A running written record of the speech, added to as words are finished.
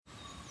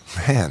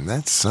Man,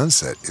 that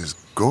sunset is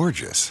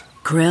gorgeous.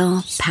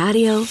 Grill,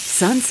 patio,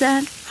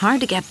 sunset.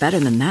 Hard to get better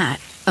than that.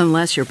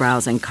 Unless you're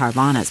browsing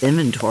Carvana's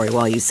inventory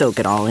while you soak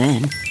it all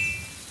in.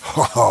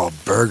 Oh,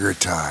 burger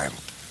time.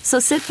 So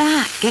sit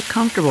back, get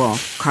comfortable.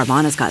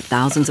 Carvana's got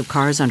thousands of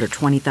cars under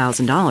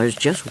 $20,000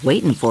 just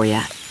waiting for you.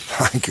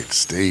 I could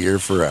stay here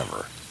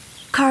forever.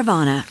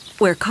 Carvana,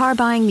 where car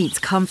buying meets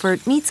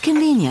comfort meets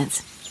convenience.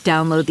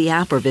 Download the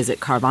app or visit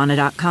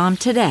Carvana.com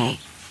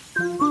today.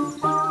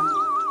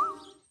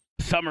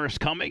 Summer's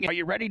coming. Are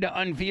you ready to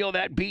unveil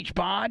that beach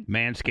bod?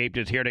 Manscaped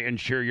is here to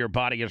ensure your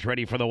body is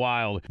ready for the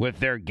wild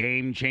with their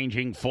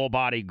game-changing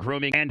full-body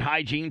grooming and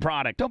hygiene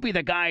product. Don't be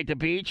the guy at the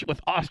beach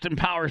with Austin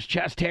Powers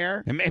chest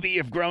hair, and maybe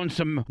you've grown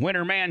some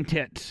winter man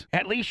tits.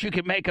 At least you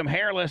can make them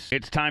hairless.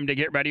 It's time to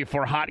get ready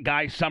for hot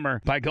guy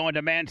summer by going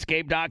to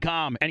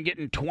manscaped.com and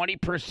getting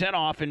 20%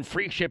 off and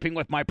free shipping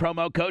with my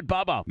promo code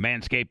BUBBA.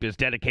 Manscaped is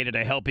dedicated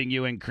to helping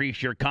you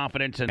increase your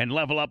confidence and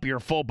level up your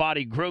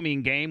full-body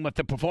grooming game with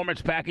the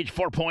Performance Package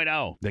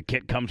 4.0. The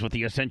kit comes with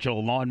the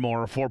essential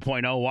Lawnmower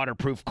 4.0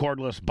 waterproof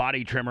cordless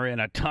body trimmer and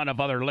a ton of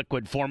other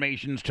liquid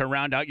formations to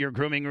round out your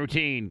grooming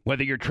routine.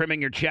 Whether you're trimming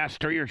your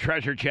chest or your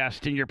treasure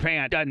chest in your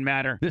pant, doesn't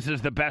matter. This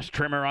is the best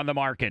trimmer on the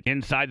market.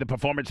 Inside the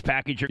Performance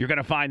Package, you're going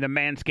to find the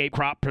Manscaped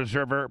Crop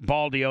Preserver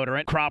Ball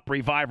Deodorant, Crop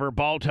Reviver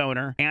Ball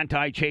Toner,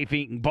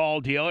 Anti-Chafing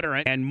Ball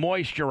Deodorant, and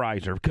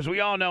Moisturizer. Because we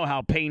all know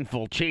how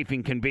painful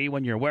chafing can be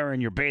when you're wearing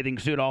your bathing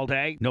suit all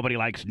day. Nobody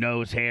likes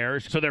nose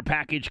hairs, so their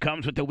package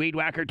comes with the Weed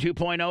Whacker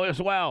 2.0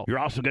 as well. You're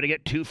also going to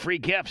get 2 free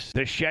gifts.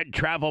 The Shed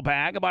Travel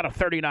Bag, about a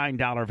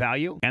 $39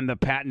 value, and the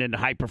patented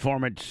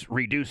high-performance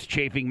reduced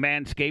chafing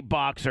Manscaped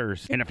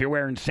Boxers. And if you're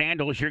wearing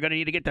sandals, you're going to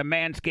need to get the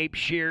Manscaped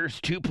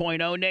Shears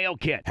 2.0 Nail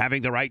Kit.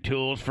 Having the right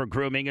tools for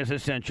grooming is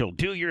essential.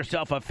 Do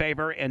yourself a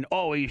favor and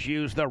always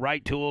use the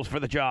right tools for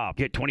the job.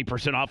 Get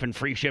 20% off and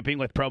free shipping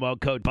with promo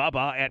code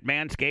BUBBA at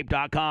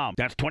manscaped.com.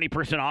 That's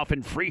 20% off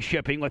and free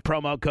shipping with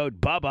promo code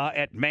BUBBA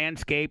at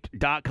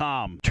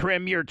manscaped.com.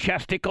 Trim your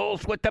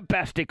chesticles with the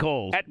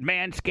besticles at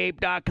manscaped.com.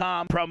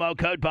 Promo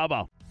code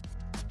BUBBA.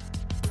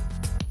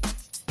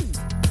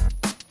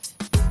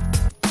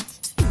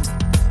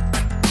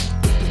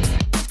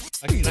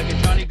 Like a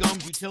Johnny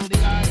Gomes utility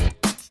guy.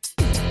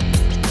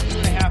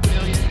 $2.5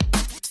 million.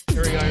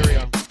 Here we go.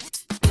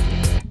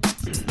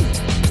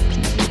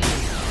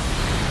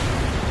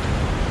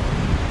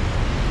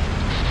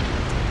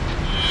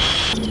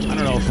 I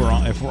don't know if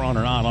we're on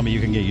or not. Let me. You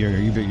can get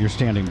you're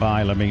standing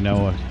by. Let me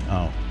know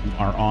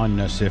our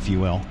onness, if you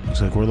will.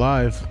 Looks like we're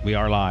live. We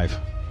are live.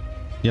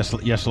 Yes,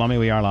 Lummy,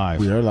 we are live.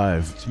 We are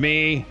live. It's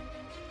me.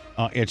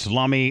 It's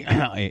Lummy.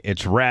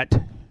 It's Rhett.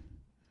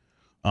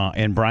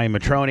 And Brian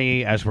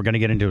Matroni, as we're going to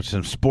get into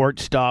some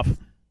sports stuff.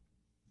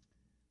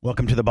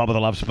 Welcome to the Bubba the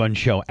Love Sponge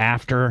Show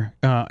after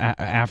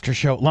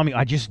show. Lummy,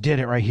 I just did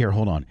it right here.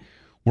 Hold on.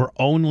 We're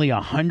only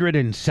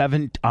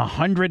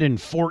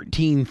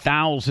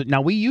 114,000.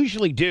 Now, we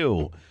usually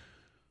do,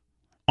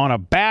 on a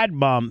bad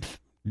month,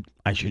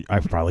 I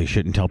probably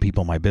shouldn't tell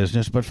people my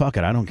business, but fuck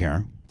it, I don't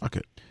care. Fuck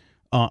it.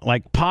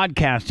 Like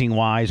podcasting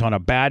wise, on a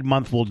bad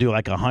month we'll do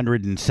like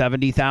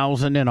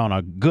 170,000, and on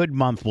a good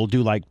month we'll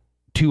do like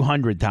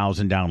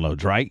 200,000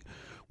 downloads, right?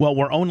 Well,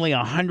 we're only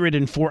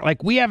 104.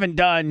 Like, we haven't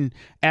done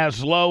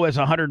as low as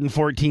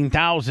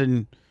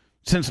 114,000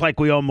 since like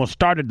we almost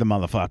started the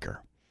motherfucker.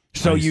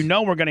 So nice. You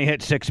know we're going to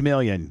hit 6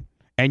 million,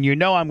 and you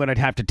know I'm going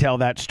to have to tell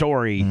that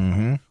story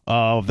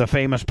of the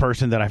famous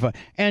person that I fucked.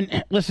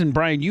 And listen,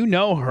 Brian, you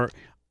know her.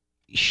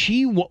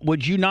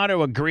 Would you not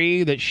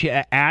agree that she,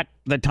 at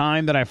the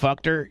time that I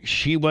fucked her,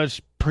 she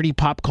was pretty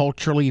pop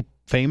culturally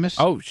famous?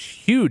 Oh,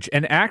 huge.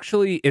 And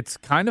actually, it's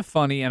kind of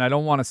funny, and I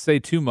don't want to say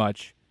too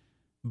much,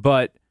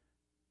 but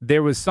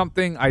there was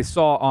something I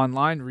saw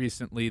online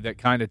recently that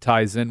kind of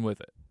ties in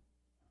with it.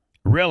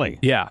 Really?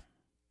 Yeah.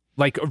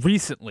 Like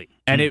recently.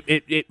 And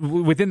it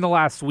within the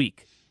last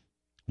week.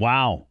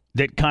 Wow.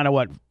 That kind of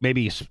what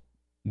maybe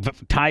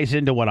ties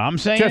into what I'm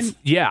saying?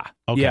 Yeah.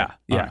 Okay. Yeah.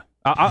 Right.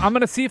 I'm going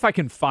to see if I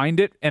can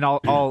find it, and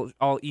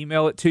I'll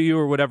email it to you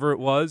or whatever it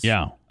was.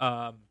 Yeah.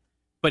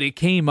 But it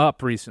came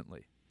up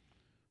recently.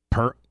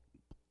 No,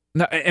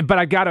 but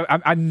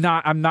I'm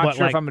not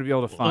sure if I'm going to be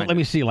able to find it. Let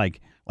me see. Like,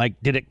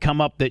 did it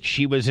come up that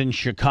she was in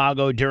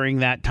Chicago during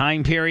that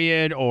time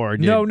period, or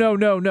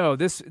No.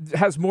 This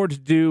has more to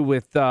do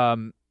with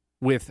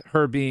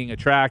her being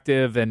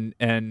attractive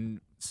and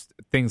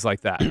things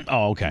like that.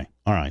 Oh, okay.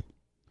 All right.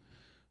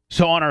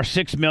 So on our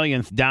 6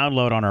 millionth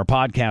download on our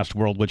podcast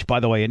world, which,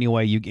 by the way,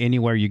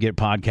 anywhere you get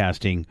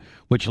podcasting,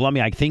 which, let me,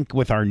 I think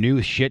with our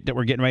new shit that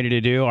we're getting ready to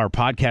do, our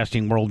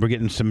podcasting world, we're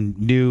getting some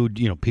new,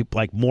 people,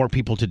 like more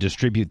people to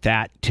distribute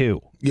that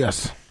too.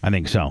 Yes. I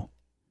think so.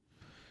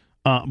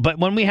 But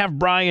when we have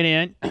Brian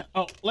in,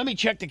 let me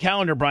check the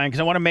calendar, Brian,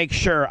 because I want to make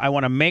sure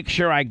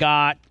I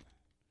got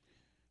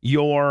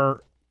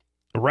your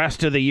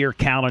rest of the year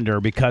calendar,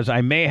 because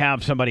I may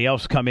have somebody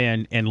else come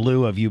in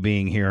lieu of you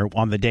being here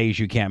on the days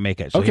you can't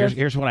make it. So okay.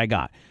 Here's what I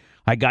got.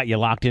 I got you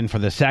locked in for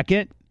the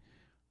 2nd,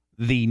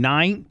 the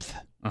 9th,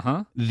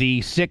 The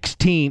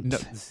 16th. No,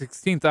 the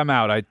 16th, I'm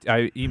out. I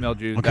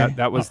emailed you. Okay.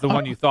 That was the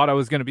one you thought I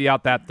was going to be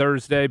out that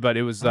Thursday, but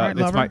it was right,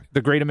 it's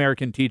the Great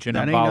American Teach-In.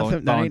 That I'm ain't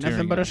nothing but a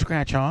volunteering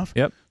scratch off.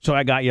 Yep. So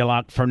I got you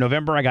locked for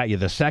November. I got you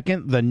the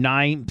 2nd, the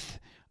 9th,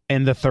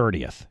 and the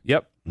 30th.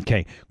 Yep.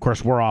 Okay. Of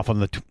course, we're off on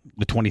the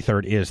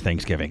 23rd is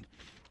Thanksgiving.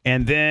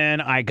 And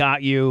then I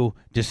got you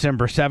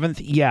December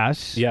 7th.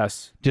 Yes.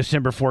 Yes.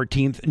 December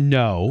 14th.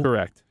 No.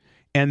 Correct.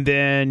 And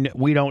then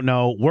we don't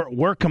know.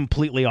 We're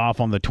completely off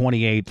on the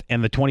 28th,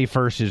 and the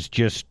 21st is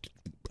just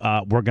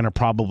we're going to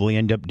probably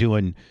end up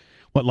doing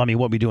what? Lummy,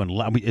 what are we doing?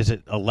 Is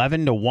it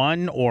 11 to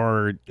 1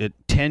 or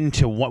 10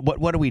 to 1?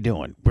 What are we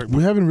doing?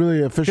 We haven't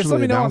really officially Just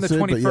let me know on announced the it,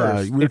 but 21st.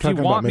 yeah, we were If you talking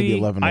about want maybe me,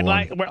 11 to I'd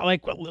 1.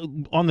 like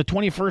on the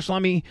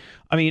 21st.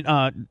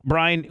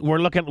 Brian, we're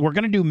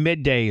going to do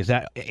middays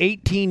at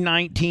 18,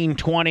 19,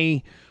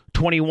 20.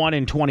 21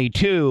 and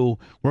 22,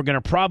 we're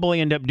going to probably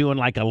end up doing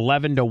like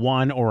 11 to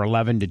 1 or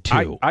 11 to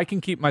 2. I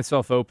can keep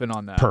myself open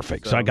on that.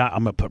 Perfect. So I'm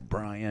going to put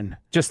Brian.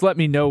 Just let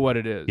me know what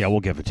it is. Yeah, we'll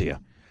give it to you.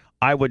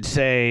 I would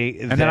say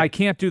And then I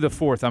can't do the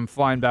 4th. I'm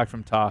flying back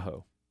from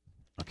Tahoe.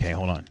 Okay,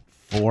 hold on.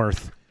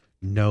 4th,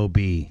 no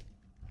B.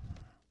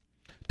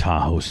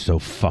 Tahoe's so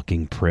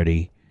fucking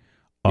pretty.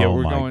 Yeah, Oh,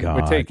 we're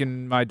God. We're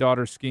taking my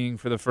daughter skiing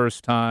for the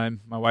first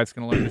time. My wife's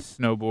going to learn to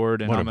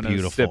snowboard, and What a I'm going to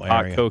beautiful sip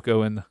hot area.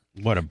 cocoa in the.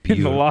 What a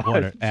beautiful, lodge.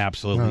 what an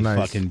absolutely Oh, nice.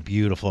 fucking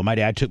beautiful. My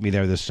dad took me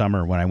there this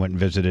summer when I went and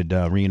visited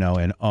Reno,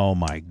 and oh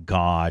my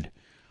God.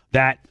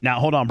 Now,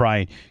 hold on,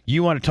 Brian.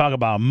 You want to talk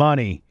about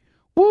money.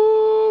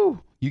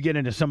 Woo! You get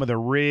into some of the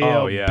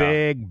real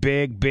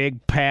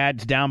big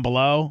pads down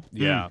below.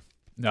 Yeah.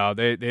 No,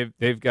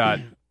 they've got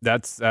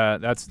that's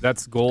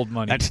gold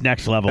money. That's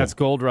next level. That's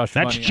gold rush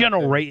That's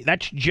money.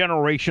 That's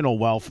generational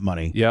wealth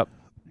money. Yep.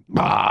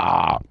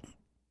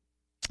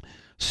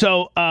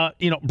 So,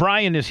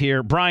 Brian is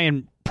here.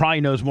 Brian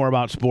probably knows more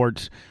about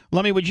sports.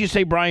 Lummy, would you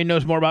say Brian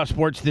knows more about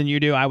sports than you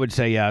do? I would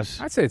say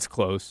yes. I'd say it's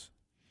close.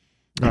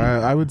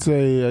 I would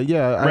say,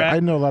 Rat.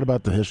 I know a lot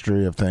about the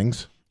history of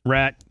things.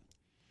 Rat,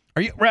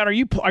 are you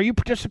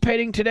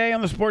participating today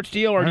on the sports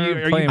deal? Or are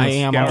you playing I with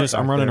am. Scout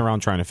I'm out running there.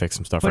 around trying to fix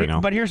some stuff right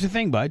now. But here's the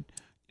thing, bud.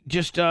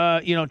 Just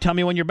tell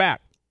me when you're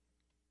back.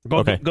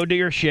 Okay. Go do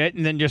your shit,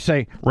 and then just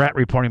say Rat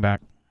reporting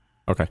back.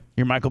 Okay.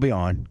 Your mic will be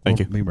on. Thank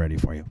We'll you. Be ready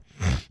for you.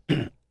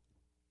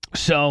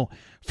 So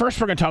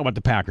first, we're going to talk about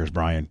the Packers,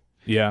 Brian.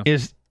 Yeah.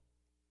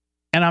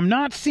 And I'm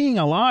not seeing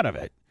a lot of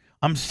it.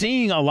 I'm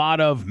seeing a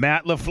lot of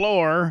Matt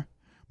LaFleur.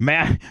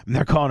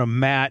 They're calling him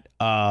Matt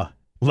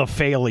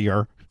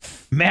LaFailure.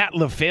 Matt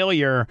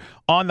LaFailure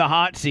on the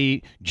hot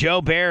seat.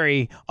 Joe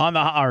Barry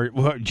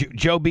or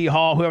Joe B.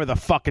 Hall, whoever the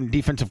fucking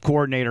defensive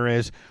coordinator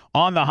is,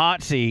 on the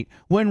hot seat.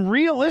 When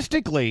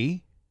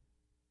realistically,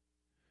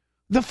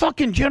 the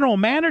fucking general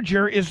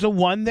manager is the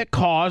one that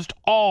caused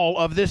all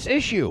of this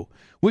issue.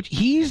 Which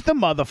he's the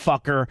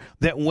motherfucker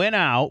that went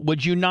out.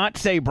 Would you not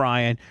say,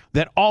 Brian,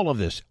 that all of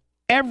this,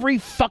 every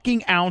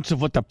fucking ounce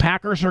of what the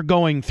Packers are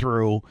going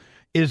through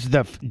is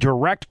the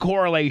direct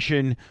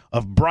correlation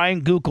of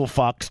Brian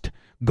Google-fucked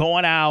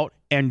going out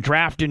and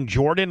drafting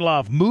Jordan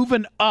Love,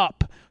 moving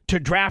up to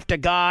draft a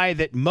guy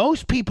that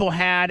most people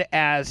had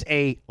as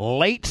a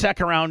late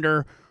second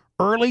rounder,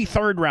 early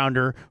third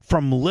rounder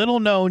from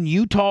little-known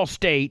Utah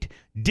State,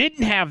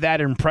 didn't have that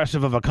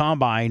impressive of a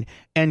combine,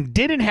 and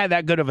didn't have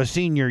that good of a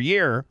senior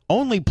year,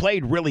 only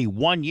played really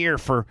 1 year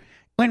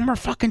when we're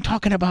fucking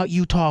talking about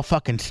Utah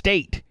fucking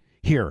State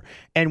here.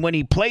 And when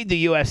he played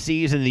the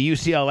USCs and the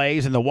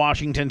UCLAs and the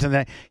Washingtons and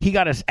that, he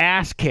got his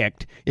ass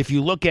kicked. If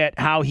you look at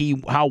how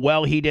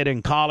well he did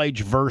in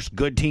college versus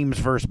good teams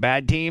versus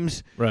bad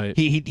teams, Right.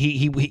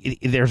 He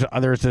there's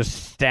a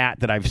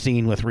stat that I've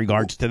seen with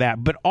regards to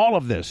that. But all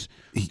of this,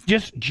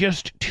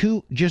 just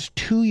 2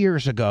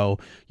 years ago,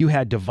 you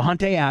had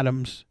Devontae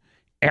Adams,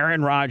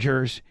 Aaron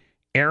Rodgers,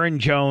 Aaron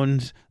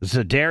Jones,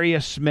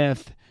 Zadarius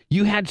Smith.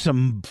 You had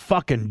some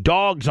fucking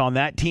dogs on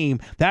that team.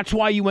 That's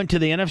why you went to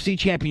the NFC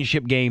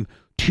Championship game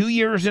 2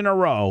 years in a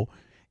row.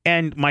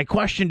 And my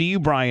question to you,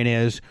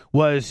 Brian,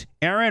 was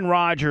Aaron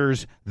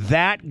Rodgers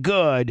that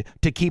good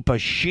to keep a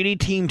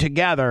shitty team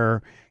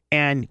together?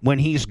 And when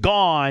he's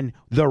gone,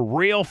 the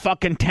real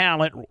fucking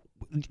talent,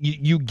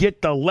 you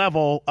get the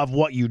level of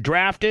what you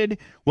drafted,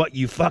 what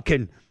you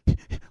fucking...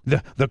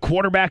 The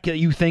quarterback that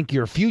you think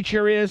your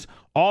future is,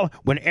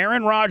 when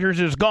Aaron Rodgers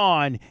is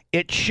gone,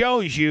 it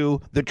shows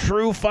you the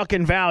true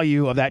fucking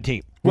value of that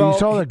team. Well, you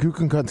saw that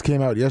Gutekunst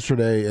came out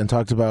yesterday and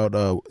talked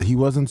about he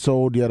wasn't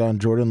sold yet on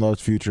Jordan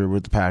Love's future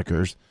with the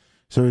Packers.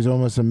 So he's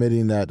almost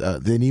admitting that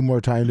they need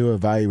more time to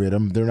evaluate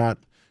him. They're not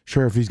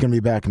sure if he's going to be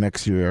back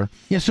next year.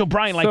 Yeah, so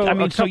Brian, he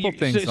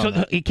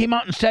came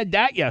out and said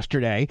that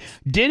yesterday.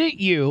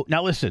 Didn't you?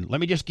 Now listen, let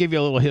me just give you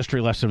a little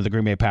history lesson of the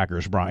Green Bay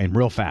Packers, Brian,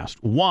 real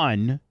fast.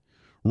 One,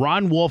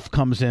 Ron Wolf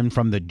comes in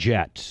from the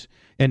Jets,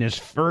 and his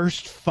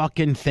first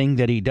fucking thing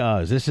that he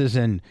does. This is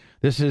in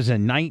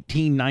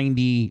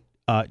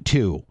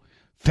 1992,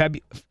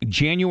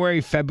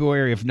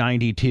 February of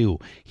 '92.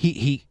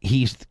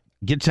 He's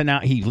gets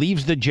announced. He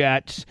leaves the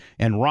Jets,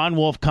 and Ron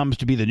Wolf comes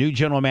to be the new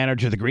general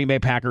manager of the Green Bay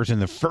Packers.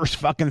 And the first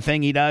fucking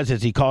thing he does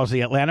is he calls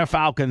the Atlanta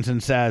Falcons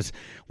and says,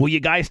 "Will you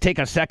guys take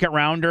a second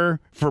rounder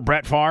for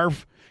Brett Favre?"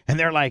 And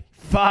they're like,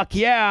 "Fuck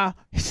yeah!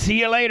 See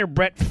you later,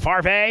 Brett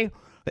Favre."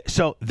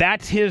 So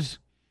that's his.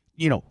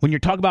 When you're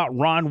talking about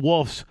Ron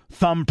Wolf's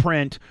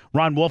thumbprint,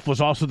 Ron Wolf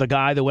was also the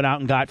guy that went out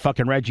and got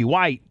fucking Reggie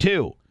White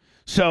too.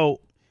 So.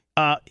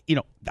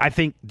 I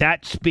think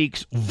that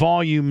speaks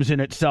volumes in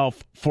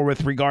itself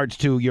with regards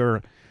to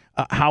your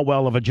how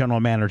well of a general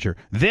manager.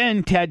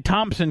 Then Ted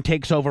Thompson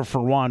takes over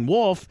for Ron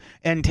Wolf,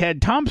 and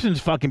Ted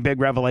Thompson's fucking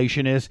big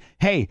revelation is,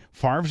 hey,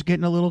 Favre's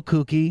getting a little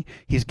kooky.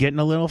 He's getting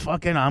a little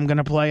fucking, I'm going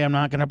to play, I'm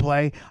not going to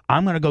play.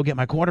 I'm going to go get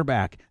my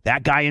quarterback.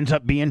 That guy ends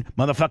up being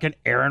motherfucking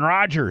Aaron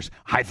Rodgers.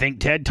 I think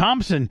Ted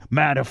Thompson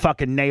might have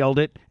fucking nailed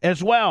it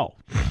as well.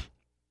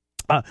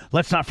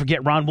 Let's not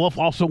forget Ron Wolf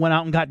also went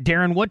out and got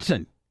Darren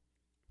Woodson.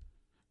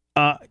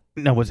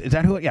 Is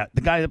that who? Yeah,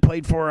 the guy that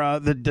played for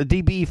the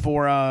DB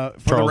for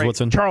Charles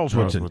Woodson. Charles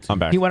Woodson. I'm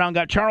back. He went out and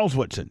got Charles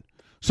Woodson.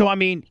 So I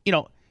mean,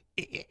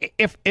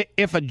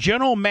 if a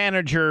general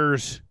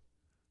manager's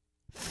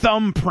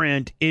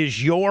thumbprint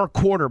is your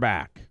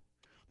quarterback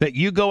that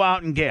you go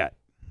out and get,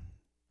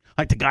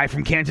 like the guy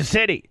from Kansas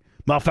City,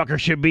 motherfucker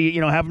should be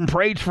having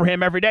parades for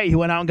him every day. He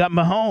went out and got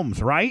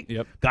Mahomes, right?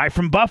 Yep. Guy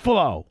from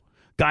Buffalo.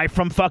 Guy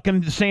from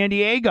fucking San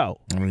Diego.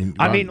 I mean,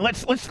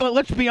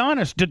 let's be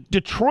honest.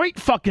 Detroit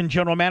fucking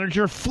general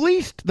manager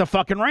fleeced the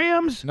fucking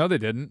Rams. No, they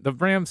didn't. The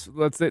Rams.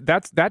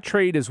 That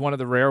trade is one of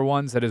the rare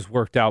ones that has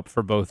worked out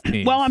for both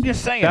teams. Well, I'm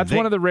just saying that's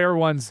one of the rare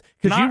ones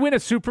because you win a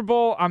Super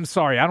Bowl. I'm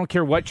sorry, I don't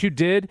care what you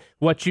did,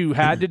 what you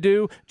had to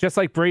do. Just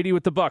like Brady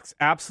with the Bucs,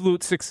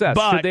 absolute success.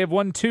 Should they have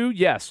won 2?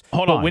 Yes.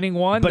 Hold on, winning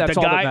 1. That's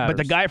all that matters. But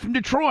the guy from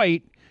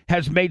Detroit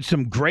has made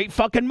some great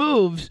fucking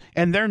moves,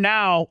 and they're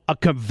now a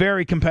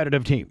very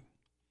competitive team.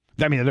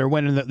 I mean, they're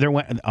winning.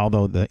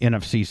 Although the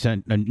NFC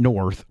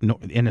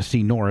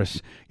NFC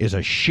North is a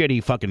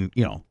shitty fucking,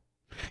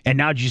 And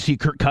now did you see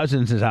Kirk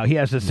Cousins is out? He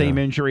has the same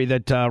injury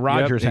that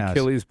Rodgers has.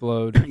 Achilles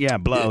blowed. Yeah,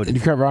 blowed.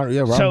 And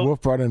Ron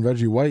Wolf brought in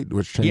Reggie White,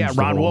 which changed. Yeah,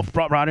 Ron Wolf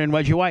brought in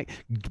Reggie White.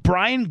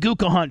 Brian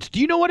Gutekunst.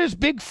 Do you know what his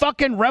big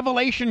fucking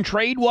revelation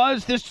trade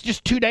was? This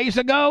just 2 days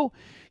ago.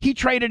 He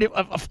traded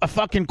a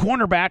fucking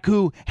cornerback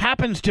who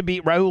happens to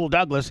be Raul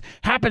Douglas,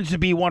 happens to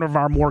be one of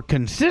our more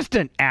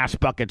consistent ass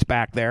buckets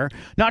back there.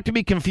 Not to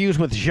be confused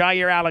with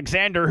Jair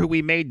Alexander, who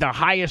we made the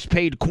highest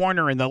paid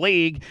corner in the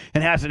league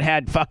and hasn't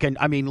had fucking.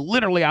 I mean,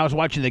 literally, I was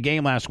watching the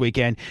game last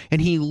weekend, and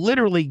he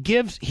literally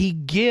gives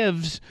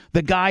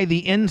the guy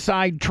the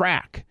inside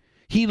track.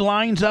 He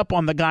lines up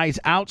on the guy's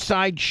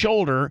outside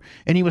shoulder,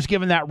 and he was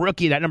giving that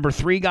rookie, that number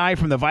 3 guy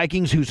from the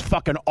Vikings, who's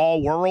fucking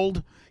all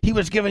world. He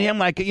was giving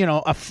him a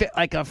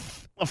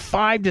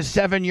 5 to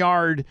 7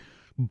 yard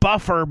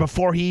buffer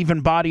before he even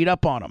bodied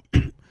up on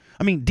him.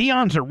 I mean,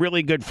 Dion's a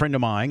really good friend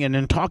of mine, and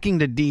in talking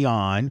to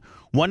Dion,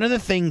 one of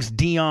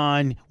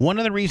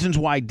the reasons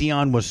why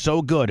Dion was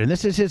so good, and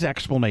this is his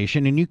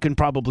explanation, and you can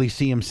probably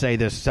see him say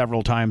this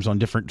several times on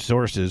different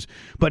sources,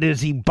 but is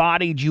he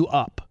bodied you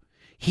up.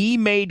 He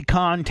made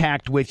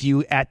contact with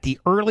you at the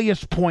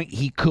earliest point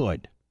he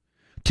could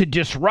to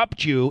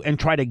disrupt you and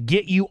try to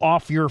get you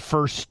off your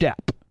first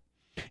step.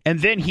 And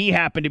then he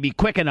happened to be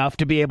quick enough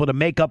to be able to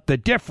make up the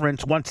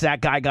difference once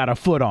that guy got a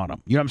foot on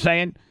him. You know what I'm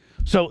saying?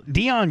 So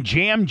Dion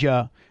jammed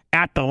you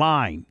at the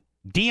line.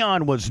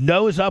 Dion was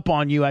nose up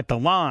on you at the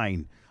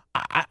line.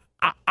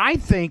 I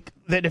think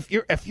that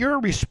if you're a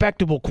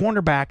respectable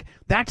cornerback,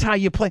 that's how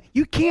you play.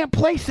 You can't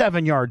play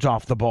 7 yards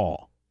off the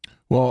ball.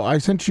 Well, I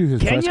sent you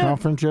his press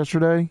conference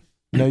yesterday.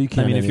 No, you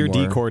can't. I mean, if anymore.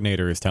 your D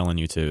coordinator is telling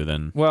you to,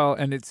 then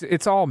and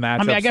it's all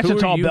matchups. I mean, I guess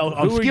it's all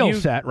on skill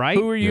set, right?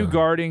 Who are you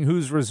guarding?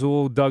 Who's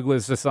Rasul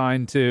Douglas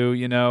assigned to?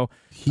 So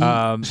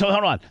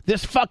hold on,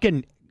 this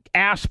fucking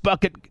ass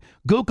bucket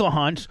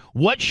Gutekunst.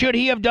 What should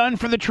he have done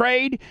for the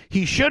trade?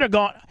 He should have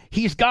gone.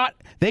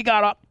 They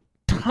got a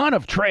ton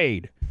of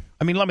trade.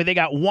 I mean, they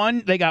got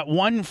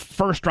one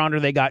first rounder.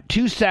 They got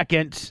 2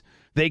 seconds.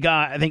 They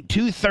got, I think,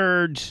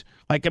 2/3.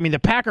 The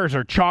Packers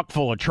are chock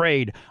full of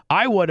trade.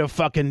 I would have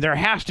there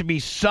has to be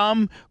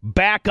some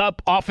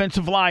backup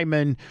offensive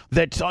lineman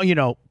that's,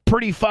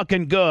 pretty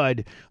fucking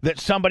good that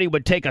somebody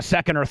would take a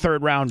second or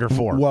third rounder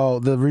for.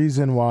 Well, the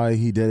reason why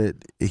he did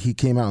it, he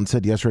came out and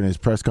said yesterday in his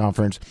press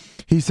conference,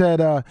 he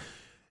said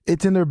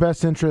it's in their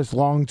best interest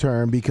long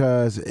term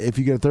because if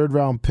you get a third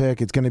round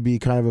pick, it's going to be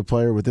kind of a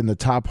player within the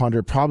top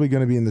 100, probably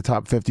going to be in the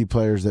top 50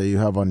 players that you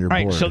have on your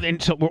board.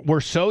 Right, so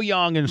we're so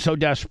young and so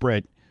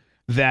desperate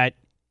that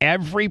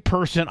every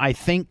person, I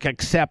think,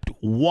 except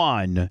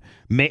one,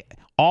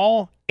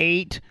 all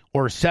 8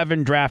 or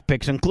 7 draft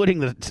picks, including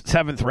the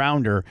 7th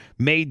rounder,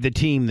 made the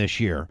team this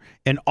year.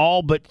 And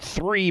all but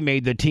 3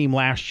 made the team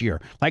last year.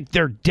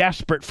 They're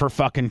desperate for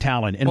fucking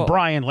talent. And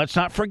Brian, let's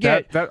not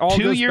forget, that all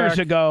 2 years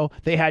ago,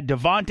 they had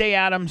Devontae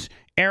Adams,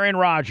 Aaron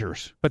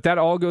Rodgers. But that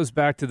all goes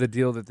back to the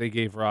deal that they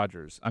gave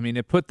Rodgers. I mean,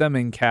 it put them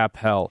in cap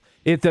hell.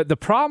 The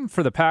problem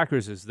for the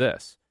Packers is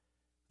this.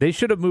 They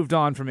should have moved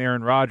on from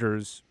Aaron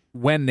Rodgers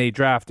when they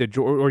drafted,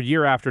 or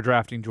year after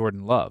drafting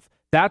Jordan Love.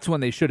 That's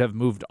when they should have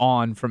moved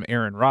on from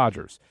Aaron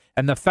Rodgers.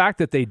 And the fact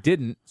that they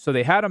didn't, so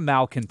they had a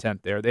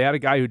malcontent there. They had a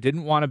guy who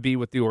didn't want to be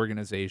with the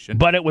organization.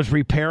 But it was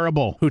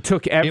repairable. Who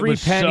took every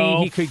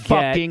penny he could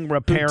get.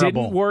 Repairable. Who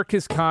didn't work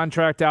his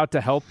contract out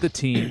to help the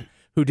team.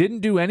 Who didn't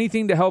do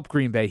anything to help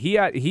Green Bay.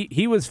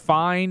 He was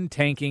fine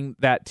tanking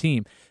that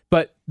team.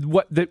 But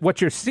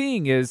what you're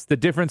seeing is the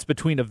difference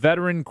between a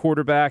veteran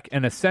quarterback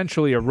and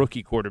essentially a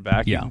rookie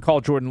quarterback. Yeah. You can call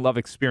Jordan Love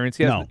experience.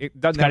 He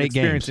doesn't have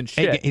experience in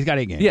shit. He's got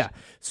 8 games. Yeah.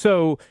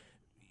 So,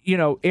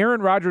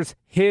 Aaron Rodgers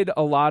hid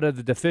a lot of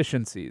the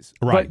deficiencies.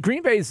 Right. But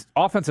Green Bay's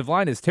offensive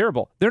line is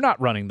terrible. They're not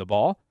running the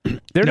ball.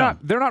 They're not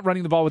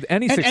running the ball with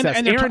any success.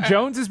 And Aaron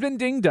Jones has been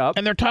dinged up.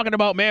 And they're talking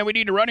about, man, we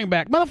need a running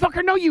back.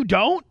 Motherfucker, no, you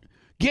don't.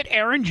 Get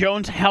Aaron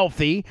Jones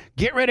healthy.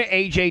 Get rid of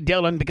A.J.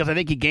 Dillon because I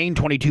think he gained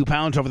 22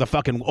 pounds over the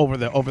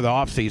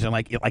offseason,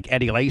 like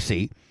Eddie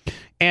Lacy,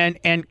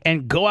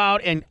 and go out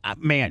and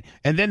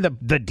and then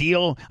the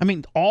deal. I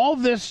mean, all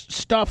this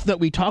stuff that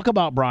we talk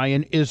about,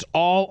 Brian, is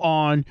all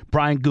on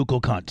Brian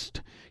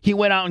Gutekunst. He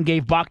went out and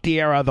gave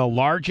Bakhtiari the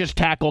largest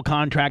tackle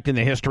contract in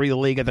the history of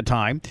the league at the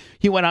time.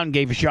 He went out and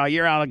gave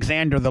Jair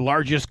Alexander the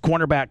largest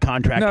cornerback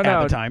contract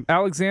at the time.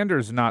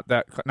 Alexander's not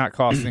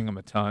costing him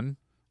a ton.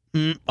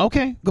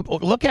 Okay,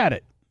 look at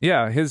it.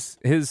 Yeah,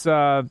 he's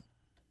on.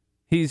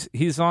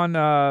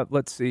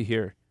 Let's see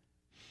here.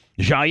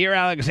 Jair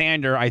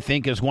Alexander, I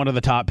think, is one of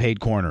the top paid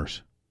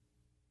corners.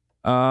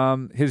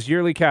 His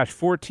yearly cash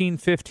 14,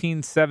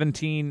 15,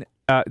 17.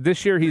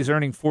 This year he's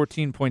earning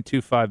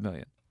 $14.25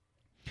 million.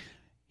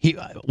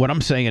 What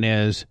I'm saying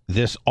is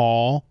this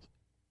all.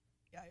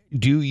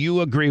 Do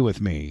you agree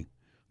with me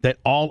that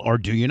or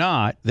do you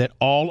not, that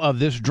all of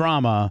this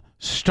drama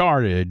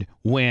started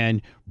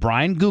when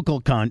Brian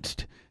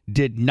Gutekunst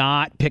did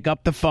not pick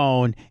up the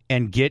phone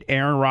and get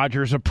Aaron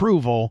Rodgers'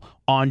 approval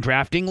on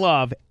drafting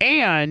Love,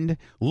 and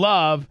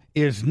Love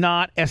is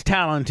not as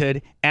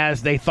talented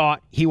as they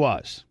thought he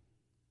was?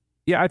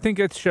 Yeah, I think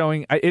it's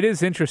showing. It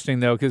is interesting,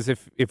 though, because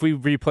if we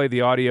replay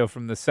the audio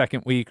from the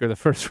second week or the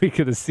first week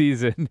of the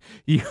season,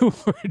 you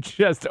were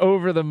just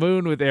over the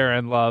moon with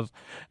Aaron Love.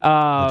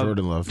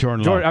 Jordan Love.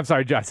 I'm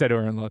sorry, I said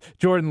Aaron Love.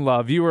 Jordan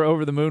Love. You were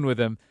over the moon with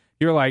him.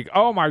 You're like,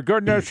 oh, my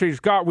goodness,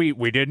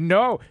 we didn't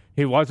know.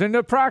 He wasn't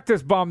a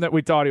practice bum that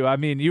we thought he was. I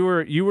mean, you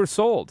were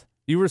sold.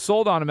 You were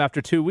sold on him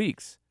after 2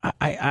 weeks.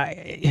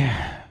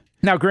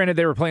 Now, granted,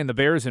 they were playing the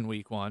Bears in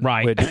week 1.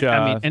 Right. Which,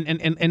 I mean,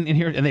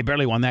 and they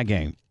barely won that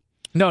game.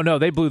 No,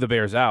 they blew the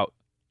Bears out.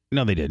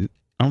 No, they didn't.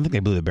 I don't think they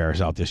blew the Bears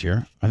out this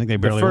year. I think they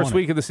barely won the first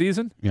won week of the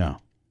season? Yeah.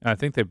 I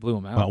think they blew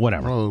them out. Well,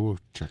 whatever. Oh, we'll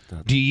check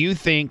that. Do you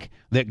think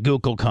that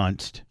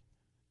Gutekunst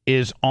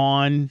is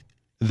on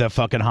the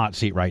fucking hot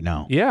seat right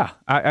now? Yeah,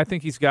 I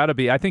think he's got to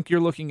be. I think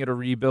you're looking at a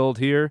rebuild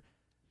here.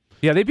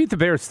 Yeah, they beat the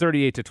Bears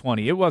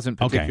 38-20. It wasn't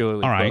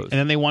particularly all right. close. And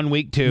then they won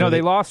week 2. No,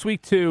 they lost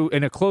week 2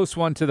 in a close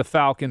one to the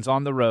Falcons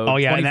on the road. Oh,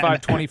 yeah.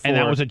 25-24. And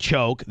that was a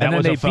choke. That and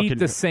then was they beat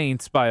the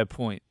Saints by a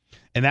point.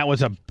 And that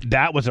was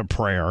a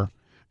prayer.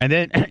 And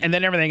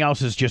then everything else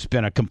has just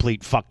been a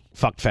complete fuck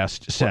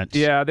fest since.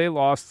 Yeah, they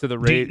lost to the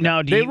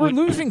Raiders. They were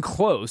losing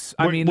close.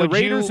 I mean, the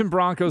Raiders and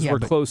Broncos were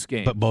close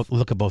games. But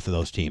look at both of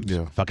those teams.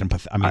 Yeah. Fucking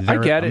I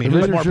get it. I mean,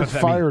 The Raiders just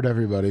fired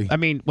everybody. I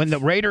mean, when the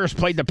Raiders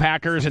played the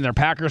Packers and their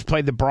Packers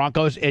played the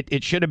Broncos,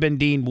 it should have been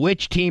deemed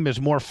which team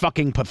is more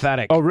fucking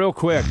pathetic. Oh, real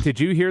quick, did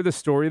you hear the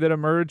story that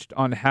emerged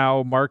on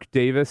how Mark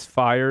Davis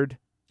fired?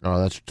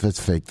 Oh, that's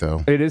fake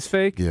though. It is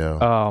fake? Yeah.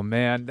 Oh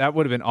man, that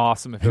would have been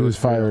awesome if he it was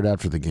fired real.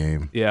 after the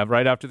game. Yeah,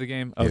 right after the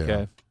game.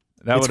 Okay,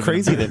 Yeah. It's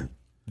crazy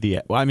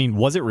that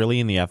was it really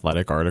in the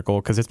Athletic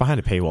article? Because it's behind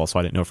a paywall, so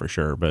I didn't know for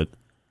sure. But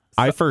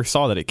I first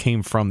saw that it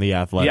came from the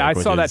Athletic. Yeah, I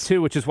saw that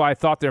too, which is why I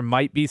thought there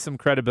might be some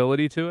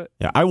credibility to it.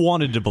 Yeah, I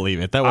wanted to believe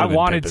it. I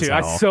wanted to.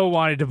 I so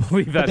wanted to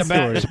believe that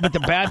story. But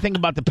the bad thing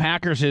about the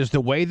Packers is the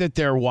way that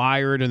they're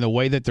wired and the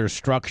way that they're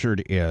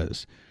structured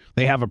is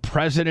they have a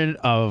president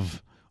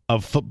of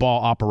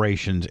football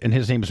operations, and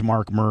his name is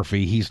Mark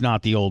Murphy. He's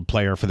not the old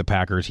player for the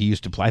Packers. He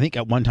used to play. I think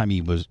at one time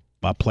he was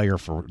a player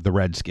for the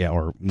Redskins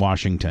or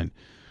Washington,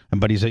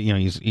 but he's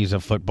a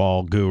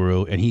football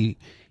guru, and he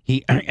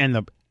and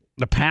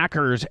the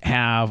Packers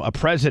have a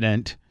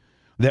president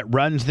that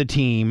runs the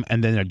team,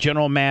 and then a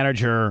general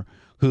manager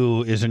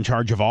who is in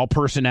charge of all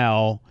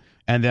personnel,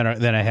 and then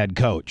a head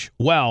coach.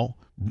 Well,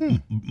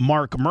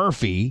 Mark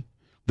Murphy,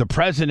 the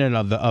president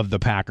of the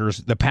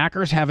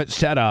Packers have it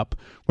set up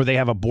where they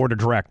have a board of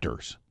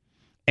directors,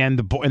 and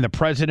the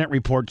president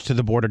reports to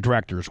the board of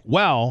directors.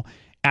 Well,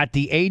 at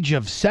the age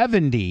of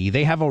 70,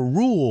 they have a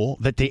rule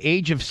that the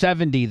age of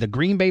 70, the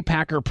Green Bay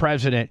Packer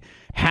president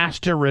has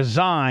to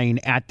resign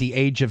at the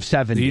age of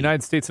 70. The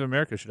United States of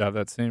America should have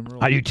that same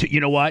rule. You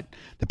know what?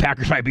 The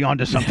Packers might be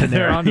onto something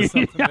there. They're onto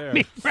something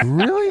there.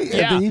 Really?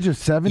 Yeah. At the age of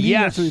 70, you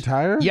have to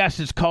retire? Yes,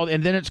 it's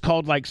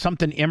called like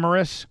something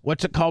emeritus.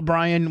 What's it called,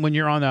 Brian, when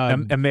you're on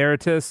a...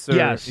 Emeritus? Or,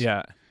 yes.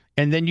 Yeah.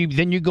 And then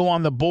you go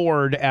on the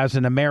board as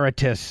an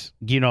emeritus,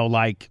 you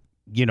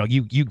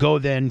go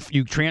then,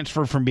 you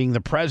transfer from being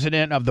the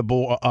president of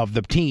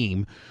the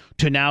team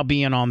to now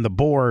being on the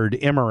board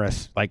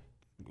emeritus, like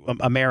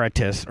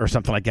emeritus or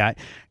something like that,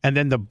 and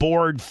then the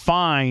board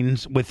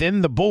finds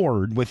within the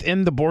board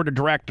of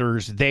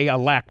directors, they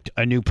elect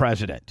a new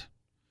president.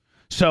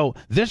 So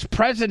this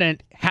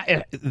president,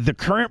 the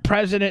current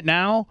president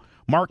now,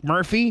 Mark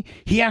Murphy,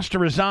 he has to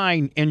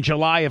resign in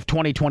July of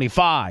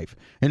 2025.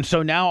 And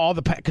so now all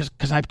the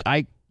because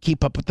I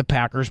keep up with the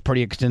Packers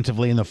pretty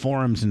extensively in the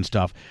forums and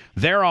stuff.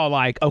 They're all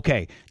like,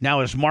 okay,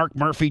 now is Mark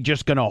Murphy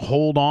just going to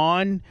hold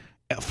on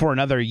for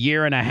another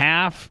year and a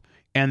half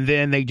and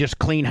then they just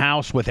clean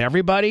house with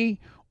everybody?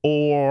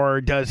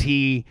 Or does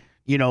he,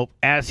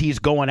 as he's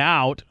going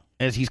out,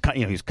 as he's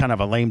kind of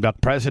a lame duck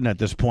president at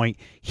this point,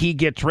 he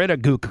gets rid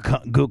of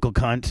Google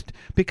Kunst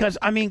because,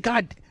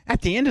 God,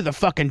 at the end of the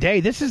fucking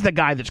day, this is the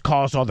guy that's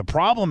caused all the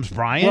problems,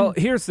 Brian. Well,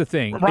 here's the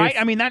thing. Right?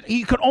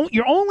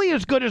 You're only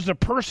as good as the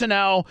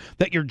personnel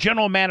that your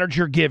general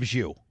manager gives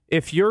you.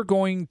 If you're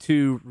going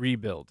to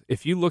rebuild,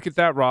 if you look at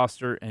that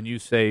roster and you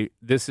say,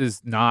 this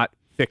is not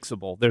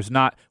fixable,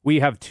 we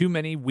have too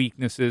many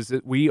weaknesses.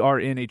 We are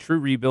in a true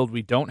rebuild.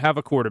 We don't have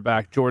a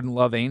quarterback. Jordan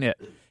Love ain't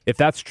it. If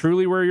that's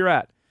truly where you're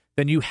at,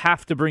 then you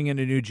have to bring in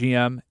a new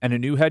GM and a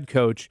new head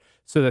coach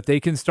so that they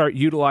can start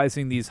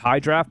utilizing these high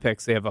draft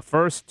picks. They have a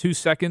first, 2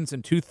 seconds,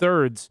 and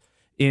 2/3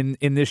 in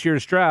this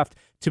year's draft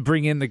to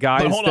bring in the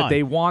guys that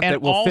they want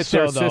that will fit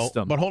their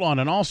system. But hold on,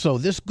 and also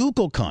this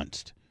Google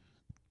Kunst,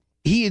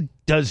 he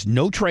does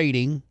no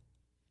trading.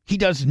 He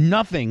does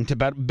nothing to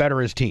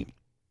better his team.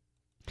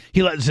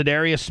 He let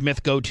Zadarius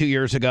Smith go 2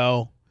 years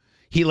ago.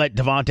 He let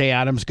Devontae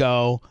Adams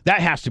go. That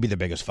has to be the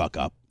biggest fuck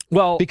up.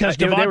 Well, because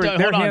their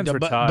hands were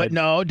tied. But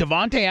no,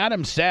 Devontae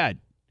Adams said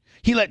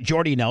he let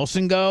Jordy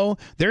Nelson go.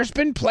 There's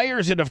been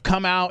players that have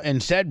come out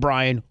and said,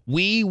 Brian,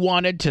 we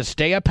wanted to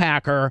stay a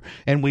Packer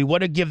and we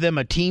would have given them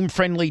a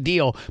team-friendly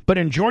deal. But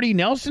in Jordy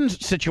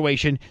Nelson's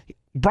situation,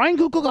 Brian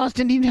Gutekunst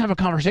didn't even have a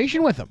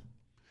conversation with him.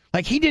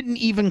 Like, he didn't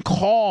even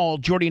call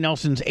Jordy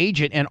Nelson's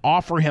agent and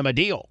offer him a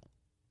deal.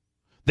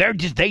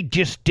 They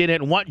just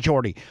didn't want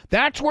Jordy.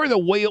 That's where the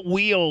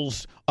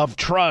wheels of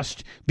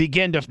trust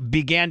began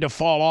to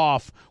fall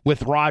off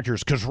with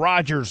Rodgers, because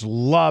Rodgers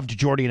loved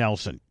Jordy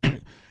Nelson,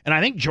 and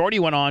I think Jordy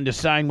went on to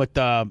sign with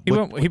the.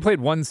 He played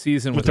one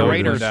season with the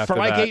Raiders for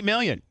like that. $8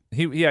 million.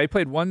 He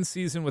played one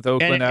season with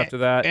Oakland after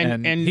that,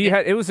 and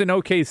it was an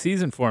okay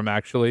season for him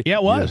actually. Yeah,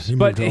 it was. Yes,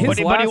 but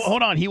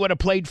hold on, he would have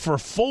played for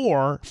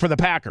 4 for the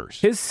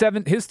Packers. His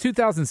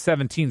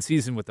 2017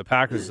 season with the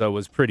Packers though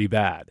was pretty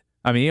bad.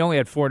 I mean, he only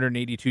had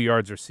 482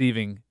 yards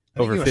receiving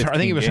over 15 games. I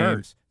think he was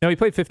hurt. No, he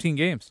played 15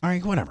 games. All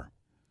right, whatever.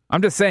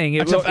 I'm just saying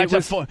it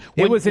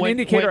was an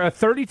indicator. A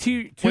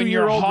 32-year-old receiver. When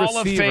your Hall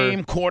of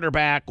Fame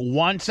quarterback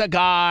wants a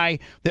guy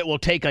that will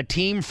take a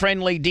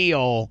team-friendly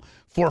deal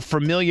for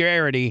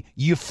familiarity,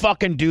 you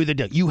fucking do the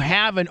deal. You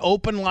have an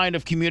open line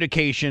of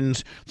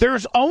communications.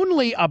 There's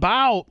only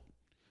about.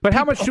 But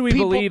how much do we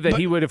believe that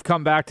he would have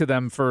come back to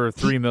them for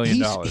 $3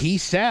 million? He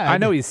said. I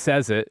know he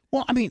says it.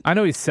 Well, I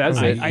know he says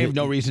it. I have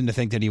no reason to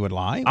think that he would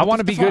lie. I want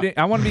to be good.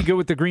 I want to be good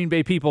with the Green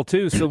Bay people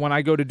too. So when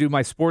I go to do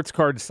my sports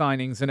card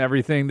signings and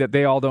everything, that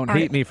they all don't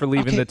hate me for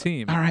leaving the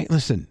team. All right,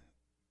 listen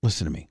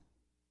to me.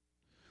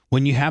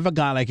 When you have a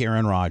guy like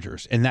Aaron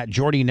Rodgers and that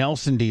Jordy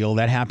Nelson deal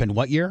that happened,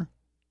 what year?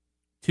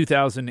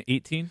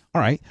 2018.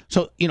 All right,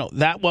 so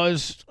that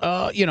was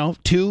 2-3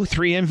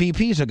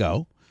 MVPs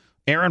ago.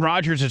 Aaron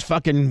Rodgers is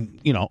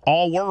fucking,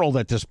 all world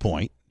at this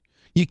point.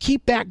 You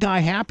keep that guy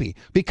happy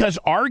because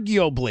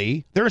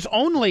arguably there's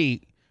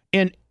only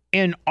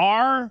in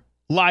our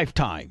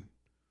lifetime,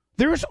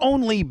 there's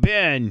only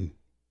been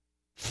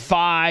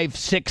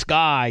 5-6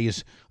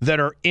 guys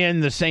that are in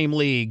the same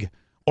league,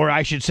 or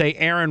I should say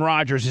Aaron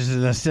Rodgers is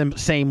in the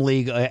same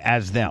league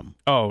as them.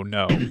 Oh,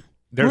 no.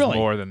 There's really?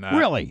 More than that.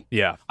 Really?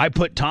 Yeah. I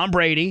put Tom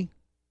Brady,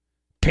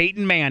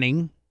 Peyton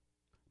Manning,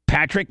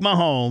 Patrick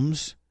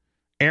Mahomes,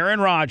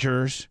 Aaron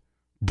Rodgers,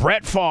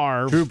 Brett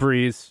Favre, Drew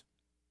Brees.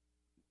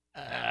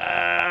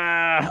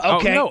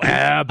 Okay.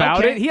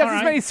 About it. He has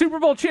as many Super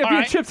Bowl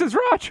championships as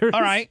Rodgers.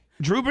 All right.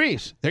 Drew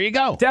Brees. There you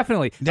go.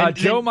 Definitely.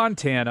 Joe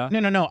Montana.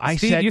 No.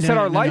 You said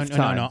our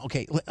lifetime. No.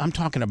 Okay. I'm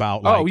talking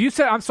about.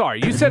 I'm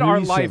sorry. You said our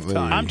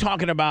lifetime. I'm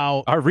talking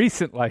about our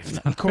recent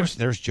lifetime. Of course,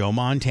 there's Joe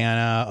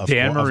Montana.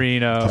 Dan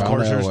Marino. Of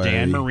course, there's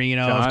Dan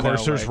Marino. Of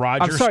course, there's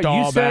Roger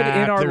Staubach. You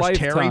said in our there's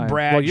lifetime. Terry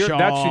Bradshaw. Well,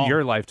 that's in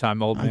your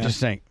lifetime, old man. I'm just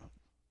saying.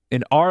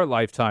 In our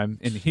lifetime,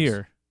 in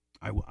here.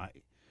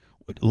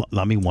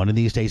 Let me one of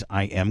these days.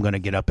 I am going to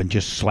get up and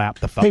just slap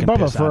the fucking. Hey, Bubba,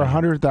 piss for out of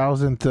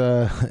 100,000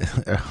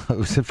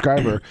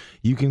 subscriber,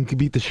 you can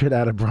beat the shit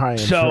out of Brian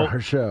for our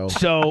show.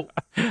 So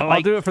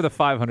I'll do it for the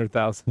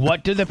 500,000.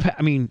 What do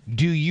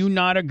do you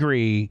not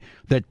agree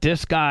that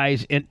this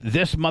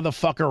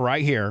motherfucker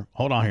right here?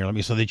 Hold on here, let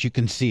me so that you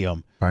can see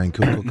him. Brian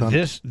Kugelkamp.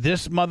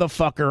 This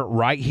motherfucker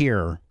right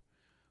here,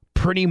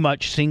 pretty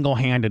much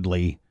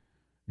single-handedly,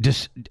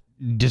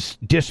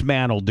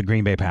 dismantled the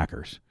Green Bay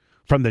Packers.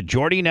 From the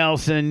Jordy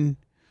Nelson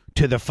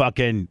to the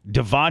fucking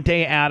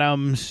Devontae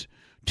Adams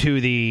to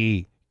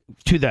the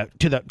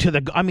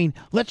I mean,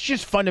 let's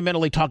just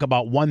fundamentally talk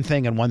about one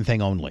thing and one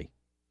thing only.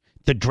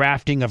 The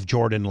drafting of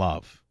Jordan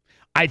Love.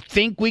 I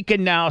think we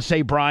can now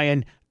say,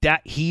 Brian,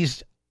 that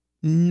he's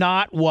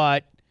not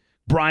what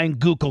Brian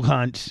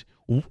Gutekunst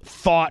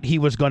thought he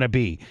was going to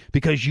be,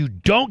 because you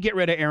don't get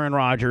rid of Aaron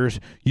Rodgers.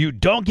 You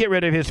don't get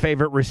rid of his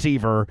favorite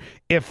receiver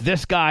if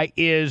this guy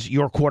is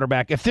your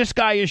quarterback. If this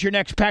guy is your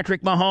next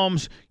Patrick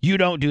Mahomes, you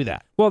don't do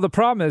that. Well, the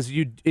problem is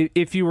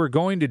if you were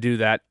going to do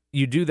that,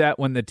 you do that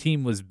when the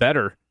team was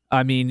better.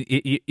 I mean,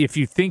 if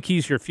you think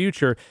he's your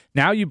future,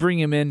 now you bring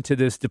him into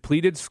this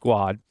depleted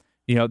squad.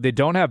 They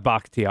don't have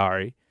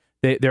Bakhtiari.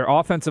 Their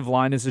offensive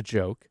line is a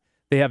joke.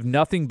 They have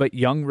nothing but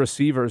young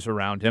receivers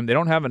around him. They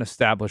don't have an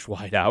established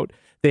wideout.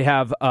 They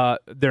have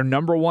their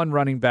number one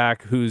running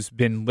back who's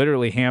been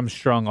literally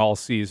hamstrung all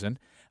season.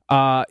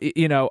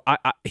 Jordan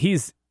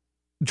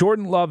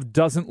Love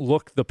doesn't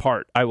look the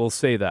part. I will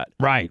say that.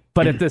 Right.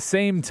 But at the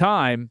same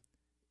time,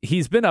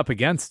 he's been up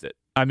against it.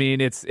 I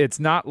mean, it's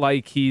not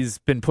like he's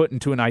been put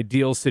into an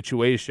ideal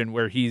situation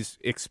where he's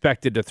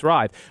expected to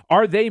thrive.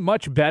 Are they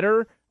much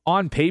better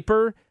on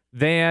paper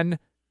than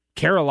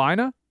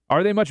Carolina?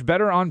 Are they much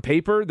better on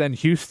paper than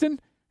Houston?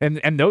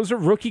 And those are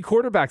rookie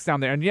quarterbacks down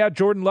there. And yeah,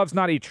 Jordan Love's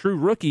not a true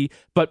rookie,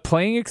 but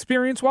playing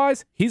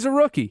experience-wise, he's a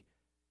rookie.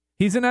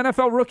 He's an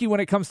NFL rookie when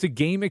it comes to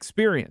game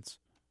experience.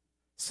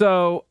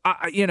 So,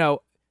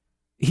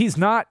 he's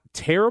not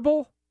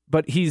terrible,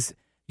 but he's,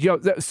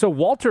 so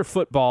Walter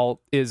Football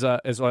is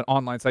an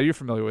online site. You're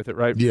familiar with it,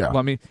 right? Yeah.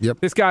 Lummy? Yep.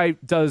 This guy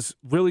does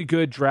really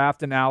good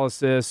draft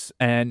analysis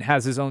and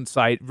has his own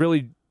site,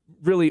 really,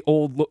 really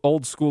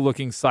old school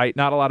looking site,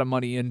 not a lot of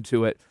money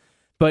into it.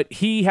 But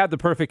he had the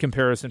perfect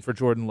comparison for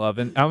Jordan Love.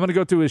 And I'm going to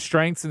go through his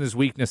strengths and his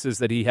weaknesses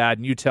that he had,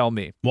 and you tell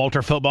me.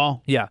 Walter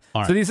Football? Yeah.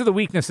 All right. So these are the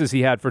weaknesses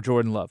he had for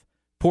Jordan Love.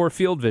 Poor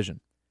field vision.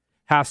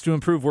 Has to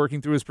improve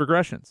working through his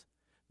progressions.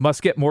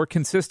 Must get more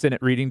consistent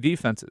at reading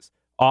defenses.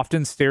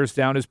 Often stares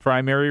down his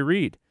primary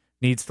read.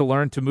 Needs to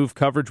learn to move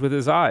coverage with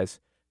his eyes.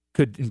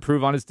 Could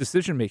improve on his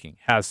decision-making.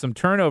 Has some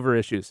turnover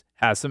issues.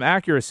 Has some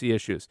accuracy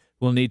issues.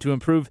 Will need to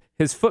improve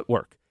his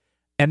footwork.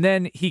 And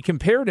then he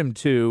compared him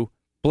to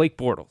Blake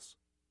Bortles.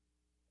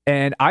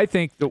 And I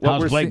think that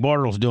what how's Blake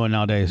Bortles doing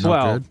nowadays?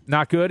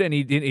 Not good, and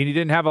he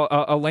didn't have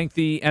a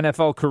lengthy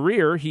NFL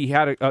career. He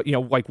had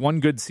like one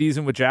good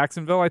season with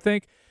Jacksonville, I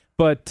think.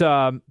 But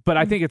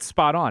I think it's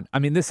spot on. I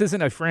mean, this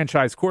isn't a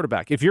franchise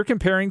quarterback. If you're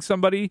comparing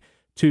somebody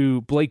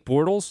to Blake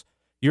Bortles,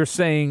 you're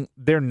saying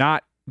they're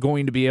not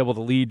going to be able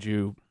to lead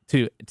you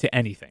to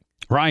anything.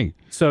 Right.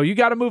 So you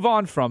got to move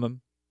on from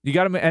him. You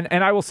got to,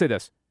 and I will say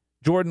this: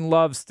 Jordan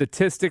Love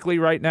statistically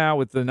right now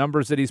with the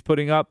numbers that he's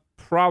putting up,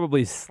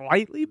 probably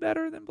slightly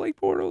better than Blake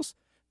Bortles,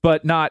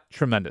 but not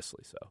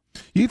tremendously so.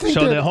 You think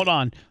hold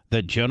on.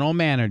 The general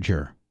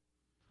manager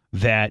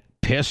that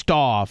pissed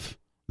off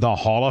the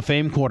Hall of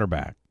Fame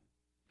quarterback,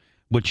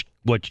 which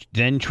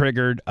then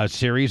triggered a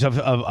series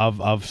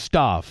of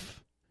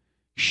stuff,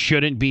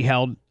 shouldn't be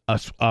held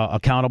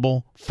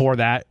accountable for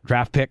that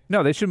draft pick?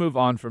 No, they should move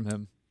on from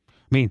him.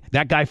 I mean,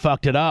 that guy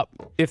fucked it up.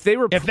 If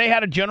they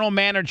had a general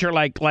manager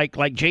like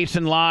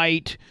Jason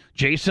Light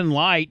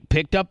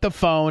picked up the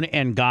phone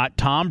and got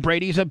Tom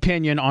Brady's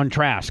opinion on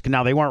Trask.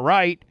 Now, they weren't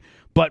right,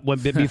 but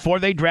before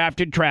they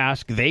drafted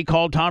Trask, they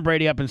called Tom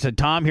Brady up and said,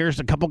 Tom, here's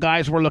a couple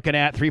guys we're looking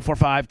at, 3, 4,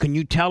 5. Can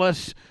you tell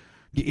us,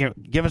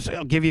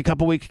 I'll give you a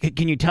couple weeks.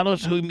 Can you tell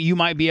us who you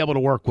might be able to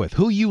work with,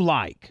 who you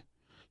like?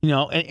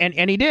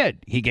 And he did.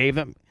 He gave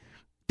them.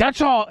 That's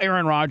all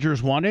Aaron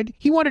Rodgers wanted.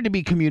 He wanted to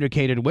be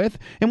communicated with,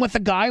 and with a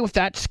guy with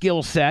that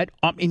skill set,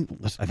 I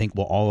think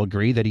we'll all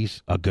agree that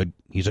he's a good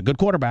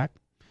quarterback.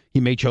 He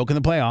may choke in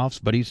the playoffs,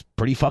 but he's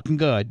pretty fucking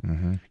good.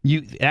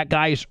 Mm-hmm. That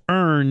guy's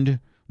earned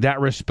that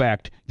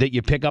respect that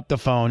you pick up the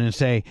phone and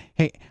say,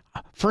 hey,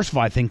 first of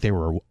all, I think they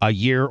were a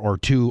year or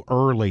two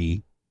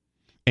early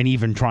and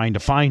even trying to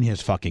find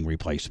his fucking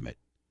replacement.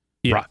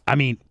 Yeah. I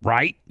mean,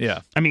 right?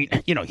 Yeah. I mean,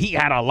 he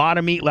had a lot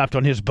of meat left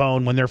on his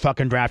bone when they're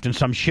fucking drafting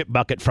some shit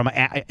bucket from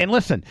and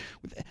listen,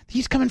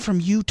 he's coming from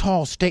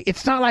Utah State.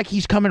 It's not like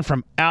he's coming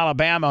from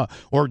Alabama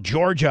or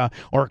Georgia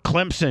or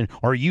Clemson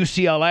or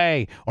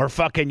UCLA or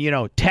fucking,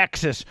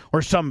 Texas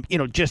or some,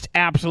 just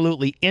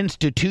absolutely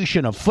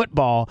institution of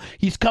football.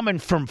 He's coming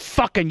from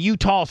fucking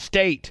Utah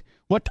State.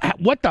 What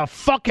the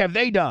fuck have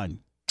they done?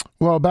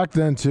 Well, back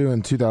then, too,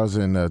 in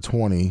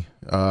 2020,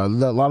 a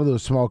lot of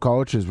those small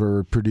colleges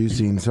were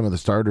producing some of the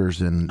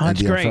starters in the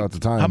NFL at the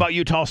time. How about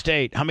Utah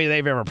State? How many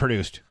they've ever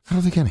produced? I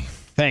don't think any.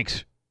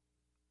 Thanks.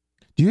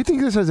 Do you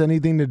think this has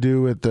anything to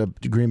do with the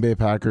Green Bay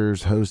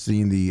Packers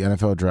hosting the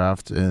NFL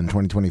draft in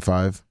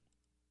 2025?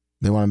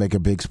 They want to make a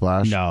big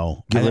splash?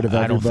 No. Get rid of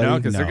everybody? No,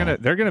 because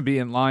they're gonna be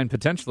in line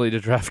potentially to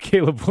draft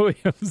Caleb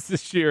Williams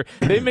this year.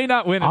 They may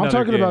not win another I'm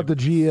talking game. about the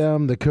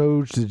GM, the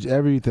coach,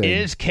 everything.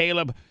 Is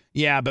Caleb...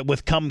 Yeah, but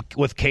with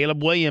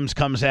Caleb Williams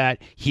comes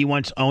he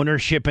wants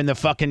ownership in the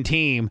fucking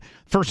team.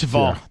 First of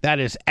all, that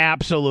is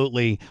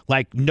absolutely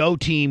no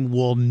team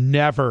will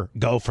never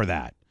go for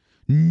that.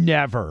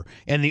 Never.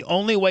 And the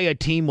only way a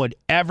team would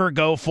ever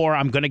go for,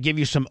 I'm going to give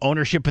you some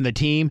ownership in the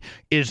team,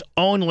 is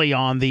only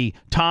on the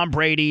Tom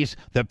Brady's,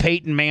 the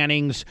Peyton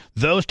Mannings,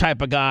 those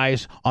type of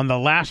guys on the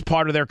last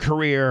part of their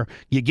career.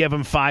 You give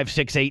them 5,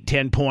 6, 8,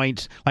 10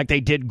 points like they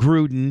did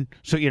Gruden.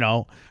 So,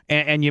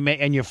 and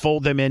you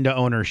fold them into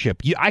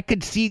ownership. I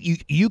could see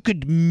you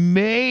could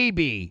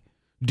maybe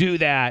do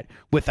that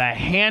with a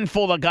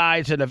handful of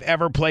guys that have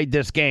ever played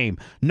this game.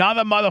 Not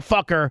a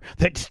motherfucker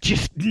that's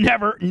just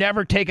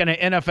never taken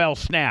an NFL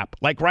snap.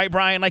 Like, right,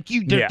 Brian? Like,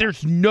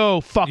 there's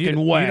no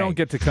fucking way. You don't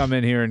get to come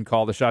in here and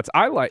call the shots.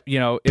 I like,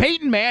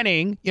 Peyton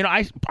Manning,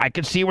 I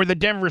could see where the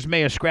Denvers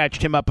may have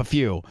scratched him up a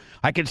few.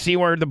 I could see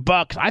where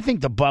I think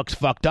the Bucs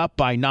fucked up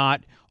by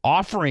not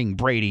offering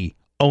Brady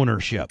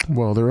ownership.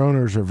 Well, their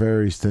owners are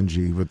very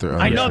stingy with their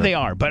ownership. I know they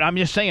are, but I'm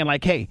just saying,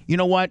 like, hey, you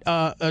know what,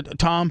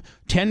 Tom?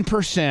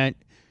 10%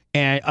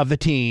 of the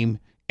team,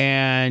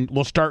 and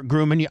we'll start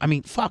grooming you. I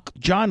mean, fuck,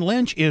 John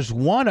Lynch is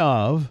one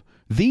of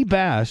the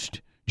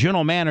best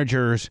general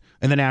managers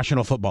in the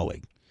National Football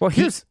League. Well,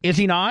 is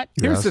he not?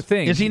 Here's the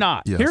thing. Is he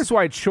not? Yes. Here's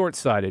why it's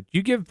short-sighted.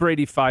 You give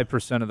Brady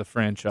 5% of the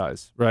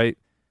franchise, right?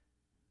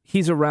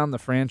 He's around the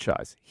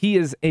franchise. He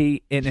is an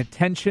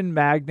attention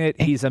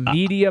magnet. He's a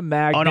media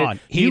magnet. Hold on.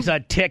 He's a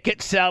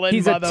ticket-selling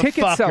He's motherfucker. a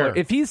ticket seller.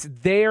 If he's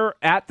there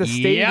at the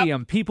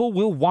stadium, people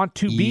will want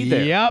to be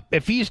there. Yep.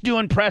 If he's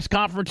doing press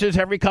conferences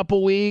every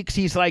couple weeks,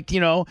 he's like,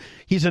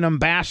 he's an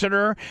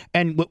ambassador.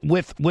 And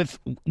with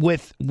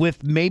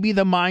maybe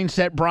the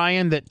mindset,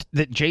 Brian,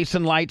 that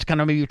Jason Light's going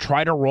to maybe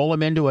try to roll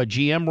him into a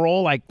GM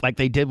role like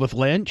they did with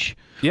Lynch.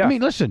 Yeah. I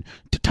mean, listen,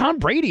 Tom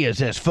Brady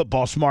is as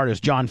football smart as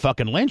John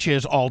fucking Lynch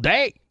is all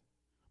day.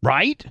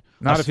 Right?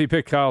 Not if he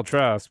picked Kyle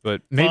Trask,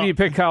 but maybe he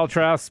picked Kyle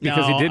Trask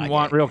because he didn't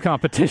want real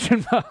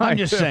competition behind I'm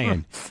just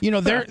him.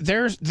 saying.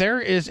 There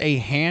is a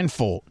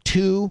handful,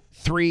 2,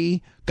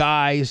 3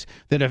 guys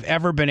that have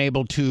ever been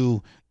able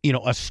to,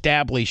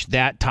 establish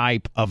that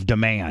type of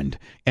demand.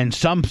 And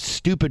some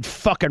stupid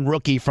fucking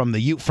rookie from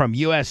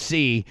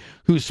USC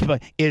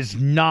is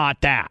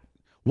not that.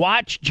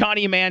 Watch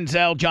Johnny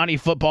Manziel, Johnny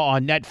Football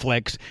on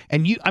Netflix,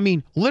 and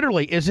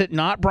literally, is it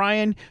not,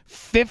 Brian?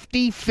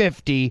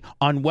 50-50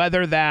 on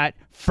whether that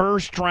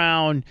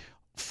first-round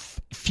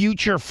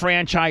future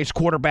franchise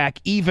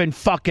quarterback even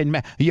fucking...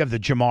 You have the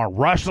Jamar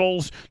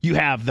Russells, you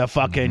have the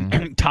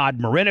fucking Todd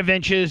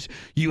Marinoviches,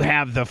 you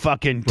have the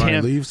fucking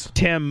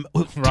Tim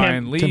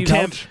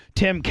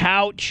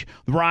Couch,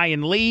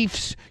 Ryan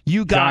Leafs,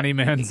 you got Johnny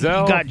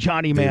Manziel. You got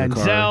Johnny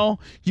Manziel,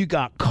 you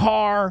got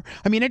Carr.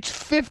 I mean, it's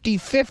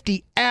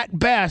 50-50 at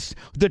best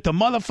that the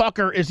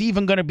motherfucker is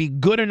even going to be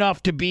good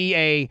enough to be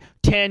a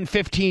 10,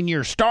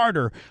 15-year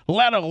starter,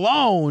 let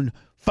alone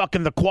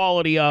fucking the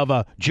quality of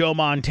a Joe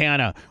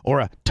Montana or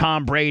a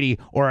Tom Brady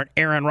or an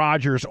Aaron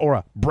Rodgers or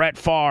a Brett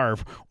Favre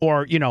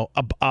or,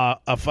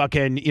 a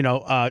fucking,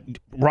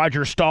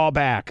 Roger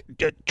Staubach,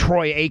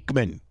 Troy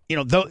Aikman.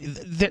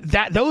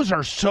 Those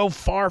are so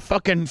far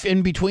fucking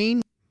in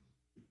between.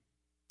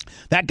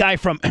 That guy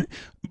from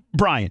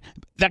Brian,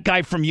 that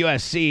guy from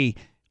USC,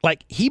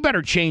 like, he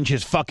better change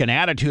his fucking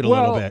attitude a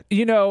little bit.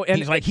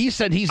 And he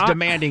said he's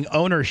demanding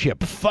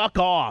ownership. Fuck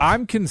off.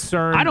 I'm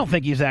concerned. I don't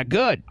think he's that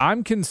good.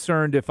 I'm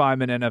concerned if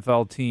I'm an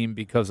NFL team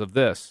because of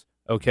this.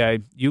 Okay,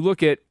 you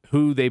look at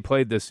who they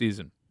played this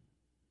season.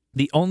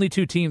 The only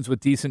 2 teams with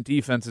decent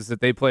defenses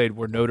that they played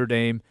were Notre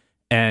Dame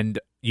and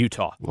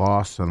Utah.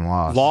 Loss and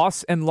loss.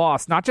 Loss and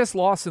loss. Not just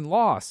loss and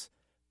loss,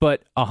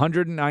 but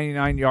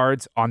 199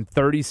 yards on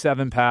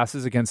 37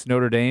 passes against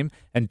Notre Dame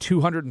and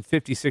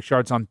 256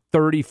 yards on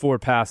 34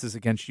 passes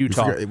against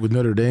Utah. With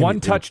Notre Dame, 1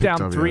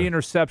 touchdown, 3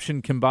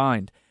 interception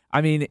combined.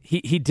 I mean,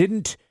 he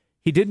did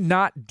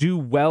not do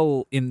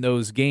well in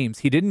those games.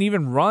 He didn't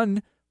even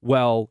run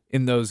well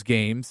in those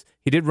games.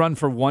 He did run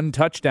for 1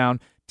 touchdown,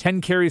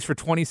 10 carries for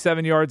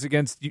 27 yards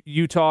against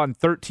Utah, and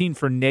 13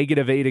 for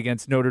 -8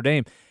 against Notre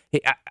Dame.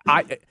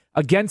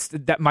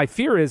 Against that, my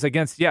fear is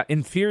against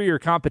inferior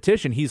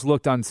competition. He's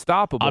looked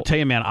unstoppable. I'll tell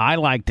you, man, I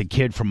like the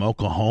kid from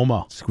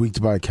Oklahoma.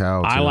 Squeaked by a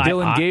cow.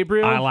 Dylan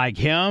Gabriel. I like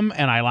him,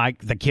 and I like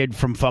the kid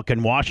from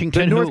fucking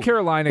Washington. The North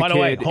Carolina by the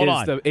way, kid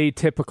is the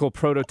atypical,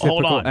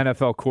 prototypical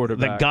NFL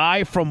quarterback. The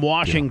guy from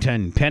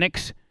Washington,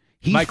 Penix.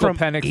 He's Michael from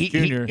Penix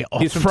Jr.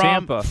 He's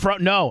from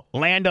Tampa.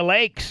 Land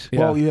O'Lakes. Yeah.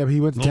 Well, he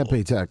went to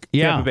Tempe Tech.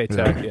 Tampa Bay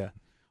Tech. Yeah.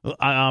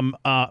 I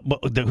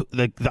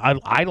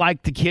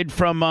like the kid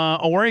from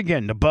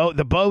Oregon, the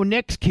Bo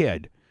Nix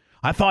kid.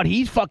 I thought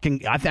he's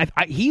fucking.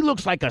 He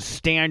looks like a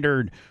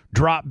standard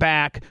drop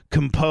back,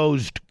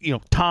 composed,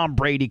 Tom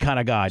Brady kind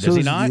of guy. Does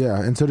he not?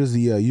 Yeah, and so does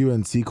the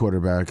UNC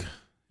quarterback,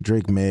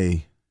 Drake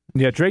May.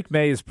 Yeah, Drake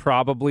May is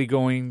probably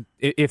going.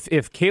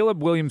 If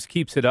Caleb Williams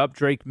keeps it up,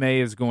 Drake May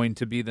is going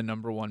to be the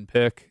number 1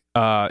 pick.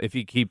 If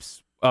he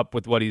keeps up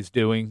with what he's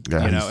doing,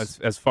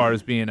 as far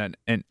as being an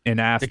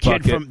ass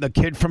bucket. The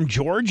kid from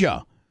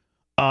Georgia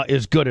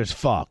is good as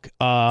fuck.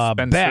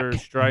 Spencer Beck.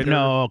 Strider?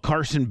 No,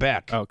 Carson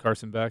Beck. Oh,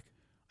 Carson Beck.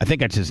 I think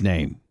that's his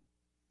name.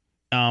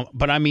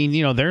 But I mean,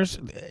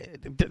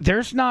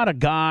 there's not a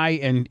guy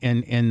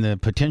in the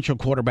potential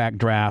quarterback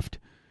draft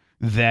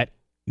that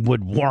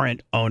would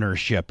warrant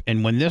ownership.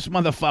 And when this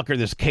motherfucker,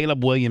 this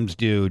Caleb Williams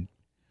dude,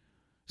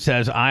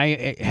 says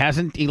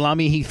hasn't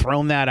Ilami he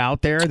thrown that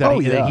out there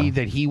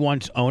that he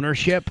wants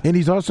ownership, and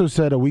he's also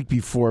said a week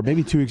before,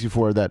 maybe 2 weeks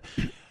before, that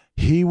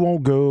he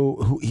won't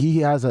go. He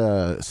has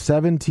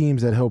 7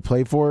 teams that he'll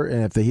play for,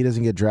 and if he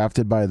doesn't get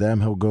drafted by them,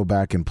 he'll go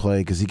back and play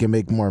because he can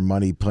make more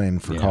money playing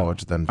for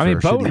college than for a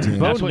shitty team.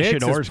 Bo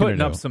Nix is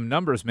putting up some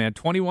numbers, man.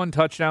 21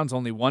 touchdowns,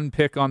 only 1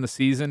 pick on the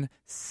season,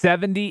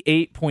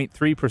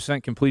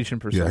 78.3% completion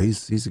percent. Yeah,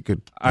 he's a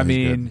good. I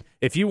mean,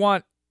 if you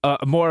want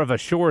more of a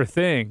sure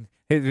thing,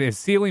 his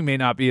ceiling may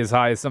not be as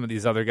high as some of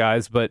these other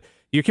guys, but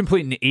you're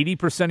completing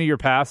 80% of your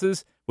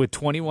passes with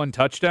 21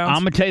 touchdowns. I'm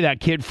gonna tell you, that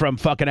kid from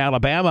fucking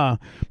Alabama.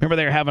 Remember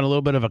they were having a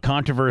little bit of a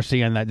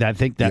controversy, and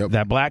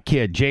that black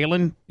kid,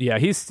 Jalen. Yeah,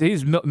 he's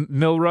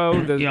Milrow.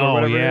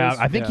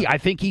 I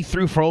think he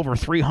threw for over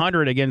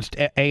 300 against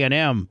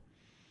A&M.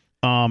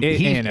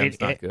 A&M's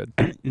not good.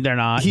 They're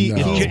not. He's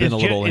been a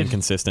little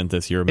inconsistent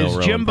this year,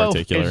 Milrow in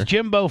particular. Is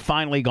Jimbo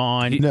finally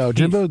gone? No,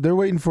 Jimbo. They're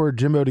waiting for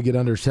Jimbo to get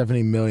under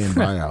 $70 million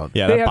buyout.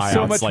 Yeah, they have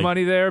so much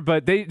money there,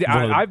 but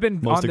I've been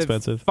on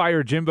the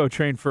fire Jimbo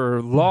train for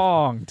a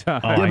long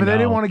time. Yeah, but they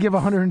didn't want to give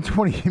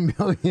 $120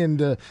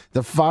 million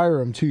to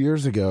fire him 2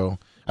 years ago.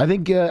 I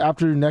think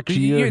after next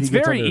year, it's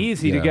very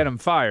easy to get him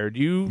fired.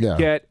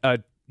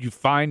 You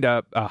find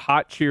a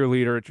hot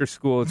cheerleader at your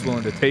school that's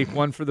willing to take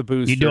one for the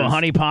boosters. You do a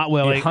honeypot,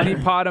 Willie. You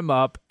honeypot him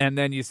up, and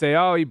then you say,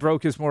 "Oh, he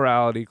broke his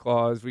morality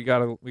clause. We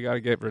gotta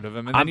get rid of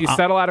him." And then you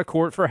settle out of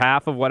court for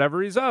half of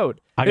whatever he's owed.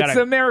 It's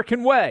the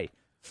American way.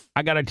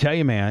 I gotta tell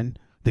you, man,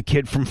 the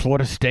kid from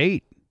Florida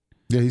State.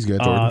 Yeah, he's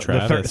good. Jordan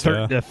Travis,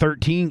 the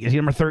 13. Is he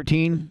number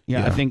 13?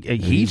 Yeah, I think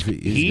he's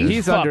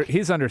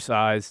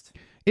undersized.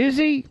 Is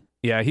he?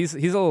 Yeah, he's a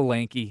little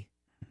lanky.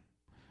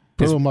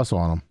 Put a little muscle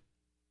on him.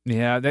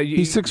 Yeah,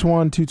 he's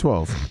 6'1",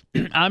 212.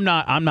 I'm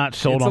not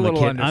sold on the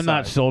kid. I'm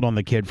not sold on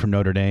the kid from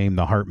Notre Dame,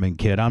 the Hartman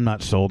kid. I'm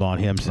not sold on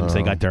him since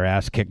they got their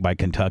ass kicked by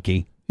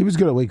Kentucky. He was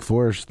good at Wake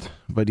Forest,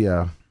 but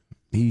yeah,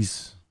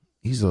 he's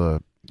a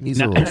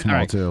little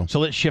small too.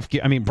 So let's shift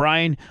gear. I mean,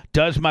 Brian,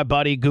 does my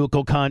buddy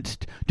Google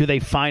Kunst? Do they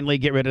finally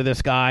get rid of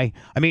this guy?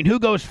 I mean, who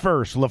goes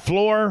first,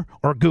 LaFleur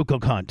or Google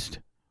Kunst?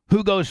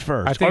 Who goes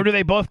first? Or do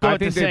they both go at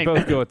the same time? I think they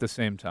both go at the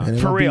same time.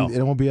 For real.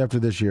 It won't be after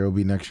this year. It'll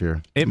be next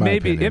year. It may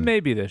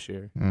be this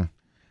year.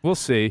 We'll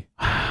see.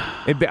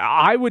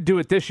 I would do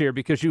it this year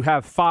because you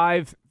have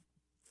 5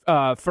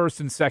 first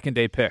and second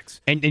day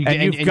picks. And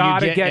you've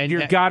got to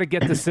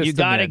get the system. You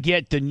got to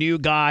get the new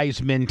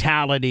guy's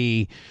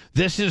mentality.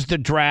 This is the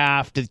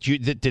draft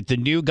that the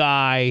new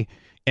guy,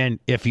 and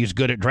if he's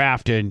good at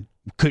drafting,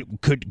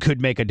 could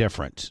make a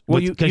difference.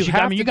 Well, you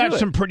got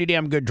some pretty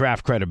damn good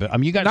draft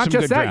credibility. You got not some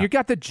just good that. draft. You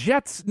got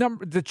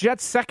the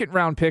Jets second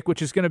round pick,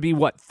 which is going to be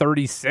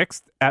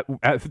 36th at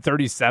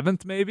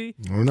 37th, maybe.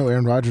 I don't know.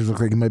 Aaron Rodgers looks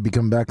like he might be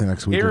coming back the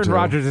next week. Aaron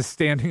Rodgers is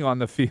standing on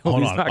the field.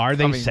 Hold on. Are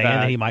they saying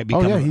that he might be?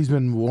 Oh yeah, he's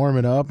been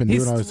warming up and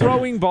he's doing all this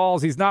throwing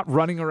balls. He's not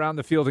running around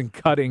the field and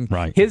cutting.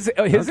 Right. His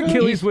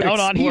Achilles would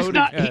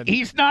explode.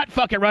 He's not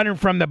fucking running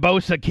from the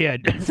Bosa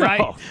kid, right?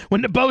 No.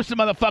 When the Bosa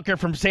motherfucker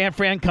from San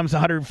Fran comes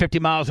 150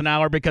 miles an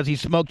hour because he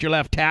smoked your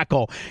left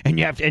tackle, and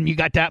you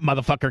got that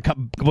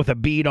motherfucker with a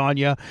bead on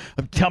you.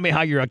 Tell me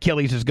how your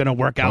Achilles is going to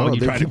work out when you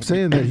try to. They keep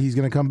saying that he's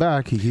going to come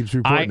back. He keeps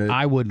reporting it.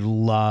 I would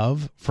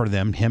love for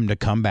him to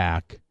come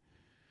back.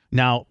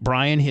 Now,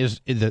 Brian,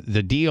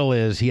 the deal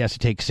is he has to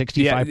take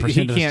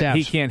 65% of the steps.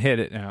 He can't hit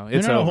it now.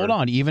 No, hold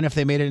on. Even if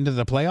they made it into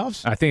the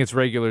playoffs, I think it's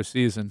regular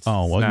season.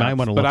 Oh, well, I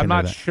want to look. But I'm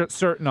not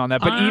certain on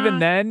that. But even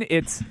then,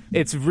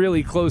 it's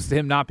really close to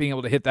him not being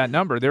able to hit that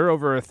number. They're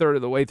over a third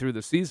of the way through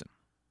the season.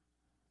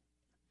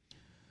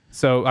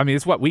 So, I mean,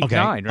 it's week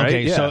 9, right?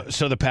 Okay, yeah.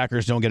 so the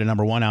Packers don't get a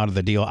number 1 out of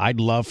the deal. I'd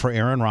love for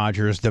Aaron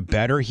Rodgers, the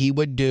better he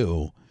would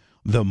do,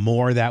 the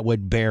more that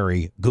would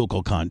bury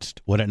Google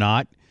Kunst, would it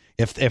not?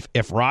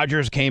 If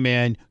Rodgers came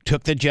in,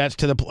 took the Jets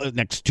to the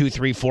next 2,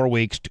 3, 4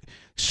 weeks,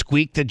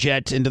 squeaked the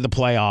Jets into the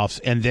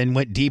playoffs, and then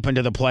went deep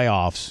into the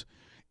playoffs,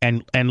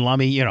 and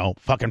Lummy,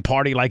 fucking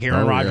party like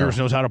Aaron Rodgers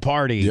knows how to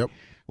party. Yep.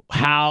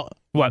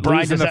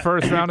 Losing the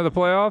first round of the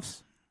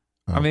playoffs?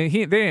 I mean,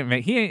 he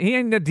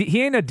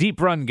ain't a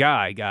deep run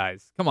guy,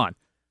 guys. Come on.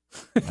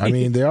 I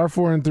mean, they are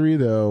 4-3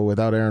 though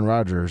without Aaron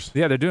Rodgers.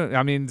 Yeah, they're doing.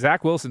 I mean,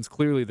 Zach Wilson's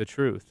clearly the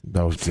truth.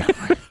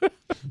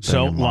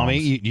 So,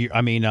 Lummy,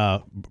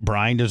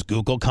 Brian, does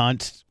Google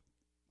Kunst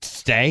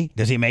stay?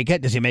 Does he make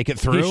it? Does he make it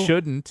through? He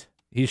shouldn't.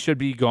 He should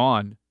be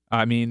gone.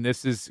 I mean,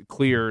 this is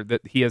clear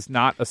that he has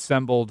not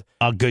assembled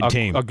a good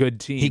team. A good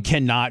team. He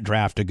cannot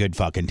draft a good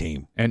fucking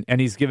team.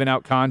 And he's given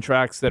out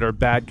contracts that are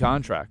bad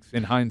contracts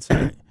in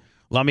hindsight.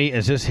 Lummy,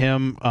 is this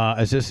him?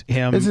 Is this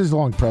him? This is his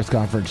long press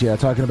conference, yeah,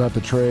 talking about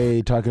the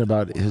trade, talking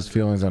about his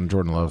feelings on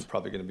Jordan Love.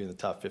 Probably going to be in the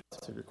top 50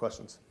 of your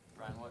questions.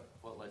 Brian,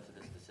 what led to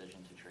this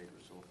decision to trade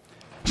Rasul?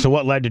 So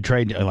what led to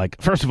trade?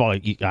 First of all,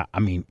 I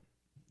mean,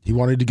 he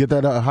wanted to get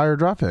that higher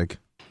draft pick.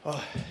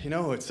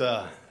 It's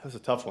a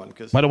tough one.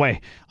 By the way,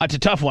 it's a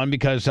tough one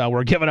because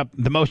we're giving up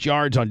the most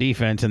yards on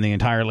defense in the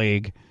entire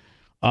league.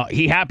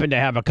 He happened to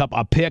have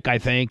a pick, I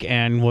think,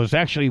 and was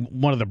actually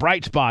one of the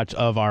bright spots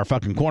of our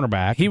fucking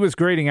cornerback. He was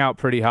grading out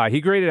pretty high.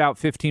 He graded out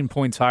 15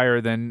 points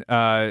higher than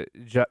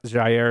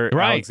Jair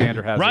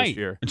Alexander has this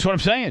year. That's what I'm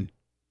saying.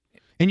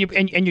 And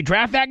you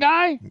draft that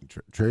guy?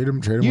 Trade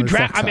him. You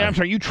draft. I mean, I'm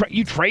sorry.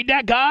 You trade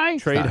that guy?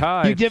 Trade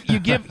high. You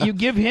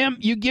give him.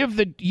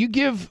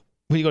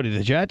 When you go to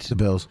the Jets, The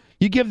Bills.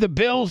 you give the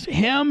Bills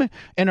him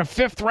and a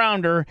 5th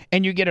rounder,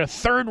 and you get a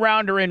 3rd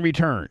rounder in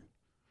return.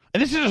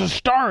 And this is a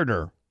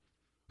starter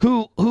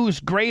who's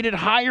graded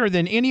higher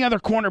than any other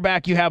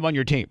cornerback you have on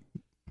your team,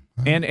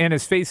 and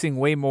is facing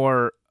way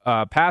more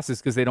passes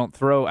because they don't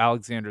throw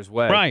Alexander's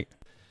way. Right.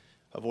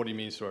 Of what he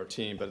means to our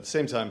team. But at the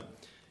same time,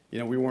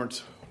 we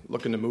weren't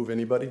looking to move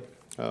anybody.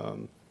 Got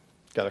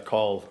a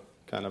call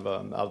kind of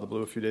out of the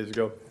blue a few days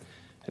ago,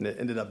 and it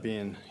ended up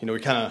being, we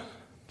kind of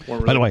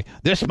weren't really. By the way,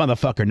 this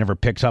motherfucker never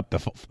picks up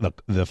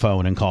the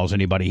phone and calls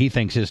anybody. He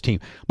thinks his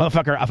team.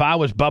 Motherfucker, if I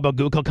was Bubba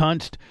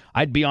Gugelkunst,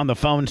 I'd be on the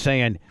phone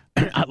saying,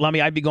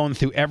 I'd be going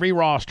through every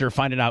roster,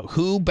 finding out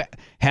who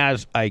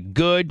has a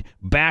good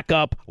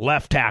backup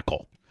left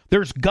tackle.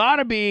 There's got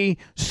to be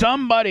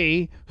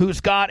somebody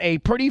who's got a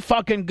pretty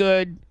fucking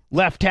good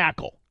left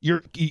tackle.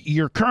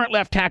 Your current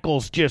left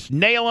tackle's just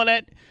nailing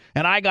it,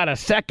 and I got a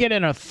 2nd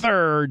and a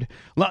 3rd.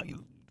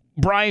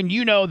 Brian,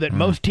 you know that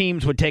most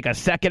teams would take a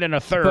 2nd and a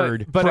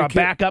 3rd but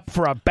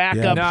for a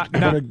backup.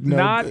 Yeah.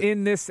 Not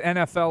in this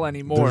NFL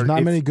anymore. There's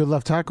not many good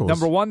left tackles.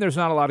 Number one, there's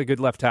not a lot of good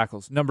left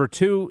tackles. Number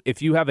two,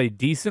 if you have a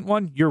decent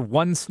one, you're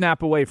one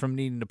snap away from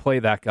needing to play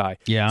that guy.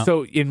 Yeah.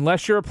 So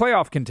unless you're a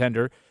playoff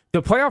contender,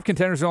 the playoff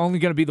contenders are only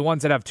going to be the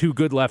ones that have 2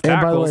 good left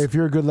tackles. And by the way, if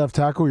you're a good left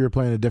tackle, you're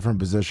playing a different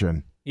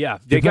position. Yeah,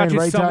 they got you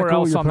right somewhere tackle,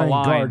 else you're on the playing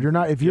line. Guard. You're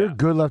not. If you're a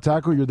good left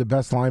tackle, you're the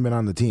best lineman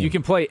on the team. You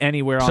can play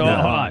anywhere on So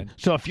that hold line. on.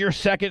 So if you're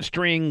 2nd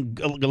string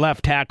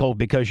left tackle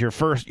because you're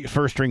first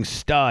string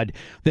stud,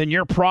 then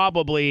you're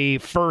probably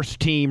 1st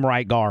team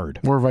right guard,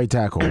 or right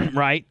tackle.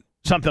 right?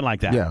 Something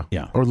like that.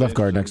 Yeah. Or left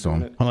guard next to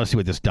him. Well, let's see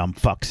what this dumb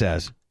fuck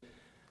says.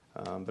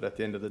 But at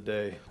the end of the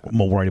day, I'm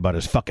more worried about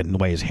the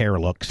way his hair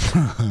looks.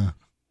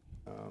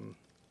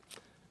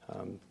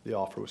 the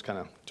offer was kind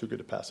of too good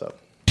to pass up.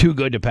 Too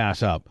good to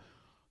pass up.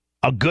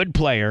 A good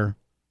player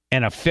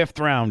and a 5th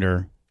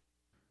rounder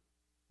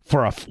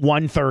for a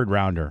 1/3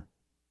 rounder.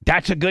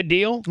 That's a good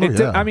deal?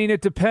 I mean,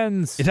 it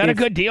depends. Is that a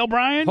good deal,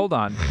 Brian? Hold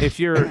on. If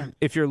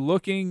you're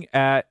looking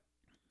at,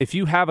 if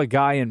you have a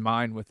guy in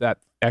mind with that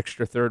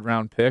extra 3rd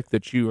round pick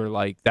that you are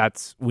like,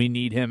 we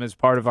need him as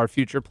part of our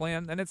future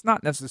plan, then it's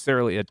not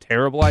necessarily a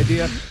terrible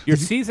idea. Your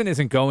season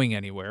isn't going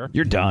anywhere.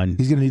 You're done.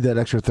 He's going to need that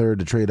extra 3rd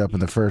to trade up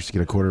in the 1st to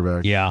get a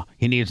quarterback. Yeah,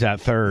 he needs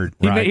that 3rd.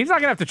 Right. He's not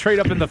going to have to trade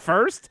up in the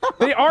 1st.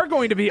 They are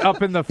going to be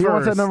up in the 1st. He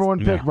wants that number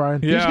 1 pick,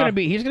 Brian. Yeah.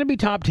 He's going to be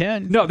top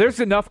 10. No, there's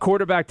enough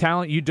quarterback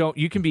talent. You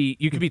can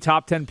be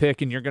top 10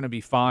 pick and you're going to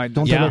be fine.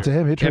 Don't tell that to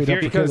him. He'll trade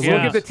up because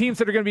look at the teams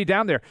that are going to be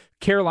down there.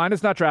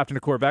 Carolina's not drafting a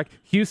quarterback.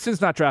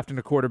 Houston's not drafting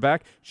a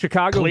quarterback.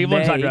 Chicago,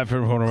 Cleveland's not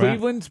drafting a quarterback.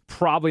 Cleveland's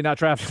probably not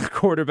drafting a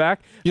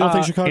quarterback. You don't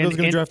think Chicago's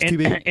going to draft a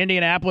QB?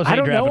 Indianapolis I ain't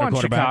don't know drafting a on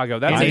quarterback. Chicago.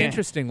 That's an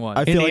interesting one.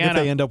 I feel like if Indiana.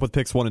 they end up with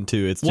picks 1 and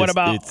 2, it's What just,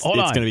 about- it's hold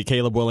on. going to be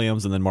Caleb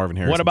Williams and then Marvin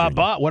Harrison.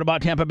 What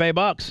about Tampa Bay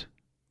Bucks?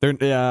 They're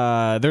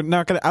not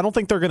going to. I don't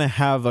think they're going to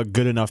have a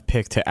good enough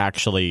pick to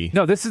actually.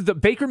 No, this is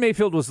Baker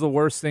Mayfield was the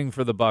worst thing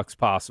for the Bucks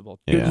possible.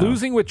 Yeah.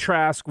 Losing with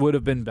Trask would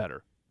have been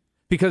better.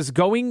 Because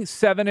going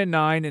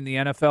 7-9 in the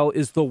NFL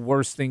is the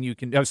worst thing you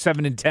can do.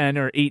 7-10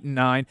 or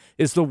 8-9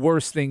 is the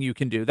worst thing you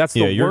can do. That's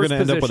the worst you're going to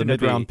end up with a position to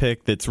be. mid-round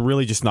pick that's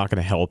really just not going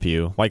to help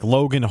you. Like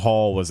Logan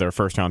Hall was their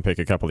 1st-round pick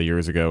a couple of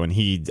years ago, and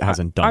he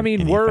hasn't done. I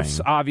mean, anything.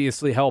 Wirfs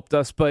obviously helped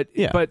us, but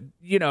you're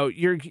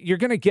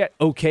going to get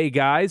okay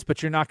guys,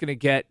 but you're not going to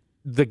get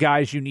the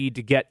guys you need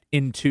to get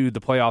into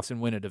the playoffs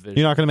and win a division.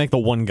 You're not going to make the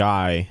one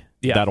guy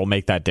that'll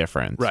make that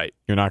difference. Right.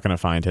 You're not going to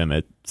find him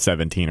at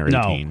 17 or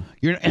 18.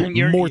 No,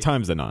 you're more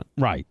times than not.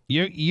 Right.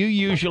 You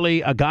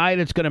usually, a guy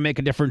that's going to make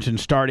a difference and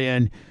start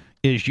in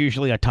is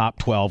usually a top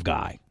 12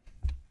 guy.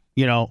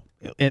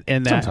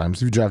 And that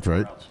sometimes if you draft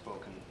right.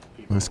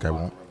 This guy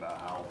won't.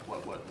 About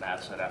what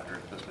Matt said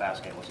after this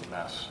past game was a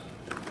mess.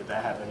 Did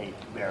that have any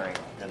bearing?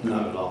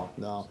 Not at all.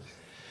 No.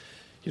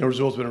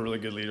 Rizul's been a really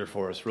good leader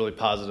for us, really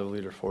positive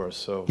leader for us.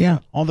 So yeah,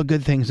 all the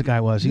good things the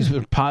guy was. He's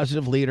a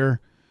positive leader,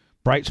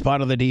 bright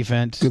spot of the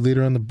defense. Good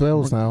leader on the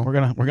Bills now. We're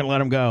gonna let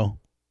him go.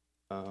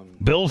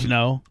 Bills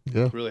know.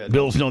 Yeah. really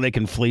Bills know they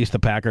can fleece the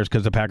Packers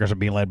because the Packers are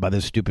being led by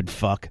this stupid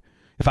fuck.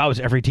 If I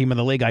was every team in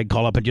the league, I'd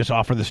call up and just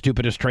offer the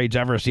stupidest trades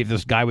ever, see if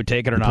this guy would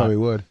take it or not. Probably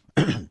would.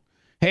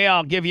 Hey,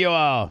 I'll give you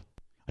I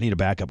need a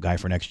backup guy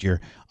for next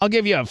year. I'll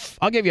give you a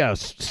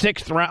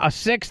 6th round, a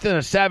 6th and a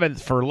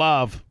 7th for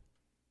Love.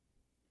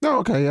 Oh,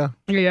 okay, yeah.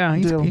 Yeah,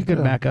 he's Deal. good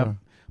Yeah, backup. yeah.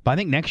 But I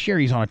think next year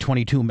he's on a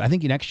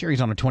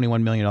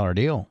 $21 million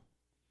deal.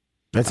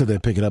 That's if they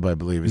pick it up, I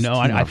believe. It's No,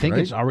 I think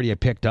it's already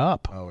picked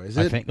up. Oh, is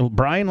it? I think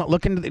Brian,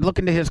 look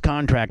into his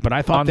contract, but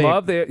I thought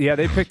Love,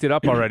 they picked it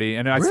up already.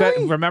 And I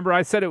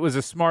said it was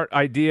a smart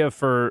idea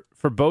for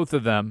both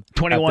of them.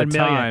 21 at the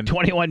million. time.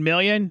 21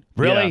 million?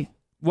 Really? Yeah.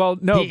 Well,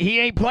 no. He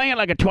ain't playing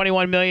like a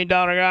 $21 million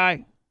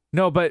guy.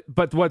 No, but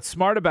what's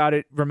smart about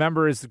it,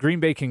 remember, is the Green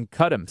Bay can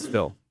cut him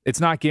still. It's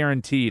not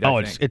guaranteed.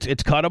 I think.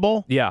 It's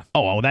cuttable? Yeah.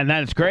 Oh, well, then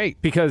that's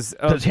great. Because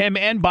him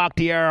and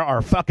Bakhtiari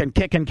are fucking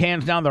kicking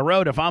cans down the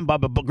road if I'm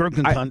Bubba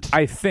Grukenkunt.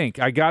 I think.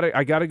 I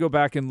gotta go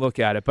back and look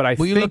at it, but I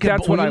think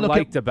that's what I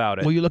liked about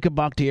it. Will you look at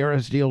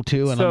Bakhtiari's deal,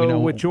 too? And so let me know.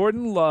 with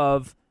Jordan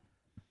Love...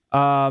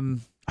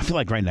 I feel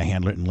like writing a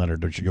handwritten letter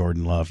to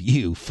Jordan Love.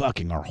 You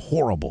fucking are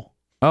horrible.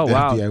 Oh,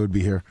 wow. FBI would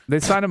be here. They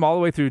signed him all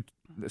the way through.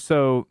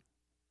 So,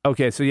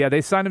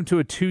 they signed him to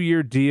a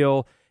 2-year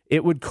deal.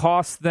 It would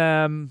cost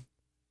them...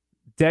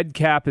 Dead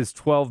cap is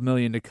 $12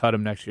 million to cut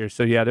him next year.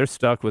 So, yeah, they're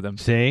stuck with him.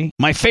 See?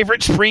 My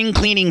favorite spring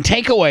cleaning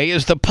takeaway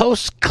is the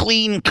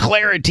post-clean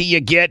clarity you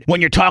get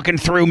when you're talking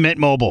through Mint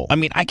Mobile. I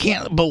mean, I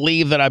can't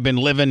believe that I've been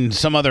living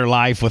some other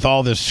life with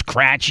all this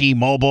scratchy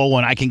mobile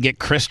when I can get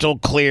crystal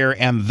clear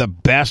and the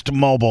best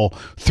mobile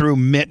through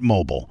Mint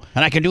Mobile.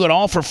 And I can do it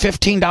all for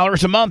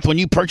 $15 a month when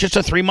you purchase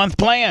a 3-month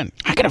plan.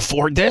 I can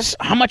afford this.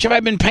 How much have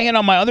I been paying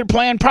on my other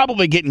plan?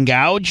 Probably getting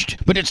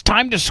gouged. But it's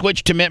time to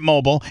switch to Mint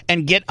Mobile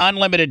and get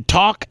unlimited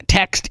talk,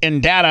 text,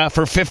 and data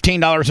for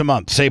 $15 a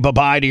month. Say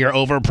bye-bye to your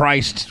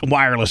overpriced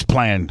wireless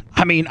plan.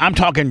 I mean, I'm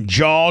talking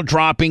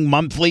jaw-dropping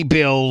monthly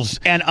bills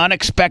and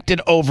unexpected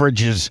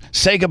overages.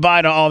 Say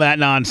goodbye to all that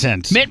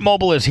nonsense. Mint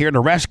Mobile is here to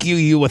rescue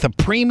you with a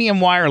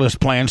premium wireless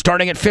plan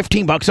starting at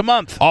 $15 a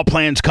month. All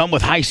plans come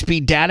with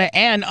high-speed data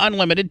and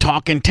unlimited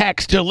talk and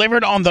text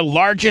delivered on the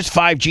largest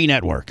 5G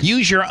network.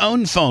 Use your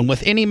own phone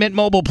with any Mint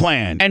Mobile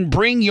plan and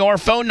bring your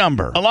phone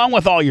number along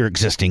with all your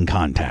existing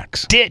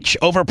contacts. Ditch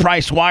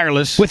overpriced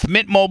wireless with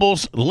Mint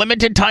Mobile's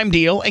limited time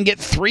deal and get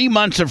 3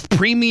 months of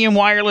premium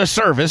wireless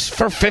service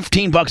for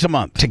 $15 a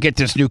month. To get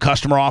this new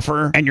customer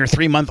offer and your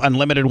 3-month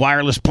unlimited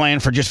wireless plan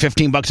for just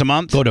 $15 a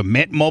month, go to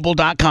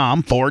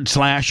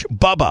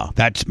mintmobile.com/Bubba.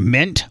 That's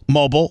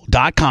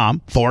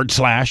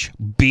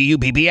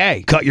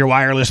mintmobile.com/BUBBA. Cut your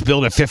wireless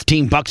bill to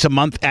 $15 a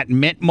month at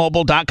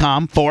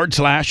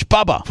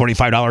mintmobile.com/Bubba.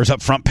 $45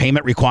 upfront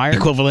payment required,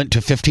 equivalent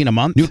to $15 a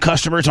month. New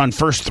customers on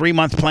first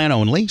 3-month plan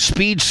only.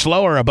 Speed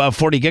slower above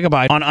 40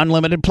 gigabyte on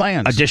unlimited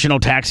plans. Additional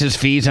taxes,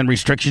 fees, and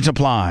restrictions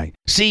apply.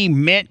 See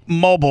Mint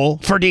Mobile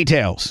for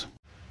details.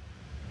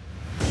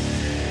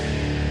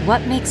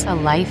 What makes a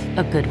life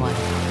a good one?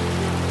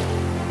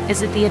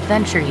 Is it the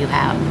adventure you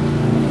have?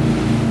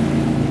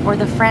 Or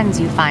the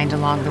friends you find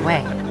along the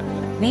way?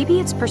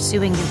 Maybe it's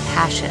pursuing your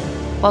passion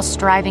while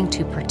striving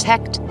to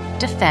protect,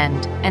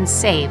 defend, and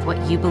save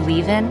what you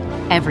believe in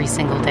every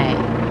single day.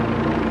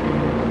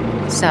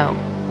 So,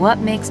 what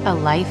makes a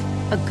life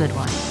a good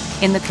one?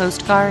 In the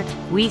Coast Guard,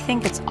 we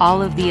think it's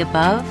all of the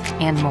above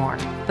and more,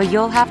 but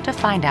you'll have to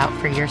find out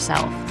for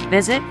yourself.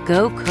 Visit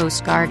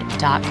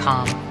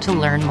gocoastguard.com to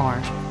learn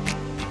more.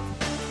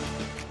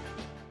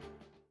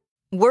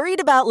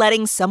 Worried about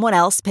letting someone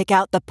else pick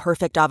out the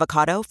perfect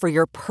avocado for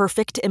your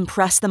perfect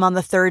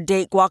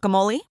impress-them-on-the-third-date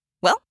guacamole?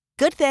 Well,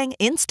 good thing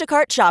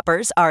Instacart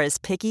shoppers are as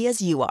picky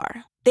as you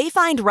are. They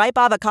find ripe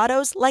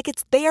avocados like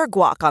it's their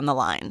guac on the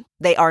line.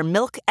 They are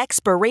milk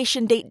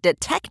expiration date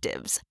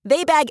detectives.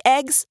 They bag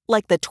eggs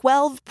like the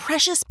 12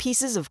 precious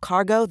pieces of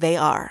cargo they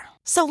are.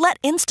 So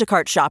let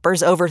Instacart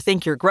shoppers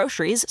overthink your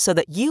groceries so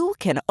that you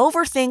can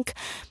overthink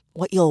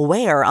what you'll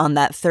wear on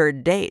that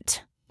third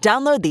date.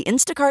 Download the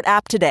Instacart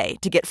app today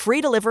to get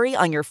free delivery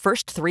on your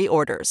first 3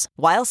 orders,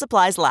 while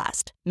supplies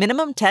last.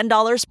 Minimum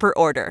 $10 per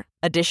order.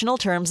 Additional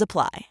terms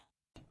apply.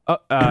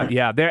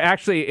 Yeah, they're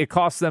actually, it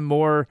costs them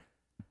more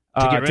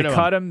to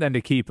cut him than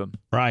to keep him.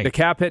 Right. The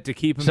cap hit to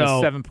keep him is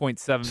 $7.7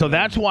 So million.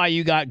 that's why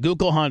you got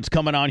Google Hunts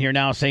coming on here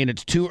now saying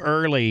it's too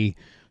early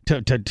to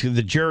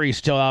the jury's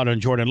still out on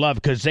Jordan Love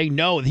because they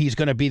know he's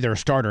going to be their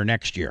starter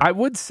next year. I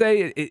would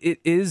say it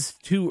is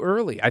too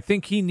early. I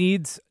think he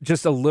needs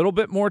just a little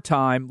bit more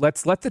time.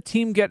 Let's let the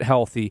team get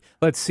healthy.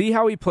 Let's see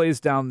how he plays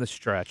down the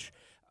stretch.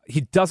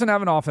 He doesn't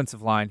have an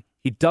offensive line.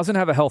 He doesn't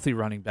have a healthy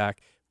running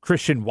back.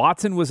 Christian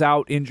Watson was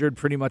out injured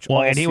pretty much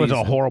all and he season. was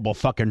a horrible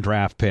fucking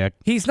draft pick.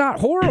 He's not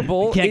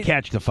horrible. He can't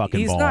catch the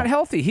fucking ball. He's not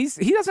healthy. He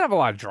doesn't have a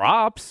lot of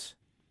drops.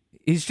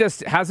 He's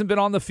just hasn't been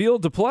on the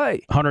field to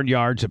play. 100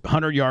 yards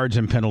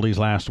and penalties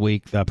last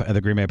week, the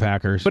Green Bay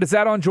Packers. But is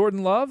that on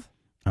Jordan Love?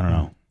 I don't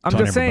know. I'm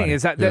just saying,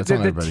 is that the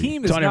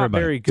team is not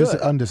very good. Just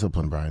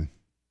undisciplined, Brian.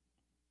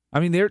 I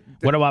mean,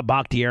 what about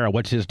Bakhtiari?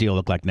 What's his deal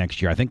look like next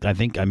year? I think. I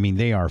mean,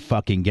 they are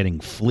fucking getting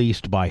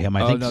fleeced by him.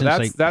 I think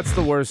that's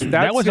the worst.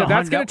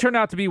 That's going to turn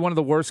out to be one of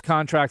the worst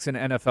contracts in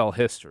NFL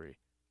history.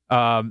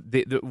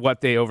 What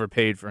they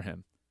overpaid for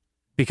him,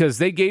 because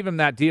they gave him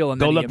that deal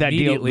and then he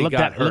immediately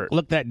got hurt.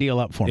 Look that deal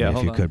up for me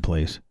if you could,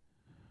 please.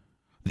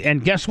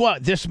 And guess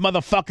what? This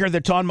motherfucker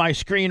that's on my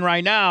screen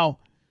right now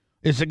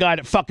is the guy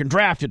that fucking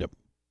drafted him.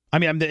 I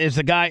mean, is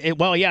the guy,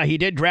 well, yeah, he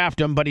did draft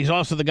him, but he's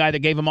also the guy that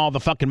gave him all the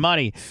fucking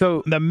money.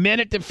 So the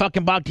minute that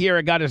fucking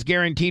Bakhtiari got his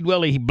guaranteed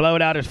willie, he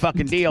blowed out his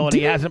fucking deal, and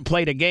he hasn't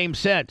played a game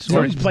since.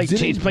 Or he's played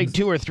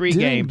 2 or 3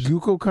 games. Didn't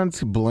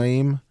Gutekunst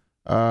blame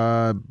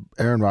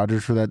Aaron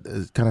Rodgers for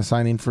that kind of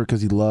signing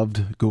because he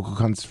loved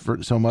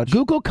Gutekunst so much?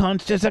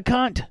 Gutekunst is a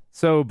cunt.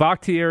 So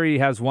Bakhtiari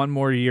has one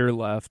more year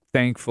left,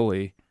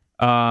 thankfully.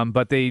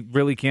 But they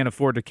really can't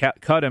afford to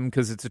cut him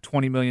because it's a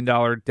 $20 million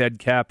dead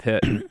cap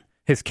hit.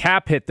 His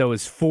cap hit, though,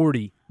 is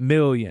 $40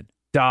 million.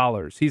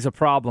 He's a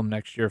problem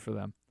next year for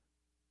them.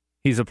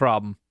 He's a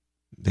problem.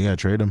 They got to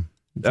trade him.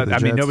 I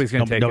mean, nobody's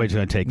going to take him. Nobody's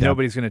going to take that.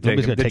 Nobody's going to take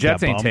him. The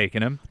Jets ain't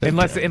taking him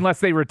unless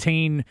they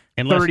retain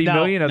 $30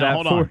 million of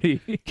that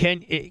 40.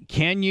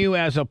 Can you,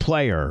 as a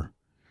player,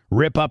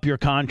 rip up your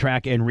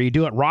contract and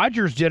redo it?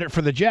 Rodgers did it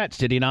for the Jets,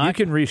 did he not?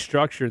 You can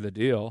restructure the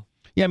deal.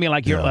 Yeah, I mean,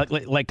 like you're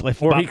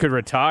like or he could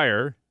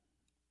retire.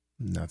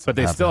 But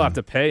they still have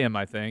to pay him,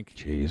 I think.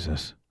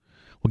 Jesus.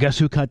 Well, guess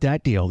who cut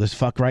that deal? This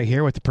fuck right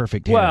here with the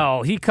perfect hair.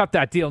 Well, he cut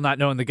that deal not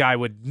knowing the guy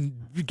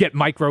would get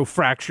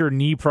microfracture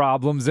knee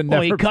problems and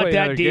never play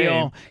another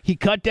game. He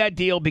cut that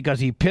deal because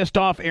he pissed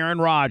off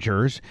Aaron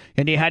Rodgers,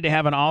 and he had to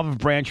have an olive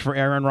branch for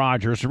Aaron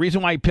Rodgers. The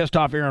reason why he pissed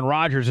off Aaron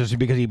Rodgers is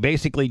because he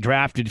basically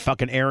drafted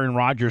fucking Aaron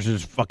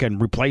Rodgers' fucking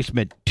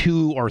replacement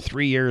 2 or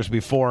 3 years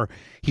before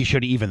he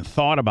should have even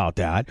thought about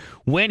that.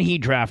 When he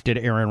drafted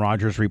Aaron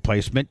Rodgers'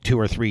 replacement 2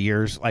 or 3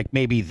 years, like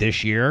maybe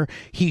this year,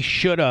 he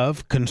should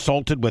have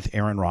consulted with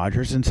Aaron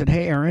Rodgers and said,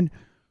 "Hey, Aaron,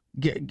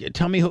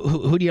 tell me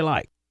who do you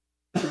like?"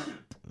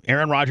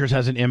 Aaron Rodgers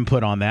has an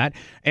input on that.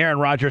 Aaron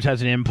Rodgers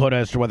has an input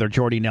as to whether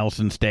Jordy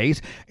Nelson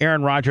stays.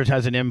 Aaron Rodgers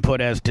has an input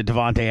as to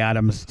Devontae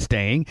Adams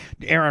staying.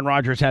 Aaron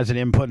Rodgers has an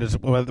input as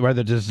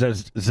whether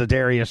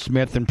Zadarius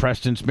Smith and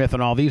Preston Smith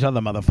and all these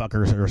other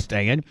motherfuckers are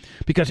staying,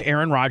 because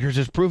Aaron Rodgers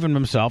has proven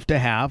himself to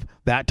have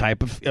that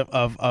type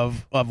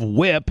of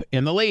whip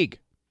in the league.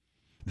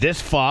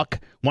 This fuck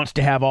wants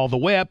to have all the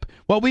whip.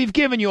 Well, we've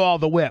given you all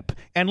the whip,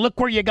 and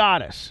look where you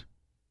got us.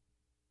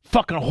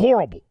 Fucking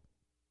horrible.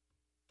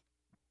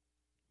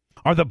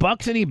 Are the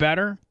Bucs any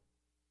better?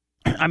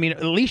 I mean,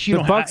 at least you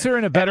the Bucs are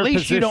in a better position. At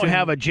least you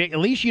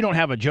don't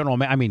have a general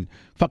manager. I mean,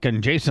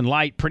 fucking Jason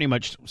Light pretty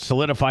much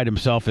solidified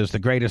himself as the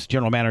greatest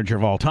general manager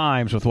of all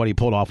times with what he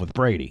pulled off with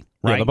Brady.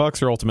 Right? Yeah, the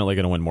Bucs are ultimately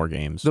going to win more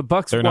games.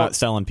 They're not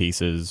selling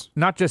pieces.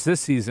 Not just this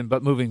season,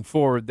 but moving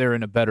forward, they're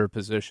in a better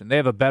position. They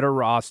have a better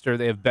roster.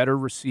 They have better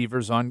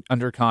receivers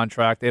under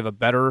contract. They have a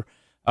better,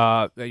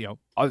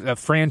 a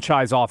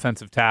franchise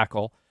offensive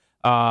tackle.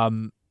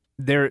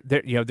 Their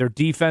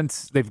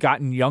defense, they've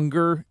gotten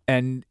younger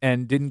and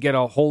didn't get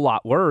a whole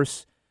lot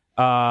worse.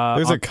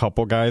 There's a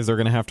couple guys they're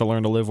going to have to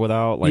learn to live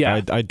without.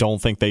 I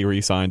don't think they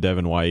re-signed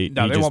Devin White.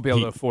 No, they won't be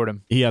able to afford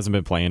him. He hasn't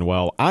been playing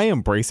well. I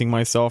am bracing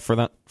myself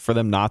for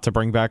them not to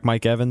bring back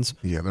Mike Evans.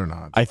 Yeah, they're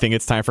not. I think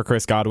it's time for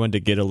Chris Godwin to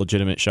get a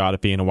legitimate shot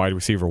at being a wide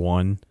receiver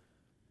 1.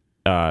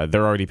 They're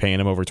already paying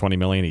him over $20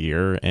 million a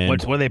year. And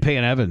what are they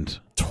paying Evans?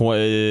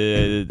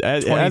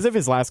 As of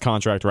his last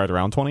contract, right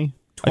around 20.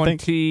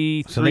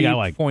 23. So they got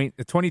like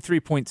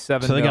 23.7.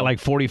 So they got like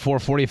 44,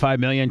 45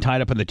 million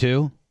tied up in the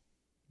 2.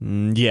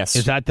 Yes.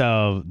 Is that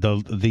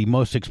the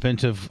most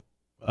expensive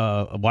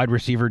wide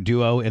receiver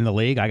duo in the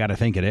league? I got to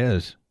think it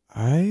is.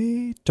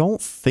 I don't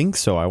think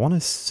so. I want to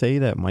say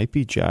that might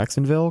be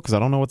Jacksonville because I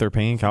don't know what they're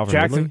paying Calvin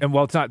Ridley. And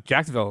well, it's not.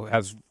 Jacksonville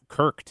has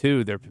Kirk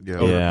too. They're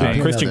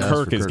Christian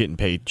Kirk is getting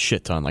paid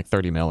shit ton, like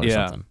 $30 million or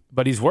something.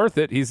 But he's worth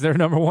it. He's their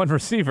number 1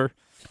 receiver.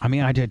 I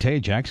mean, I did tell you,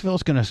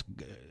 Jacksonville's going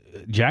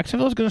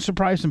to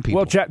surprise some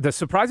people. Well, the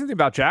surprising thing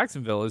about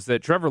Jacksonville is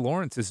that Trevor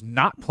Lawrence is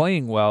not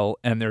playing well,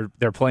 and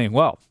they're playing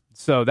well.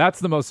 So that's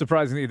the most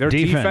surprising thing. Their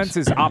defense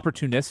is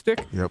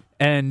opportunistic,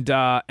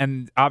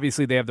 and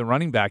obviously they have the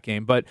running back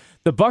game. But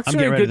the Bucs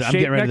are in good shape next year. I'm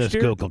getting rid of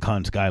this Google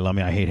cunt guy.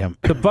 I hate him.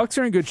 The Bucs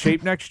are in good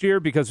shape next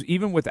year because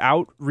even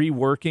without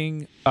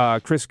reworking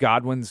Chris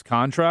Godwin's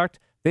contract,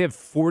 they have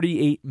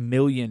 $48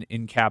 million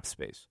in cap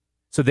space.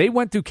 So they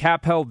went through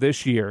cap hell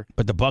this year.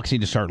 But the Bucs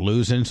need to start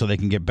losing so they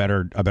can get a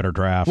better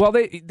draft. Well,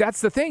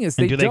 that's the thing is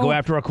do they go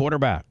after a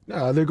quarterback?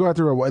 No, they go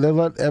after they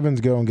let Evans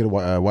go and get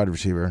a wide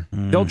receiver.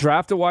 They'll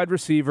draft a wide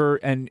receiver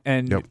and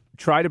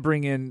try to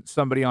bring in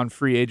somebody on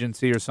free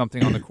agency or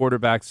something on the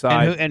quarterback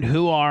side.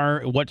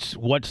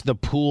 What's the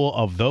pool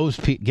of those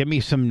people? Give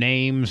me some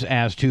names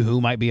as to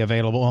who might be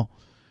available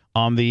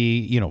on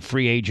the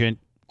free agent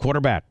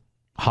quarterback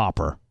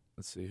hopper.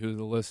 Let's see who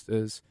the list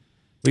is.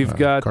 We've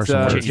got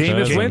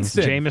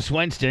Jameis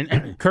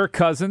Winston, Kirk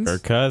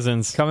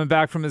Cousins coming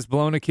back from his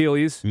blown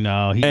Achilles.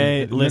 No,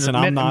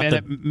 Minnesota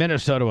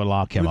would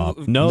lock him up.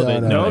 No,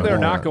 they're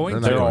not going to.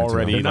 They're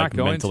already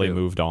mentally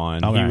moved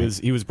on. Okay.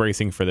 He was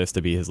bracing for this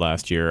to be his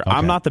last year. Okay.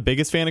 I'm not the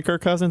biggest fan of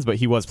Kirk Cousins, but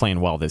he was playing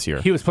well this year.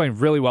 He was playing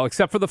really well,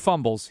 except for the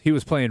fumbles. He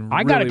was playing really well.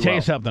 I got to tell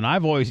you something.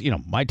 I've always,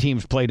 my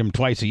team's played him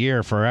twice a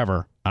year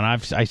forever, and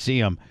I see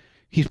him.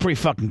 He's pretty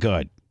fucking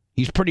good.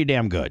 He's pretty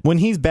damn good. When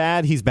he's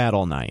bad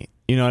all night.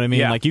 You know what I mean?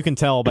 Yeah. Like, you can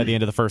tell by the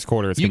end of the first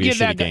quarter it's going to be a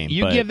shitty game.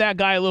 Give that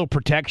guy a little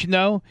protection,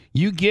 though.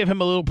 You give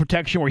him a little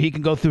protection where he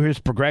can go through his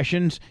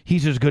progressions.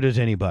 He's as good as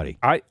anybody.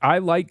 I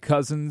like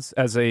Cousins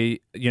as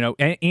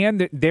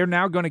and they're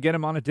now going to get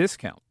him on a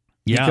discount.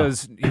 Yeah.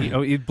 Because,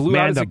 he blew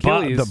out his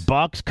Achilles. The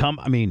Bucs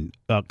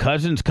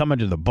Cousins coming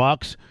to the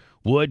Bucs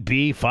would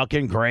be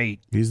fucking great.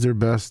 He's their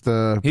best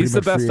he's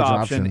the best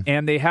option,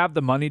 and they have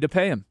the money to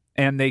pay him.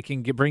 and they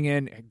can bring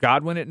in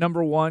Godwin at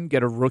number 1,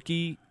 get a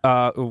rookie,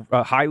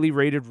 a highly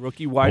rated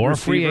rookie wide receiver. Or a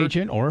free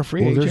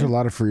agent. There's a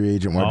lot of free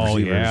agent wide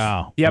receivers.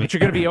 Yeah. Yeah, but you're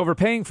going to be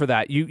overpaying for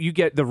that. You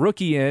get the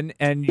rookie in,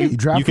 and you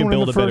draft you can one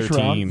build in the a better first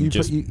round.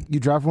 team. You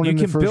draft one in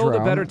the first round. You can build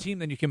a better team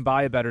than you can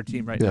buy a better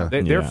team right now.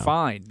 They're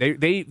fine.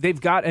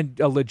 They've got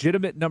a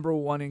legitimate number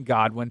 1 in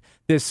Godwin.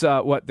 This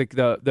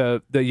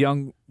the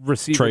young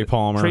receiver Trey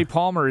Palmer. Trey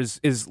Palmer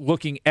is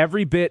looking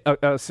every bit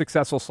a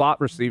successful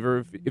slot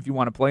receiver if you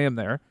want to play him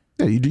there.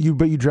 Yeah,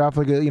 you draft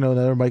like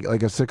another like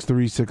a 6'3",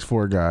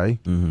 6'4" guy.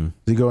 Mm-hmm.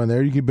 You go in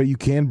there. You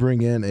can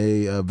bring in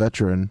a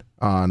veteran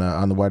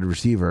on the wide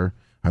receiver.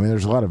 I mean,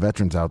 there's a lot of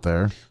veterans out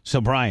there. So,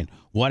 Brian,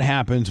 what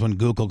happens when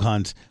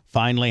Gutekunst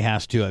finally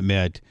has to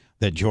admit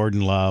that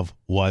Jordan Love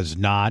was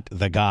not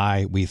the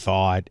guy we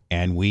thought,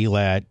 and we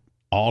let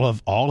all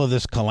of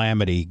this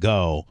calamity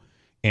go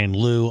in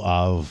lieu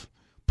of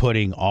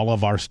putting all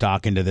of our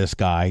stock into this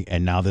guy,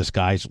 and now this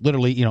guy's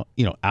literally out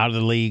of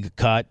the league,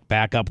 cut,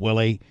 back up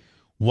Willie.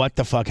 What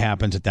the fuck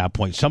happens at that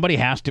point? Somebody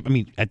has to. I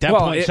mean, at that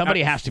point,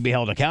 somebody has to be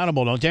held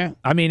accountable, don't you?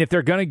 I mean, if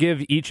they're going to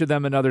give each of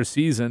them another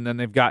season, then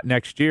they've got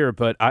next year.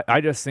 But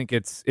I just think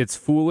it's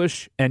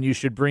foolish, and you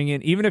should bring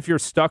in, even if you're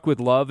stuck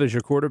with Love as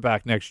your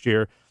quarterback next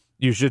year,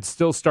 you should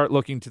still start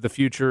looking to the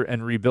future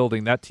and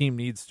rebuilding. That team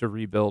needs to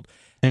rebuild,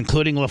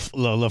 including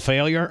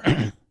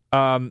LaFailure.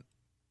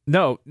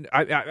 No,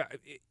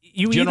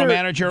 general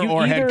manager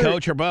or head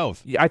coach or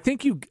both. I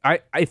think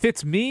if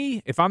it's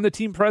me, if I'm the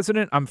team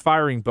president, I'm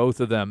firing both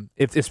of them.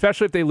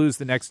 Especially if they lose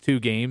the next 2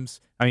 games.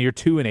 I mean, you're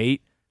 2-8.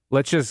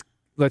 Let's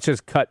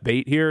just cut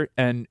bait here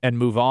and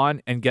move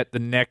on and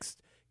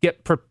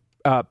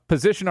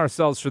position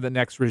ourselves for the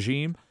next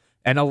regime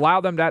and allow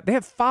them that. They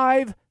have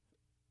 5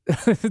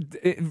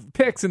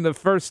 picks in the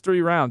first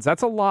 3 rounds.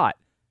 That's a lot.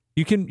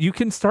 You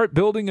can start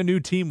building a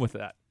new team with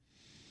that.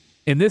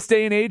 In this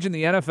day and age in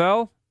the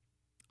NFL,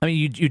 I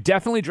mean, you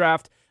definitely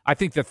draft. I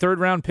think the 3rd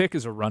round pick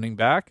is a running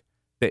back.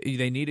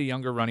 They need a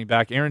younger running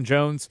back. Aaron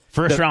Jones.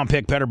 First round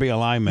pick better be a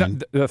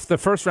lineman. The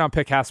first round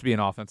pick has to be an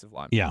offensive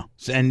lineman. Yeah,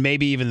 and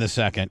maybe even the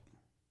second.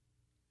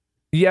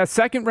 Yeah,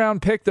 2nd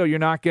round pick though, you're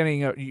not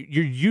getting. You're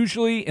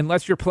usually,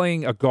 unless you're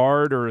playing a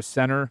guard or a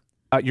center,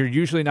 you're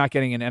usually not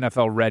getting an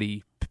NFL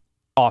ready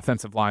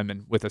offensive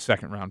lineman with a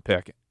 2nd round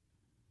pick.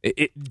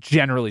 It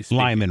generally speaking,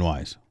 lineman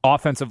wise,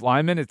 offensive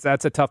lineman,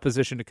 that's a tough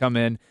position to come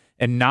in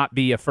and not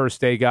be a first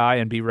day guy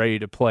and be ready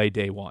to play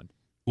day 1.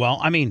 Well,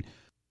 I mean,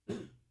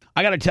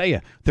 I got to tell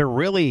you,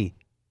 a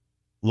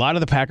lot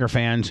of the Packer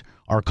fans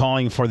are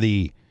calling for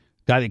the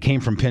guy that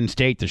came from Penn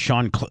State, the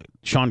Sean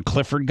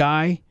Clifford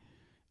guy.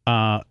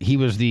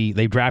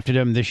 They drafted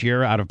him this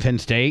year out of Penn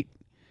State,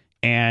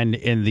 and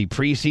in the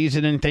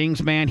preseason and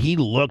things, man, he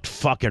looked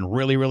fucking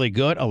really, really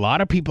good. A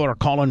lot of people are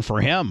calling for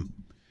him.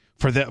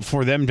 For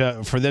them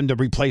to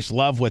replace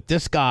Love with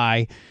this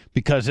guy,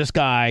 because this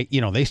guy,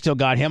 they still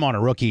got him on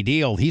a rookie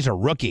deal. He's a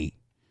rookie,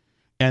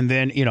 and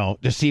then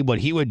to see what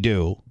he would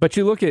do. But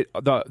you look at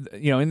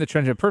in the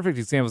trench. A perfect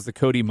example is the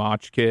Cody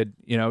Mauch kid.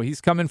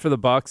 He's coming for the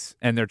Bucs,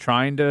 and they're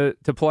trying to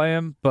play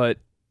him, but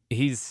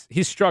he's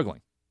struggling.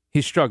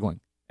 He's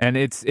struggling, and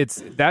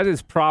that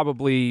is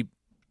probably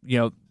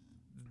the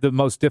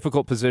most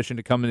difficult position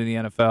to come into the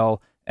NFL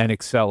and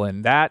excel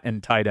in, that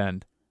and tight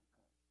end.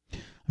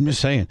 I'm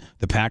just saying,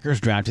 the Packers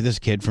drafted this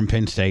kid from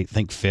Penn State, I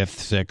think 5th,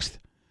 6th,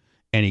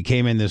 and he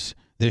came in this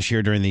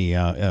year during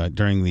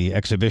the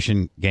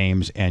exhibition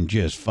games and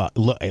just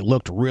it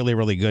looked really,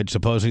 really good.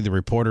 Supposedly, the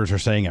reporters are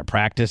saying at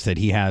practice that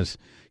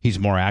he's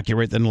more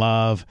accurate than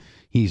Love.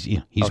 He's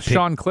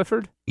Sean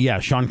Clifford? Yeah,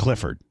 Sean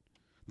Clifford.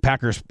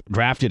 Packers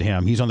drafted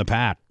him. He's on the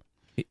pack.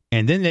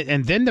 And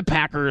then the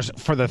Packers,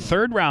 for the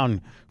 3rd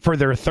round, for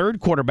their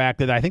 3rd quarterback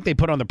that I think they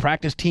put on the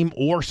practice team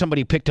or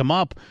somebody picked him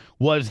up,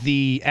 was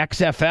the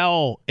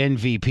XFL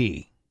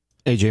MVP.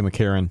 A.J.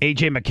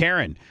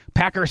 McCarron.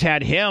 Packers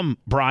had him,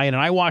 Brian,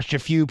 and I watched a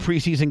few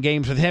preseason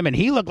games with him, and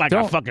he looked like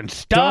a fucking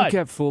stud. Don't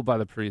get fooled by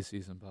the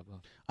preseason, Bubba.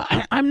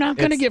 I'm not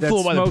going to get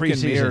fooled by the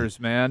preseason. Mirrors,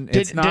 man.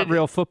 It's not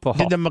real football.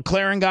 Did the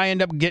McLaren guy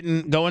end up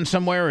going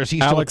somewhere, or is he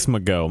still... Alex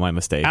Mago, my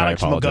mistake. I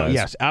apologize. Mago,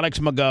 yes,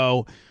 Alex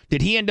Mago.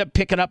 Did he end up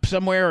picking up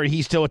somewhere, or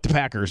he's still with the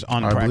Packers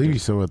on practice? I believe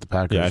he's still with the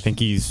Packers. Yeah, I think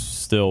he's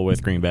still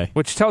with Green Bay.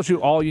 Which tells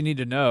you all you need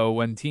to know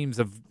when teams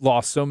have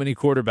lost so many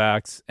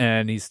quarterbacks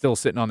and he's still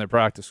sitting on their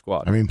practice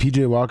squad. I mean,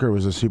 P.J. Walker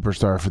was a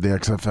superstar for the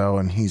XFL,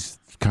 and he's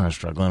kind of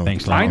struggling.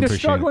 Thanks, kind of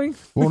struggling?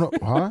 Well, no,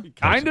 huh?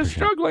 Kind of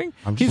struggling?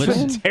 He's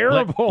been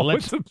terrible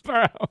with the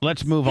Browns.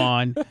 Let's move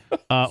on.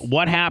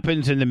 What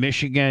happens in the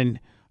Michigan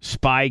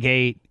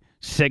Spygate,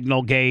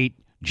 Signalgate,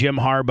 Jim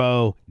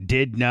Harbaugh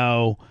did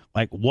know?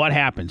 Like, what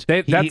happens?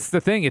 That's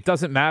the thing. It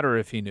doesn't matter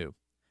if he knew.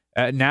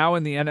 Now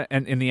in the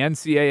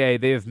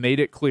NCAA, they have made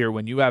it clear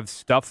when you have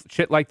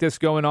shit like this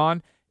going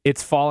on,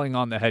 it's falling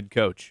on the head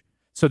coach.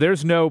 So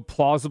there's no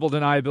plausible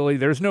deniability.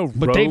 There's no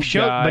rogue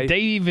guy. But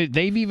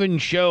they've even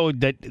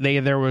showed that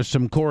there was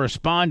some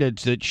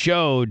correspondence that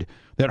showed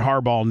that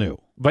Harbaugh knew.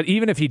 But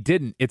even if he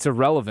didn't, it's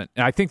irrelevant.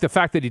 And I think the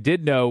fact that he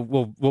did know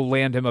will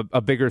land him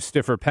a bigger,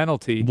 stiffer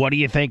penalty. What do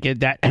you think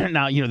of that?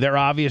 Now, they're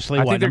obviously,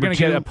 I think they're going to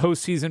get a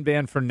postseason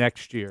ban for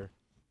next year.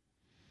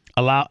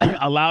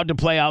 Allowed to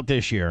play out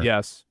this year.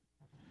 Yes.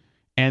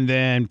 And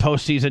then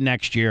postseason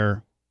next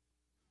year.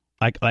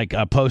 Like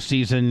a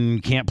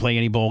postseason, can't play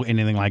any bowl,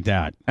 anything like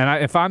that.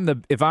 And if I'm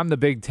the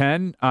Big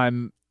Ten,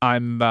 I'm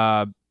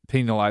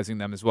penalizing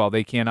them as well.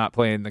 They cannot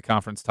play in the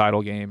conference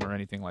title game or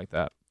anything like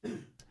that.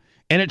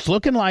 And it's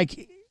looking like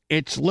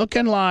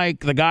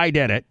the guy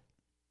did it.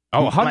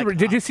 Oh, 100.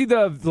 Did you see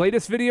the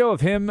latest video of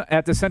him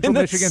at the Central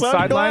Michigan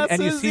sideline?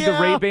 And you see the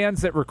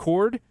Ray-Bans that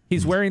record?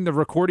 He's wearing the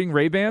recording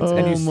Ray-Bans,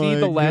 and you see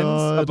the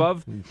lens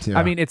above. Yeah.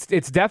 I mean,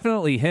 it's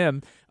definitely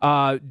him.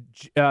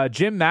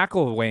 Jim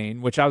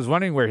McElwain, which I was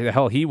wondering where the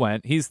hell he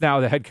went. He's now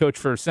the head coach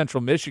for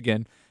Central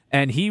Michigan,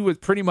 and he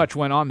pretty much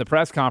went on the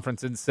press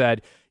conference and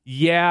said,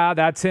 yeah,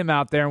 that's him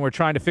out there, and we're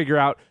trying to figure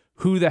out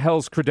who the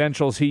hell's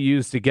credentials he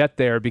used to get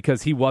there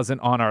because he wasn't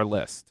on our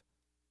list.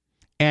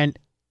 And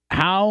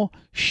how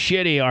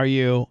shitty are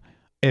you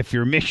if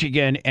you're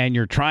Michigan and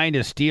you're trying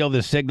to steal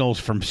the signals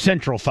from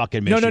Central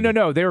fucking Michigan?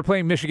 No. They were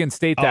playing Michigan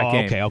State that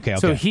game. Okay.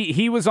 So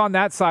he was on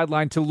that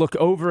sideline to look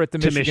over at the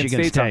Michigan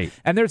State side.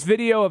 And there's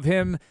video of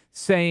him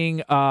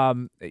saying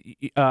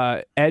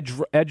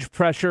edge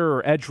pressure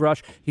or edge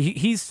rush.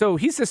 He's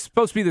just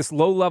supposed to be this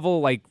low-level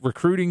like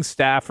recruiting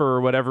staffer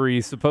or whatever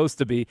he's supposed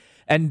to be.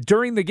 And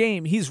during the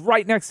game, he's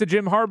right next to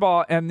Jim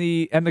Harbaugh and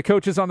the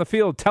coaches on the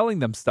field telling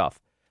them stuff.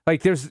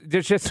 Like there's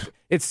just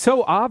it's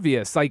so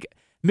obvious. Like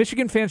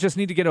Michigan fans just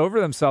need to get over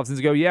themselves and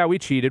go, yeah, we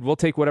cheated. We'll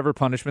take whatever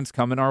punishment's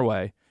coming our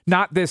way.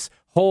 Not this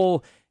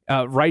whole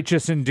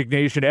righteous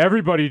indignation.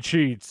 Everybody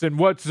cheats, and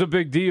what's the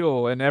big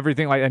deal, and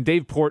everything like. And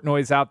Dave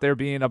Portnoy's out there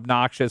being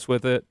obnoxious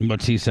with it.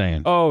 What's he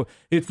saying? Oh,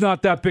 it's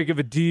not that big of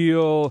a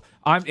deal.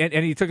 And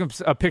he took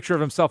a picture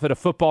of himself at a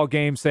football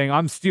game saying,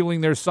 "I'm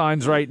stealing their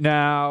signs right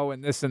now,"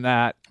 and this and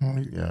that. Well,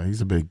 yeah, he's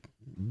a big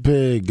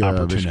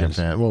Michigan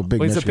fan. Well,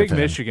 he's a big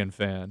Michigan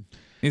fan.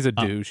 He's a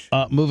douche.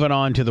 Moving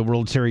on to the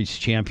World Series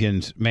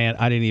champions. Man,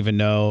 I didn't even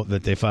know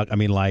that they fought. I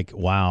mean, like,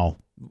 wow.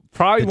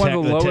 Probably one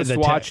of the lowest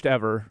watched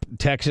ever.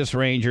 Texas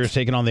Rangers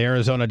taking on the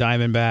Arizona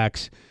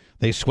Diamondbacks.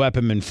 They swept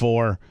them in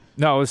 4.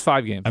 No, it was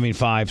 5 games. I mean,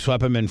 5.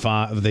 Swept them in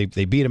 5. They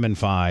beat them in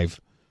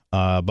 5.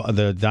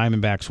 The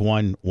Diamondbacks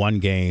won 1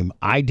 game.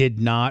 I did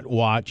not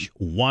watch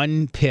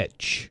 1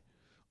 pitch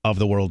of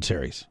the World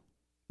Series.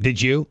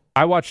 Did you?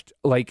 I watched,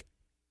 like,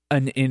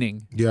 an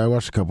inning. Yeah, I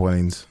watched a couple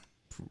innings.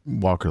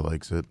 Walker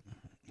likes it.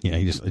 Yeah,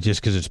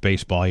 just because it's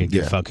baseball, you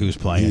give a fuck who's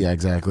playing. Yeah,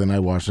 exactly. And I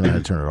watched it and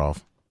I turn it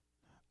off.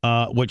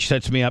 Which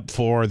sets me up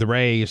for the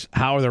Rays.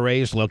 How are the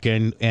Rays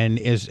looking? And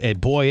it's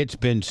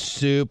been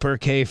super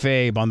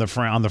kayfabe on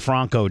the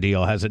Franco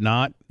deal, has it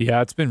not?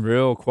 Yeah, it's been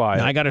real quiet.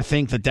 And I got to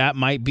think that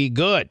might be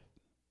good.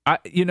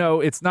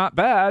 It's not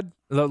bad.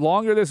 The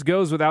longer this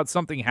goes without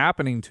something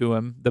happening to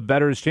him, the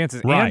better his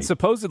chances. Right. And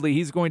supposedly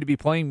he's going to be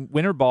playing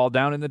winter ball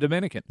down in the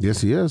Dominican. Yes,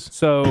 he is.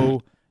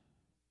 So,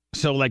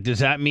 like, does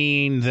that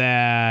mean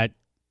that?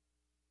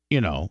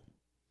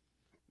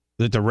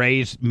 That the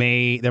Rays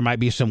there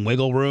might be some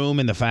wiggle room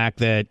in the fact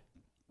that.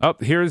 Oh,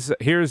 here's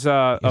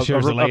a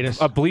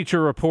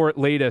Bleacher Report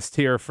latest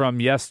here from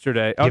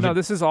yesterday. Oh,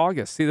 this is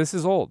August. See, this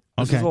is old.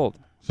 This is old.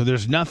 So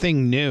there's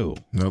nothing new.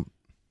 Nope.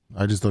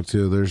 I just looked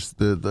too. There's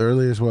the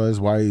earliest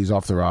was why he's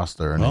off the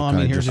roster. And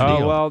here's the deal.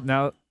 Oh, well,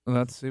 now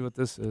let's see what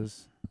this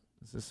is.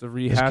 Is this a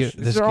rehash?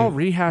 These are all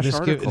rehash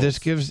articles. This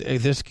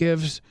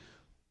gives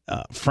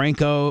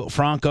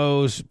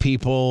Franco's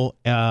people.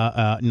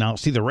 Now,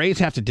 see, the Rays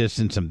have to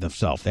distance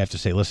themselves. They have to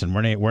say, listen,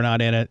 we're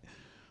not in it.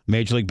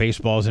 Major League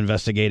Baseball is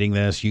investigating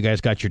this. You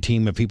guys got your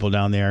team of people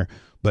down there.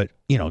 But,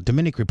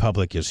 Dominican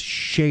Republic is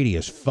shady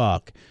as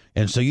fuck.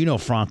 And so,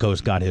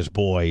 Franco's got his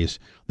boys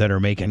that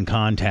are making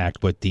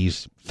contact with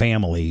these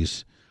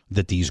families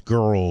that these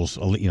girls,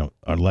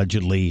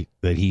 allegedly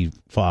that he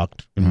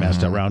fucked and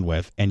messed around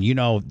with. And,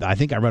 I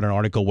think I read an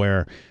article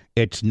where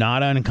it's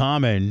not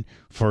uncommon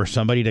for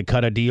somebody to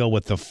cut a deal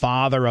with the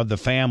father of the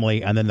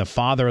family, and then the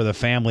father of the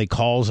family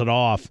calls it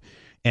off.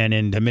 And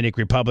in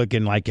Dominican Republic,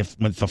 when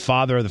the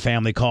father of the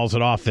family calls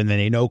it off, and then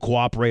they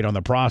cooperate on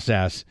the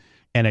process,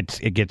 and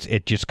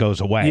it just goes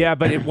away. Yeah,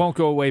 but it won't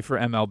go away for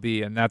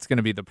MLB, and that's going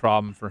to be the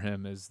problem for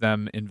him, is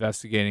them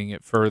investigating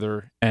it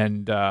further.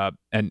 And I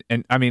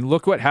mean,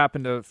 look what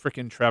happened to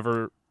freaking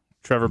Trevor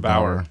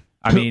Bauer.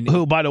 I mean,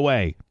 who, by the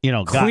way,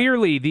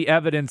 clearly the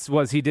evidence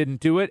was he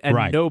didn't do it,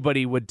 and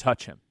nobody would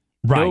touch him.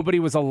 Right. Nobody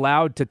was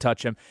allowed to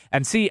touch him.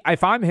 And see,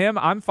 if I'm him,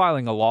 I'm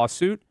filing a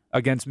lawsuit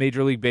against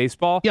Major League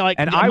Baseball. Yeah,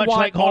 I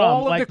want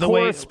all of the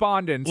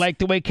correspondence. Like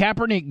the way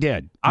Kaepernick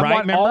did. I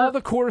want all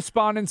the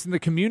correspondence and the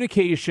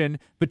communication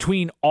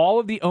between all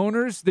of the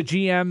owners, the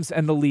GMs,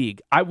 and the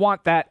league. I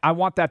want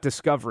that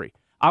discovery.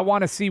 I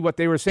want to see what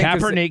they were saying.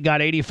 Kaepernick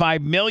got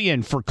 $85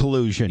 million for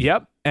collusion.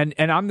 Yep. And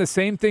I'm the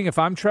same thing. If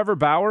I'm Trevor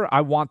Bauer,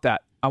 I want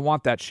that. I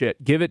want that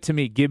shit. Give it to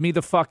me. Give me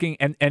the fucking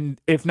and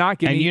if not,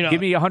 give me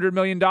 $100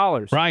 million.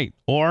 Right.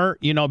 Or,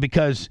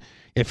 because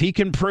if he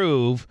can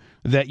prove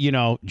that,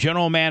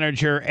 General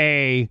Manager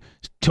A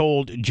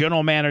told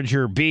General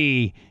Manager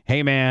B,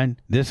 hey, man,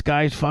 this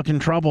guy's fucking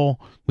trouble.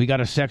 We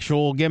got a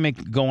sexual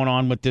gimmick going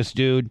on with this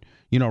dude.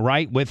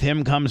 Right? With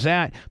him comes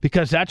that.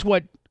 Because that's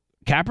what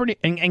Kaepernick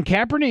and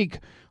Kaepernick,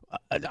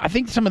 I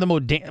think some of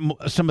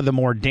the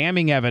more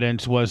damning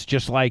evidence was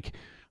just like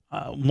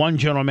one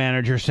general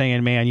manager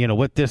saying, man,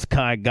 with this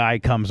guy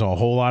comes a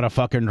whole lot of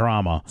fucking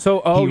drama.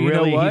 So,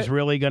 he's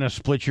really going to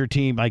split your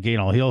team. Like, he's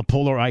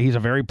a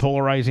very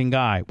polarizing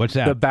guy. What's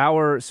that? The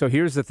Bauer. So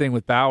here's the thing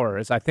with Bauer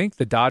is I think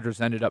the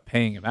Dodgers ended up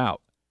paying him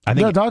out. I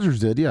think the Dodgers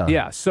did, yeah.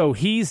 Yeah, so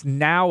he's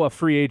now a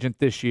free agent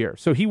this year.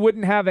 So he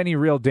wouldn't have any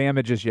real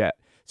damages yet.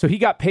 So he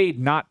got paid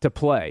not to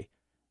play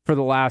for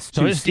the last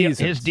two seasons.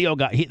 His deal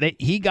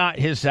he got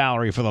his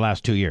salary for the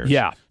last 2 years.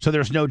 Yeah. So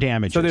there's no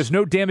damages. So there's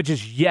no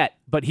damages yet,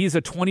 but he's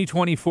a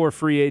 2024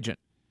 free agent.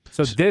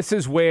 So this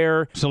is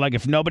where... So, like,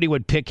 if nobody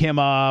would pick him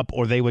up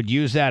or they would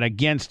use that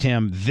against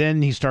him,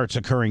 then he starts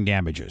incurring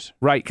damages.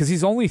 Right, because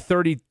he's only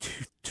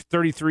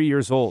 33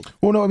 years old.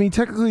 Well, no, I mean,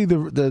 technically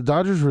the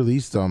Dodgers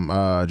released him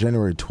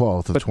January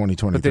 12th of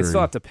 2023. But they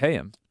still have to pay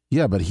him.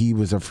 Yeah, but he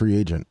was a free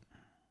agent.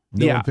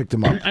 No one picked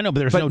him up. I know,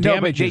 but there's no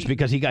damages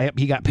because he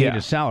got paid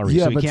his salary,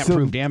 so he can't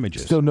prove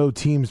damages. Still, no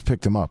teams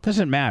picked him up.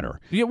 Doesn't matter.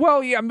 Yeah,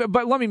 well, yeah,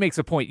 but let me make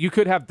a point. You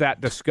could have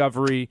that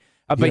discovery,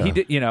 but he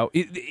did.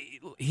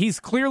 He's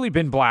clearly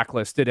been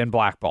blacklisted and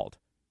blackballed.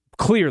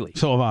 Clearly,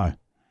 so have I.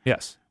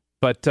 Yes,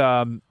 but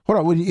hold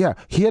on. He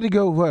had to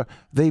go.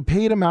 They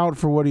paid him out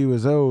for what he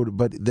was owed,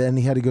 but then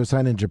he had to go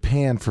sign in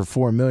Japan for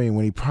 $4 million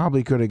when he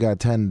probably could have got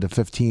 10 to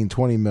 15,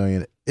 20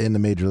 million in the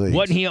major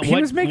leagues. He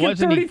was making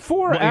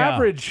 34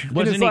 average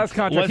in his last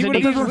contract. He would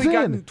have easily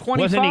gotten 25.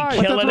 Wasn't he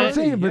killing That's what I'm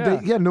saying,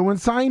 but no one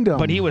signed him.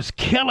 But he was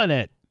killing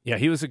it. Yeah,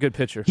 he was a good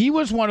pitcher. He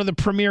was one of the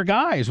premier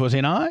guys, was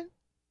he not?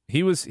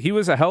 He was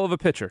a hell of a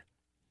pitcher.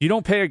 You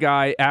don't pay a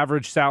guy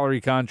average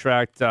salary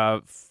contract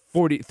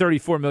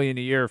 $34 million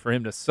a year for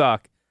him to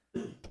suck.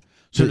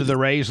 So do the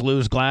Rays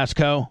lose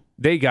Glasgow?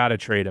 They got to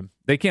trade him.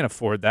 They can't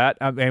afford that.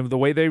 I mean, the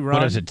way they run.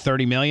 What is it,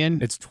 $30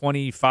 million? It's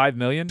 $25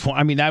 million.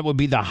 I mean, that would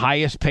be the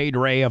highest paid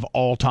Ray of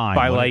all time.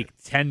 By like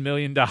 $10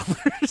 million.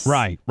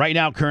 Right. Right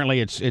now,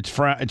 currently, it's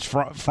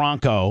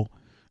Franco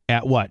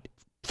at what?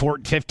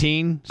 15?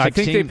 16? I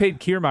think they paid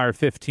Kiermaier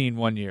 15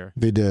 1 year.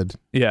 They did.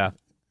 Yeah.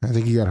 I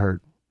think he got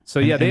hurt. So,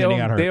 yeah, they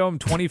owe him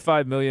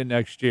 $25 million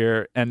next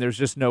year, and there's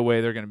just no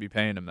way they're going to be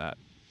paying him that.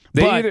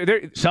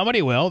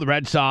 Somebody will. The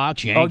Red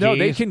Sox, Yankees. Oh, no,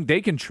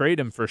 they can trade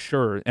him for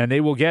sure, and they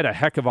will get a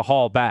heck of a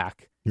haul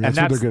back.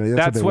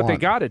 That's what they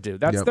got to do.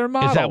 That's their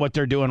model. Is that what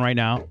they're doing right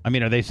now? I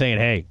mean, are they saying,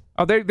 hey?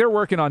 Oh, they're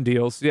working on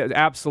deals. Yeah,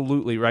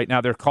 absolutely. Right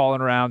now, they're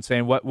calling around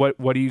saying,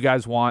 what do you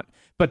guys want?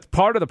 But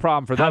part of the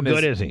problem for them how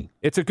good is he?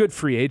 It's a good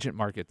free agent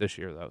market this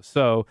year, though.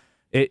 So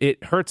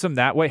it hurts him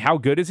that way. How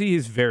good is he?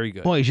 He's very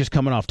good. Well, he's just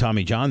coming off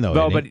Tommy John, though.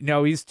 No, but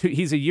no, he's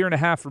a year and a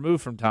half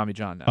removed from Tommy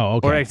John now. Oh,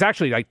 okay. Or it's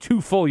actually like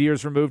 2 full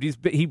years removed.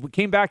 He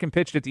came back and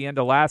pitched at the end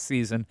of last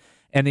season,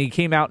 and he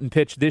came out and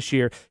pitched this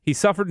year. He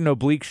suffered an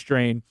oblique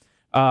strain,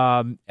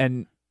 but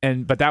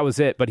that was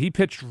it. But he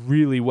pitched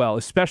really well,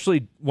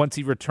 especially once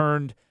he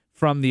returned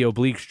from the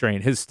oblique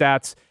strain. His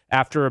stats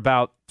after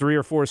about 3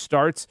 or 4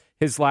 starts,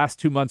 his last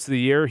 2 months of the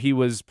year, he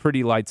was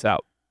pretty lights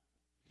out.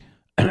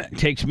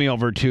 Takes me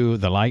over to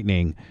the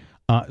Lightning.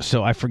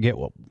 So I forget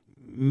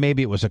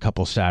maybe it was a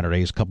couple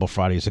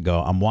Fridays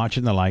ago. I'm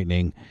watching the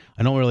Lightning.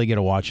 I don't really get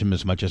to watch them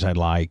as much as I'd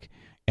like.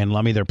 And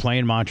they're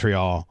playing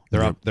Montreal.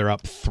 They're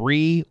up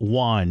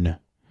 3-1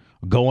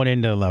 going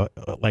into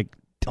like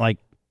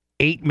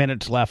 8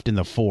 minutes left in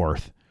the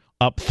fourth.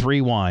 Up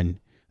 3-1.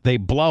 They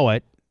blow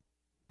it.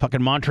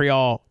 Fucking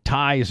Montreal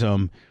ties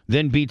them,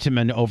 then beats them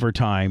in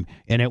overtime.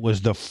 And it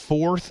was the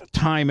 4th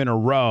time in a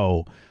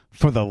row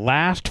for the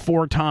last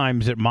 4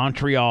 times that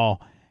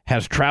Montreal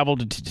has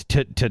traveled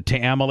to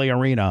Amalie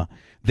Arena.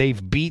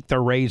 They've beat the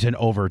Rays in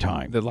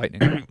overtime. The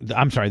Lightning.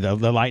 I'm sorry, the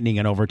Lightning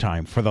in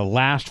overtime for the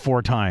last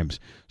 4 times.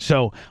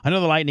 So I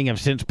know the Lightning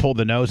have since pulled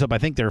the nose up. I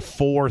think they're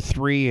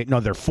 4-3. No,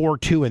 they're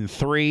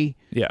 4-2-3.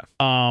 Yeah.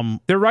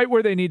 They're right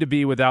where they need to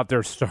be without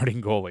their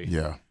starting goalie.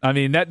 Yeah. I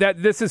mean,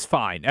 that this is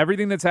fine.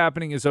 Everything that's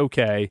happening is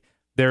okay.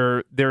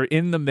 They're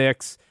in the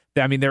mix.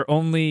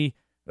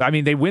 I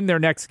mean, they win their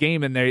next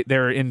game and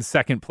they're in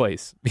second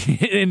place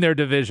in their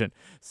division.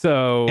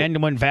 So,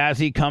 and when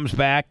Vazzy comes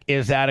back,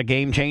 is that a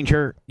game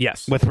changer?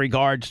 Yes. With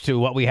regards to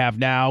what we have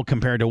now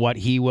compared to what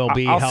he will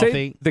be I'll healthy?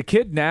 say the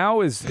kid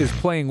now is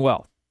playing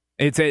well.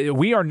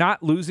 We are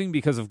not losing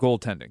because of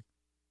goaltending.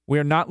 We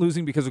are not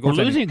losing because of goaltending.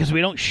 We're losing because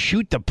we don't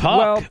shoot the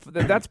puck.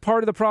 Well, that's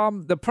part of the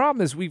problem. The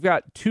problem is we've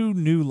got 2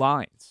 new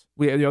lines.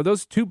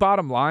 Those 2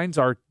 bottom lines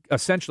are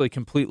essentially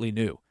completely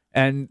new,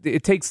 and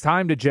it takes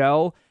time to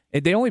gel.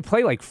 They only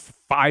play like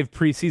 5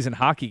 preseason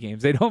hockey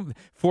games. They don't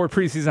 4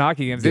 preseason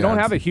hockey games. They don't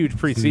have a huge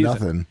preseason.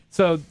 Nothing.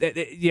 So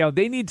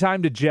they need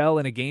time to gel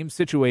in a game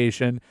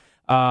situation.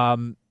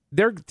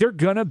 They're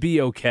gonna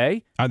be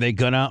okay. Are they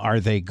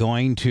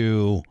going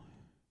to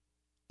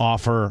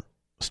offer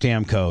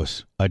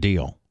Stamkos a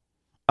deal.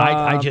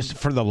 I just,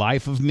 for the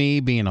life of me,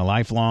 being a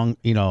lifelong,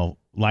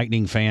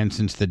 Lightning fan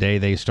since the day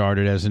they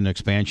started as an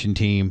expansion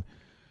team,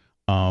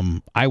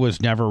 I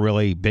was never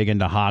really big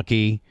into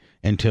hockey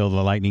until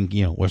the Lightning,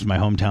 was my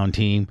hometown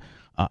team.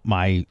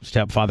 My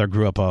stepfather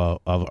grew up a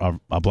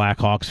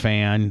Blackhawks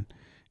fan,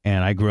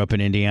 and I grew up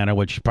in Indiana,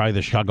 which is probably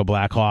the Chicago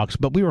Blackhawks,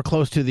 but we were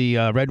close to the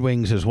Red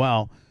Wings as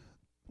well.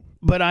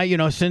 But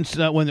since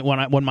when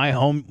my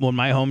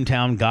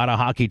hometown got a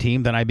hockey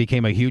team, then I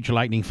became a huge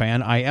Lightning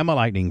fan. I am a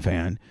Lightning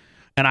fan.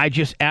 And I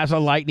just, as a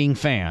Lightning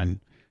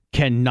fan,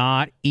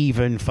 cannot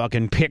even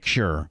fucking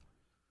picture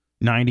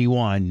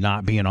 91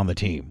 not being on the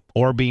team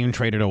or being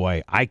traded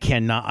away. I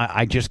cannot.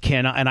 I just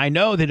cannot. And I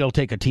know that he'll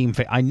take a team.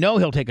 I know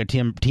he'll take a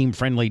team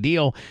friendly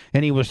deal.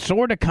 And he was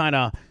sort of kind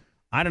of,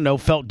 I don't know,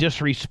 felt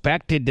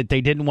disrespected that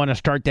they didn't want to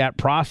start that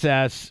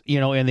process,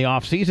 in the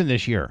offseason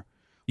this year.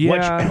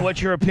 Yeah.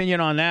 What's your opinion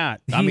on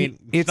that?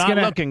 It's not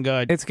looking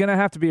good. It's going to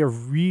have to be a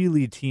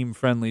really team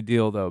friendly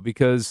deal though,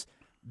 because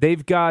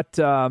they've got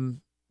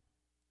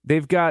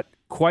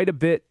quite a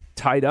bit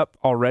tied up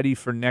already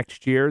for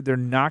next year. They're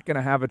not going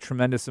to have a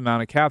tremendous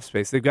amount of cap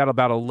space. They've got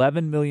about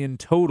 $11 million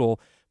total,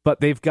 but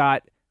they've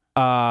got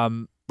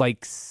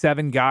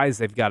 7 guys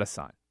they've got to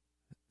sign.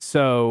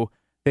 So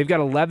they've got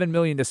 $11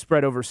 million to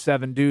spread over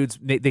 7 dudes.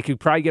 They could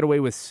probably get away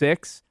with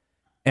 6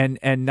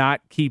 and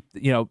not keep,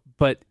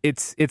 but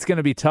it's going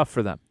to be tough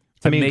for them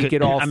to make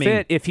it all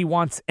fit if he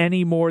wants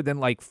any more than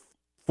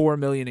 $4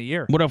 million a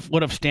year. What if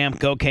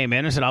Stamkos came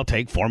in and said, "I'll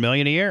take $4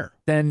 million a year"?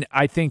 Then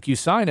I think you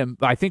sign him.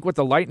 I think what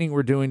the Lightning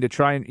were doing to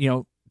try and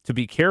to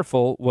be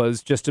careful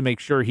was just to make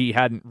sure he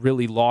hadn't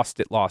really lost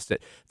it.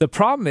 The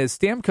problem is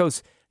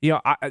Stamkos.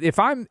 If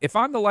I'm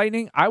the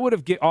Lightning, I would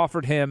have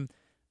offered him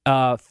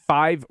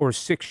 5 or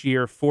 6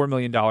 year, $4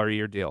 million a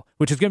year deal,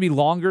 which is going to be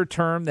longer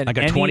term than like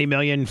a $20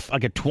 million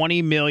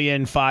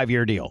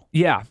 5-year deal.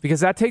 Yeah,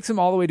 because that takes him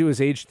all the way to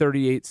his age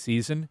 38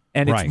 season,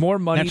 and it's more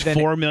money. That's than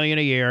 $4 million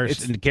a year.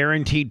 It's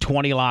guaranteed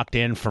 20 locked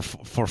in for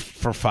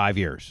 5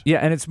 years. Yeah,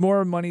 and it's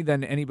more money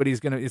than anybody's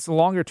going to. It's a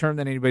longer term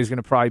than anybody's going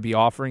to probably be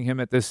offering him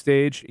at this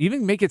stage.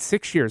 Even make it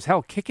 6 years.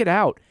 Hell, kick it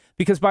out.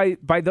 Because by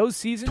those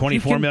seasons,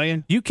 $24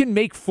 million? You can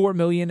make $4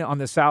 million on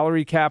the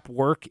salary cap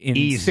work in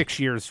Easy. 6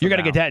 years. You're going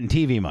to get that in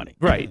TV money,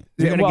 right?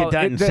 You're going to get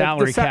that in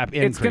salary cap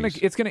increase.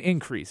 It's going to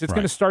increase. It's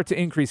going to start to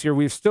increase here.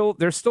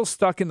 They're still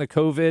stuck in the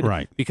COVID,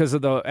 right? Because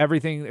of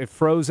everything. It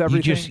froze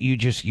everything. You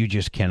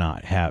just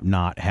cannot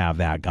have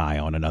that guy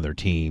on another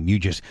team.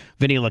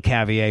 Vinny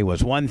LeCavier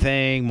was one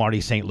thing,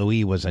 Marty St.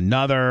 Louis was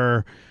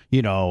another.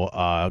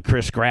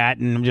 Chris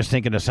Gratton. I'm just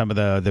thinking of some of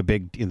the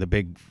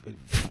big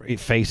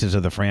faces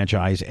of the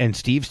franchise. And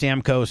Steve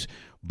Stamkos,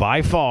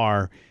 by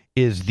far,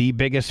 is the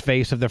biggest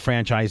face of the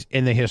franchise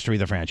in the history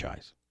of the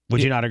franchise.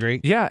 Would you not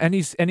agree? Yeah, and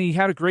he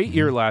had a great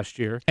year last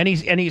year. And he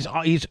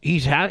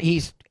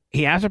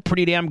has a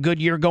pretty damn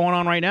good year going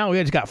on right now.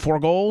 He's got 4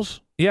 goals.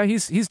 Yeah,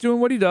 he's doing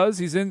what he does.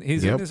 He's in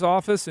his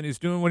office and he's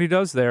doing what he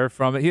does there.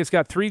 He's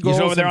got 3 goals.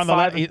 He's over there on the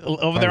left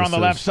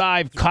assists.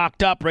 side,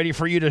 cocked up, ready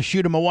for you to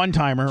shoot him a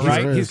one-timer,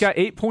 right? He's got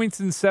 8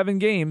 points in 7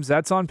 games.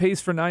 That's on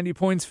pace for 90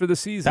 points for the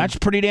season. That's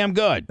pretty damn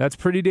good.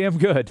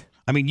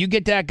 I mean, you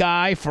get that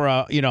guy for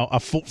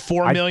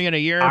 $4 million a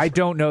year. I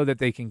don't know that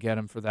they can get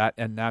him for that,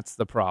 and that's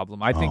the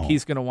problem. I think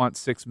he's going to want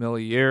 $6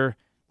 million a year.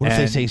 What if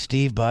they say,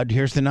 Steve, bud,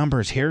 here's the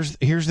numbers. Here's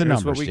the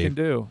numbers, what we Steve.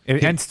 can do.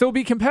 And still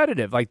be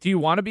competitive. Do you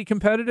want to be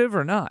competitive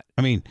or not?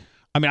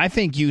 I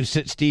think you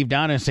sit Steve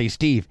down and say,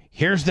 Steve,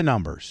 here's the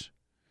numbers.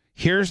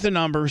 Here's the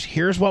numbers.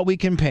 Here's what we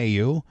can pay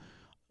you.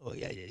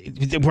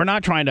 We're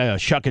not trying to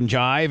shuck and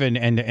jive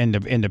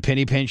and to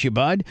penny pinch you,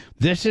 bud.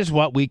 This is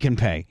what we can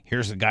pay.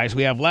 Here's the guys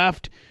we have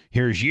left.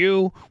 Here's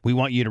you. We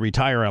want you to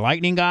retire a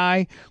Lightning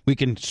guy. We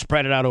can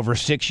spread it out over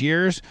 6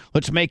 years.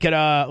 Let's make it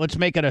a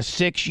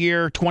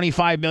 6-year,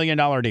 $25 million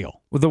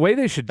deal. Well, the way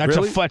they should that's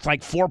like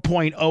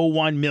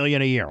 $4.01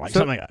 million a year,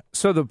 something like that.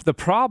 So the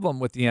problem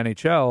with the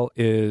NHL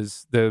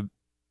is the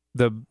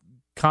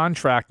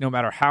contract, no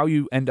matter how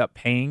you end up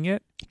paying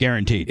it,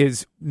 guaranteed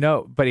it's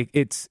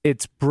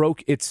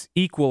broke. It's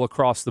equal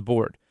across the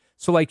board.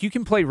 So you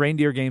can play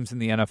reindeer games in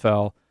the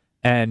NFL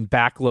and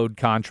backload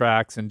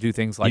contracts and do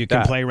things like that. You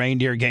can play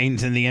reindeer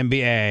games in the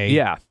NBA.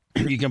 Yeah.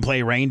 You can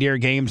play reindeer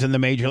games in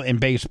in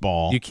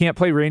baseball. You can't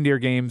play reindeer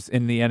games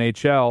in the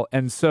NHL.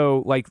 And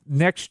so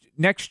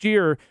next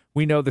year,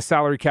 we know the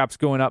salary cap's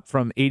going up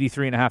from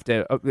 83.5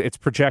 to it's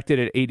projected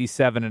at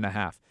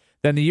 87.5.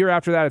 Then the year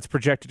after that, it's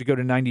projected to go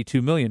to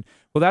 $92 million.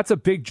 Well, that's a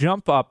big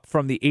jump up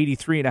from the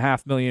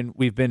 $83.5 million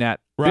we've been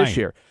at this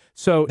year.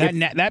 So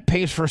that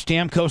pays for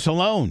Stamkos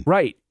alone.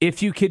 Right.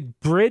 If you could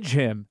bridge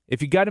him,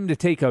 if you got him to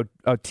take a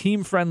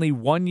team-friendly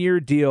 1-year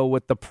deal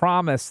with the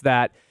promise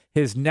that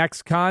his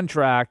next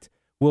contract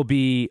will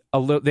be a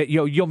little, that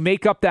you'll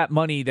make up that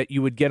money that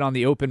you would get on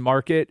the open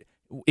market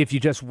if you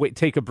just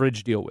take a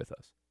bridge deal with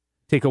us.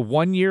 Take a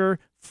 1-year,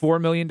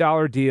 $4 million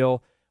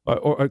deal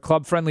or a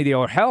club-friendly deal.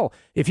 Or hell,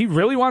 if he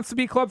really wants to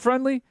be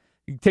club-friendly,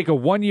 you take a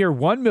 1-year,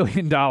 $1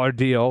 million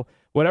deal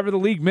whatever the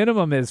league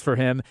minimum is for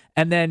him,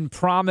 and then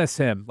promise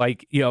him,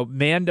 like,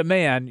 man to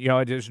man,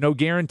 there's no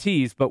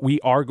guarantees, but we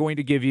are going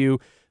to give you,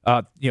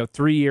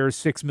 3 years,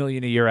 $6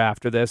 million a year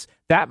after this.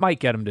 That might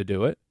get him to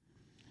do it.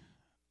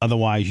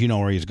 Otherwise, you know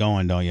where he's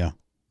going, don't you?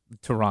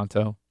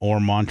 Toronto or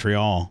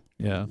Montreal.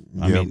 Yeah,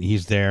 I mean,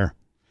 he's there.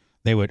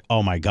 They would.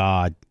 Oh my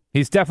God,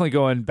 he's definitely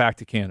going back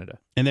to Canada.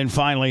 And then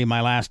finally,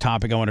 my last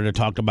topic I wanted to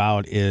talk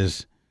about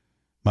is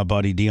my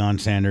buddy Deion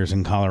Sanders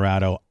in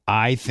Colorado.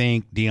 I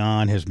think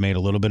Deion has made a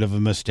little bit of a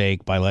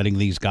mistake by letting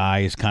these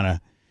guys kind of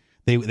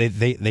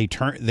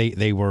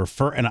they were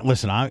for. And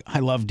listen, I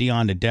love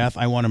Deion to death.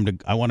 I want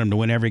him to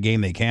win every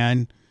game they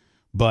can,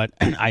 but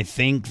I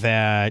think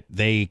that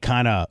they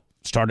kind of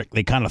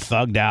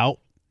thugged out,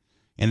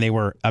 and they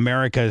were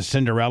America's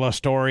Cinderella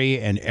story,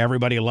 and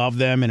everybody loved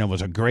them, and it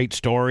was a great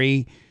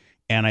story.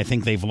 And I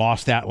think they've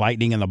lost that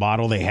lightning in the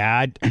bottle they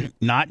had,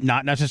 not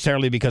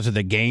necessarily because of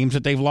the games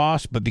that they've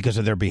lost, but because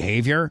of their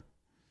behavior.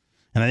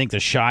 And I think the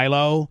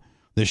Shiloh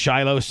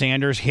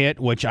Sanders hit,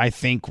 which I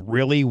think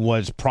really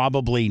was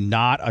probably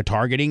not a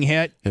targeting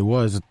hit. It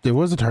was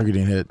a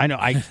targeting hit. I know.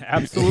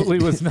 Absolutely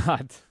was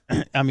not.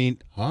 I mean,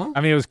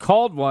 it was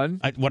called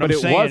one, but I'm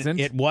saying, wasn't.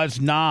 It was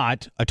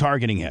not a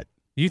targeting hit.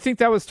 You think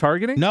that was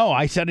targeting? No,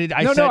 I said it.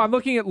 No, I'm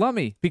looking at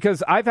Lummy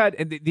because I've had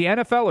the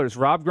NFLers,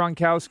 Rob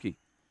Gronkowski.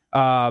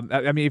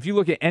 If you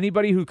look at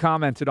anybody who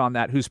commented on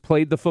that, who's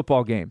played the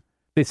football game,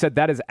 they said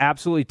that is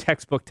absolutely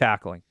textbop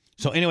tackling.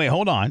 So anyway,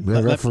 hold on.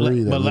 The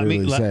referee let me.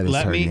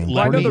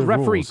 I know the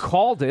referee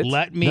called it.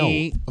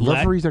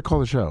 Referees that call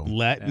the show.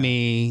 Let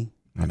me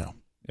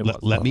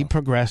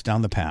progress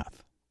down the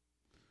path.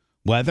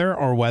 Whether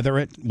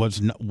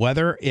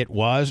it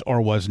was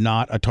or was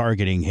not a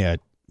targeting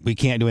hit, we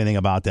can't do anything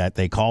about that.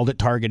 They called it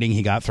targeting.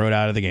 He got thrown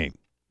out of the game.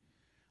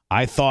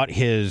 I thought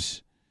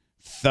his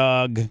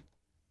thug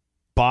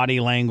body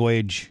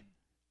language,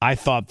 I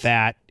thought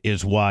that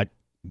is what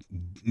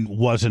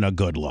wasn't a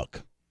good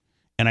look.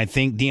 And I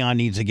think Deion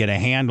needs to get a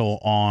handle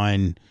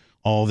on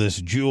all this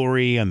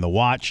jewelry and the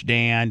watch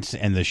dance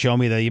and the show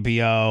me the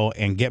EPO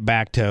and get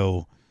back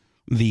to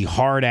the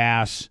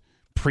hard-ass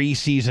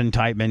preseason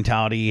type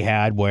mentality he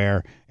had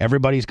where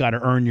everybody's got to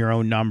earn your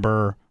own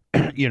number.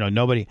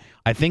 Nobody.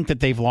 I think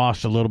that they've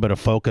lost a little bit of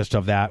focus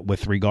of that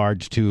with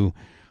regards to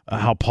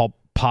how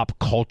pop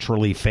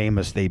culturally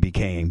famous they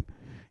became.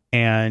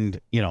 And,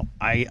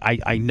 I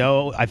don't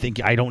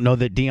know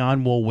that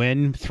Deion will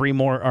win 3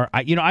 more, or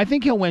I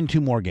think he'll win 2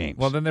 more games.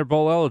 Well, then they're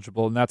bowl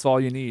eligible, and that's all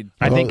you need.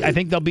 I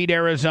think they'll beat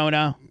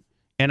Arizona,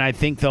 and I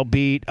think they'll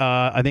beat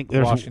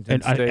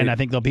Washington State. And I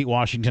think they'll beat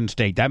Washington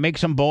State. That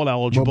makes them bowl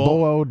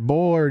eligible.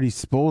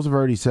 Bowls have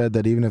already said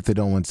that even if they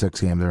don't win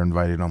 6 games, they're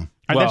inviting them.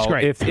 Well, that's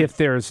great. If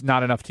there's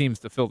not enough teams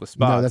to fill the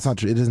spots. No, that's not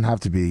true. It doesn't have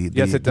to be.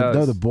 Yes, it does.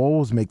 No, the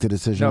bowls make the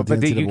decision. No,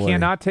 but you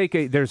cannot take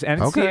there's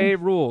NCAA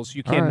rules.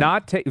 You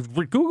cannot take.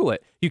 Google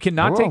it. You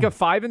cannot take a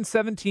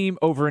 5-7 team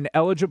over an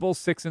eligible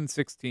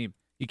 6-6 team.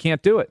 You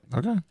can't do it.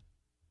 Okay.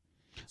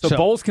 So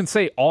bowls can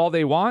say all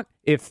they want.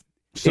 If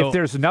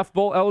there's enough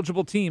bowl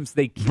eligible teams,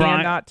 they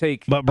cannot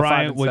take. But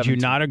Brian, would you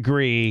team. not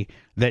agree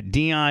that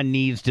Deion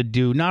needs to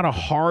do not a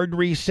hard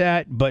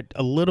reset, but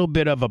a little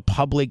bit of a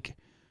public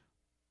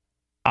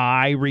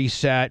eye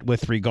reset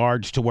with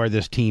regards to where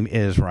this team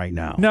is right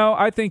now? No,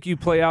 I think you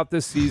play out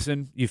this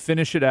season. You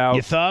finish it out.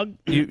 You thug.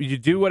 You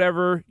do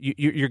whatever.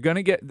 You're going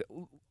to get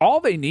all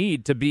they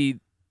need to be.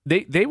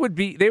 They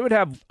would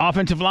have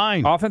offensive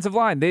line.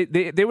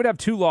 They would have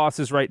 2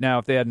 losses right now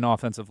if they had an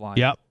offensive line.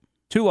 Yep.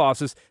 2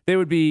 losses. They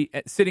would be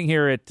sitting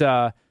here at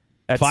 5-2,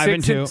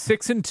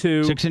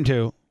 6-2,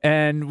 6-2.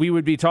 And we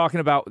would be talking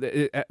about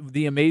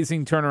the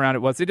amazing turnaround it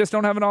was. They just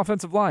don't have an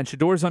offensive line.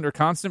 Shador's under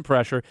constant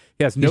pressure.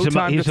 He has no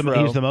time to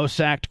throw. He's the most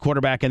sacked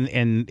quarterback in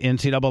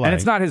NCAA. And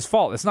it's not his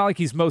fault. It's not like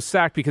he's most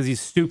sacked because he's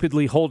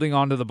stupidly holding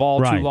onto the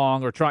ball too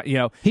long or trying.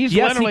 He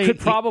could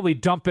probably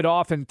dump it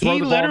off and throw the ball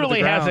to the ground. He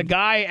literally has a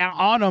guy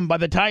on him by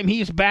the time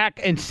he's back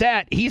and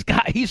set. He's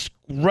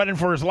running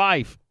for his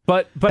life.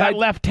 But that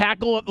left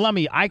tackle,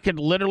 Lummy, I could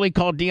literally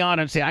call Deion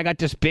and say, I got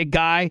this big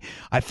guy.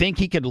 I think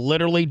he could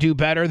literally do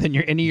better than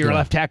any of your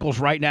left tackles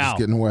right now. He's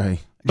getting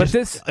away. But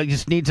he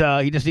just needs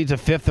a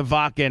fifth of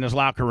vodka in his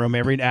locker room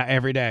every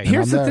day.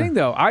 Here's the thing,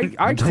 though. I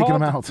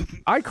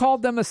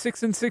called them a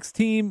 6-6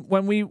 team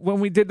when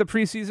we did the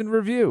preseason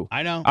review.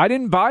 I know. I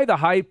didn't buy the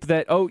hype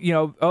that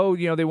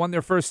they won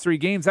their first 3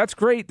 games. That's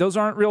great. Those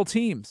aren't real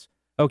teams.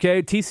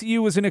 Okay, TCU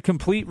was in a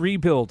complete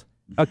rebuild.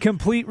 A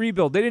complete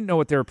rebuild. They didn't know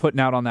what they were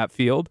putting out on that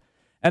field.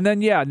 And then,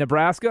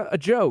 Nebraska, a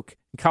joke.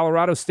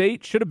 Colorado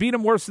State should have beat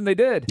them worse than they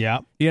did.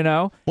 Yeah.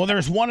 Well,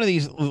 there's one of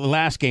these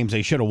last games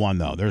they should have won,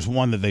 though. There's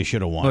one that they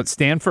should have won. But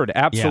Stanford,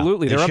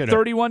 absolutely. Yeah, they're up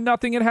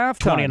 31-0 at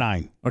halftime.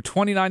 29. Or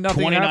 29-0 at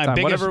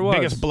halftime, whatever it was.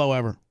 Biggest blow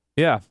ever.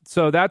 Yeah.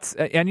 So that's –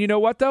 and you know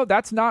what, though?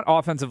 That's not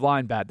offensive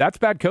line bad. That's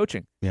bad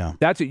coaching. Yeah.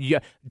 That's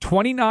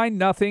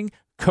 29-0,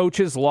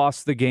 coaches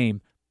lost the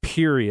game,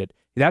 period.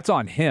 That's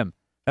on him.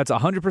 That's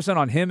 100%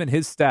 on him and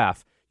his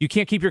staff. You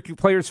can't keep your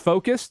players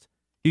focused.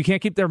 You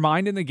can't keep their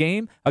mind in the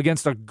game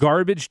against a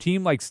garbage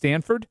team like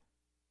Stanford.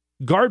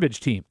 Garbage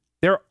team.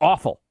 They're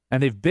awful,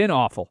 and they've been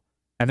awful.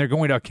 and they're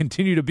going to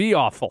continue to be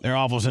awful. They're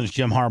awful since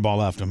Jim Harbaugh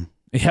left them.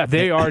 Yeah,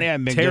 they are They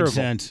haven't been terrible. good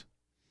since.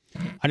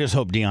 I just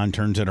hope Deion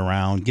turns it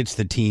around, gets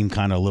the team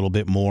kind of a little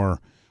bit more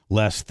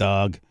less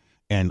thug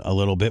and a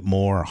little bit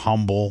more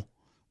humble,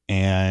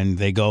 and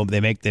they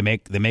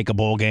make a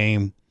bowl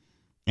game,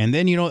 and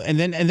then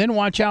and then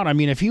watch out. I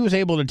mean, if he was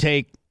able to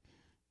take,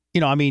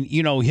 his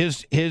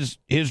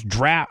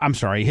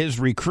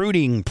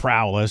recruiting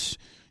prowess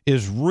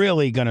is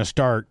really going to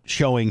start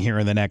showing here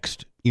in the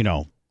next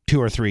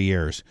 2 or 3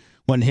 years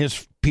when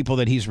his people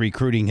that he's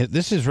recruiting.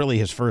 This is really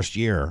his first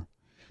year.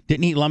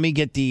 Didn't he? Let me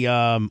get the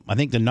I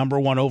think the number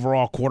 1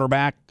 overall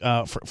quarterback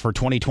for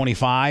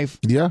 2025.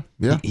 Yeah.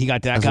 He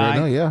got that As guy. right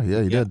now, yeah,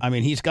 he did. I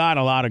mean, he's got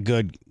a lot of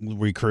good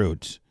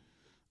recruits.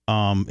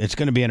 It's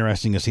going to be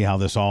interesting to see how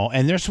this all.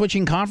 And they're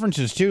switching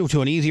conferences too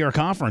to an easier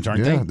conference,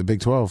 aren't they? Yeah, the Big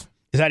 12.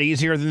 Is that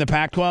easier than the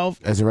Pac-12?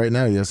 As of right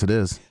now, yes, it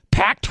is.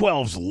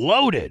 Pac-12's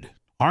loaded,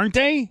 aren't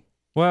they?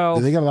 Well,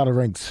 they got a lot of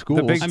ranked schools.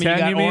 The Big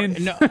Ten, you mean?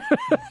 No.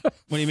 What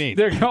do you mean?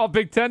 They're all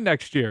Big Ten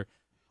next year.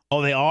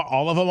 Oh, they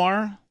all of them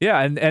are?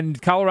 Yeah,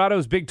 and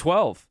Colorado's Big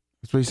 12.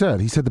 That's what he said.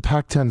 He said the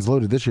Pac-10's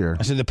loaded this year.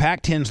 I said the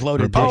Pac-10's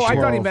loaded Oh, this year. I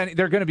thought he meant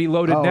they're going to be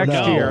loaded next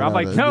no. year. I'm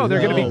like, no,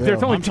 they're going to be.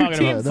 There's only 2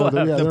 teams left.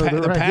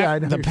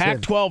 The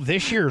Pac-12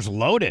 this year's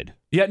loaded.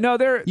 Yeah, no,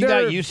 you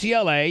got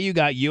UCLA, you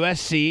got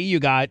USC,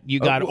 you got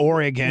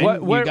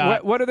Oregon.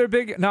 What are their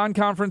big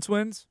non-conference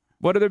wins?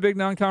 What are their big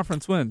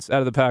non-conference wins out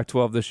of the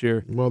Pac-12 this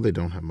year? Well, they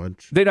don't have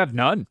much. They'd have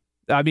none.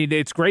 I mean,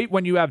 it's great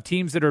when you have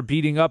teams that are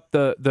beating up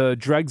the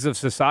dregs of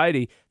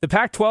society. The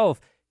Pac-12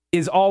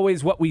 is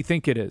always what we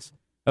think it is.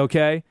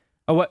 Okay,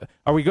 what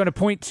are we going to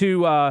point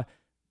to?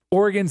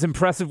 Oregon's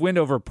impressive win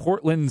over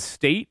Portland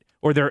State,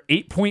 or their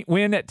 8-point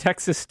win at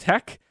Texas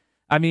Tech.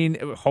 I mean,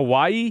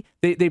 Hawaii.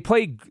 They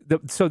play.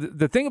 So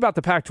the thing about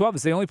the Pac-12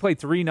 is they only play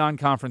 3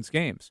 non-conference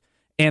games,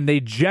 and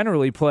they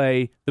generally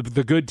play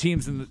the good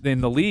teams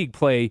in the league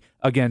play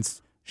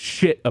against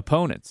shit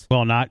opponents.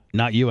 Well, not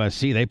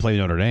USC. They play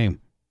Notre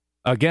Dame.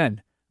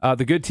 Again,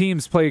 the good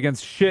teams play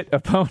against shit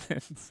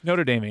opponents.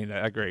 Notre Dame ain't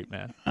that great,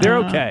 man. They're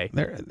okay.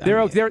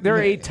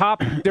 They're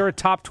a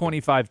top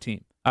 25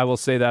 team. I will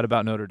say that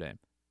about Notre Dame.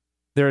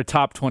 They're a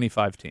top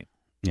 25 team.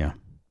 Yeah.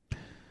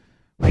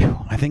 Whew,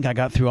 I think I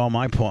got through all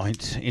my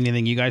points.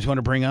 Anything you guys want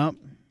to bring up?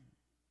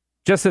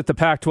 Just that the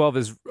Pac-12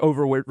 is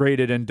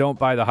overrated, and don't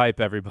buy the hype,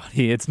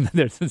 everybody. It's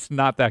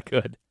not that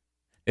good.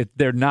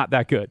 They're not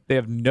that good. They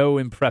have no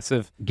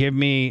impressive. Give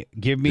me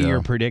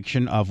your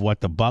prediction of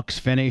what the Bucks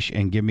finish,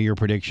 and give me your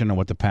prediction of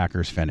what the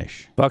Packers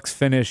finish. Bucks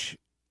finish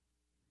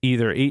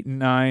either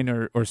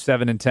 8-9 or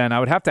 7-10. I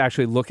would have to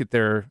actually look at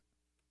their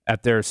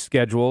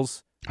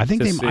schedules. I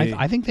think they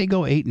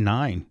go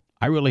 8-9.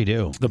 I really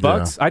do. The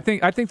Bucks, yeah.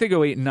 I think they go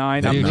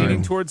 8-9. I'm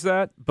leaning towards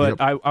that, but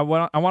yep. I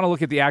want to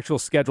look at the actual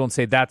schedule and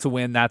say that's a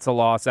win, that's a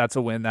loss, that's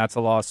a win, that's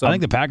a loss. So I think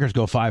the Packers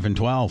go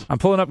 5-12. I'm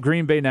pulling up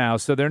Green Bay now,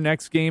 so their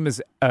next game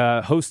is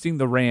hosting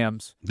the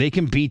Rams. They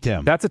can beat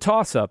them. That's a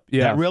toss-up.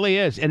 Yeah, that really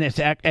is, and it's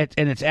at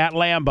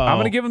Lambeau. I'm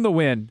going to give them the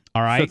win.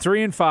 All right. So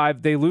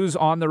 3-5. They lose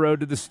on the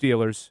road to the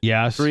Steelers.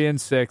 Yes.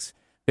 3-6.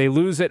 They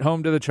lose at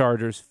home to the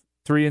Chargers.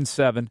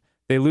 3-7.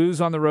 They lose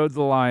on the road to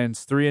the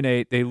Lions.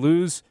 3-8. They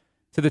lose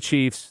to the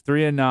Chiefs,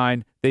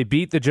 3-9. They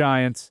beat the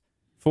Giants,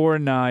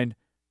 4-9.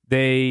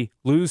 They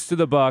lose to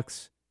the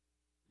Bucks,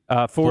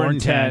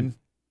 4-10.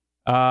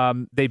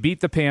 They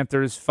beat the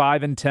Panthers,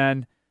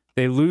 5-10.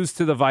 They lose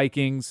to the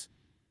Vikings,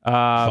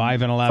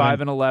 5-11.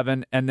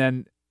 5-11, and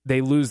then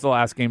they lose the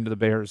last game to the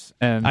Bears.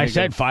 And I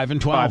said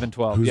 5-12.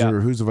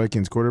 5-12. Who's the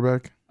Vikings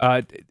quarterback?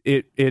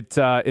 It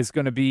is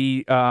going to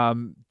be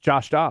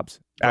Josh Dobbs.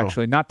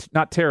 Actually, not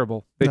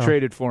terrible. They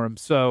traded for him,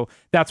 so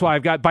that's why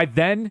I've got. By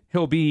then,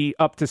 he'll be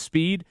up to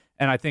speed,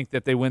 and I think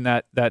that they win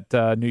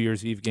that New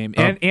Year's Eve game,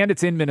 and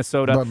it's in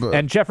Minnesota.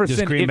 And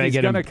Jefferson, if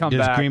he's going to come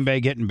back, does Green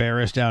Bay get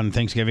embarrassed on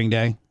Thanksgiving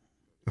Day?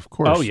 Of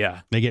course. Oh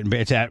yeah, they get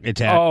it's at.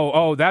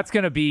 Oh, that's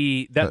going to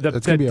be that.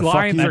 The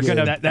Lions are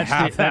going to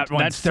have that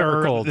one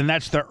circled, and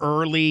that's the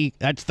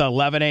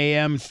 11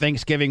 a.m.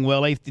 Thanksgiving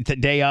Willie, the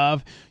day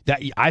of.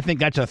 That I think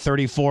that's a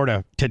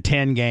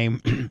 34-10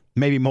 game,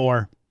 maybe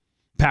more.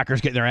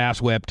 Packers getting their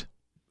ass whipped.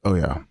 Oh,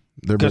 yeah.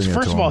 Because,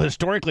 first of all,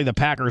 historically, the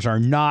Packers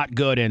are not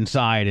good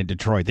inside in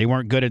Detroit. They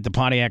weren't good at the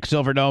Pontiac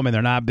Silverdome, and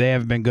they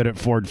haven't been good at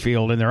Ford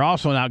Field, and they're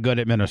also not good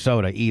at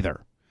Minnesota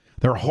either.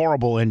 They're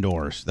horrible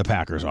indoors, the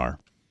Packers are.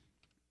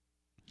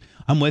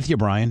 I'm with you,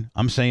 Brian.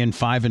 I'm saying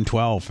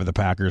 5-12 for the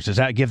Packers. Does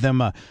that give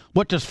them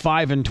what does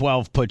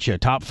 5-12 put you?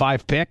 Top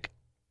 5 pick?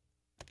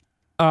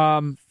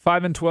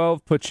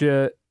 5-12 puts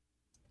you...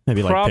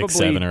 Maybe like probably, pick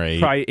 7 or 8.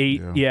 Probably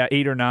 8,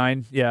 8 or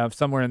 9. Yeah,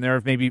 somewhere in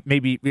there. Maybe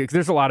because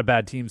there's a lot of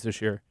bad teams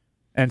this year.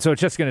 And so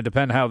it's just going to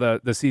depend how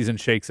the season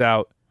shakes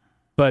out.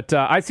 But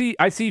I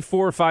see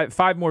 4 or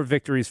 5 more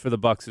victories for the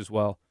Bucks as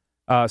well.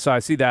 So I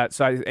see that.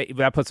 So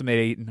that puts them at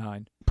 8 and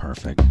 9.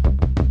 Perfect.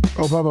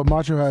 Oh, Bubba,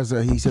 Macho has,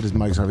 he said his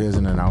mic's off. He has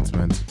an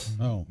announcement.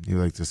 Oh. He'd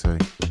like to say.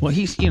 Well,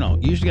 he's,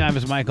 usually I have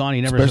his mic on. He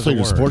never Especially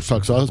says a the word. sports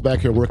talk. So I was back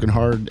here working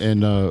hard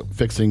and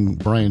fixing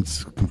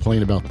Brian's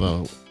complaint about the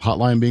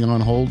hotline being on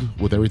hold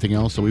with everything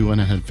else. So we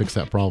went ahead and fixed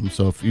that problem.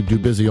 So if you do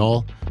busy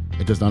all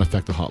It does not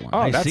affect the hotline. Oh,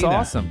 I that's see that.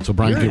 awesome. So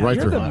Brian can get right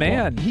You're through. the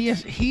man. He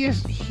is.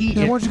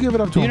 Yeah, why don't you give it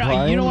up to him,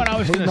 Brian? You know what I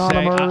was going Hating to on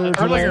say? him earlier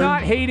I was today.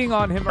 not hating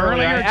on him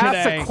earlier. I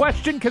asked today. a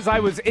question because I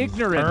was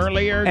ignorant.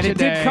 Earlier and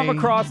today. it did come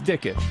across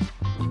dickish.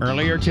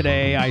 Earlier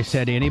today, I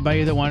said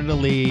anybody that wanted to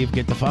leave,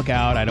 get the fuck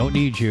out. I don't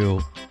need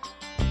you.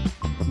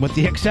 With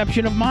the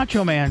exception of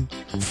Macho Man.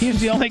 He's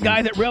the only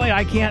guy that really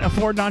I can't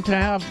afford not to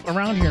have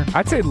around here.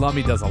 I'd say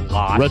Lummy does a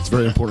lot. Rhett's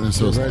very important, and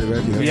so is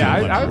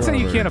I would say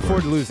you can't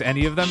afford to lose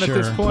any of them at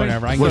this point.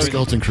 Whatever. we're a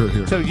skeleton crew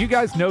here. So you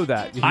guys know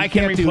that. You I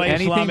can can't do replace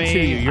anything Lummy. to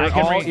you. You're I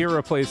can all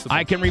irreplaceable.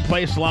 I can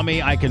replace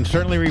Lummy. I can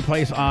certainly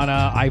replace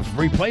Anna. I've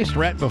replaced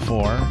Rhett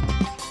before.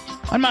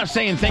 I'm not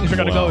saying things are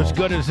going to go as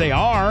good as they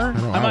are.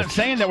 I'm not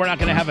saying that we're not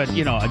going to have a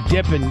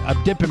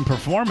dip in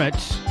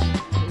performance.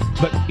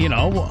 But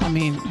I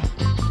mean,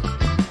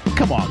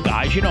 come on,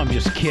 guys. I'm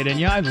just kidding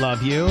you. I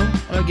love you.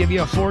 I'm going to give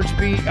you a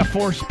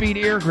four-speed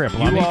ear grip.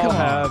 Lummy.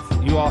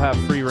 You all have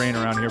free reign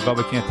around here.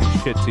 Bubba can't do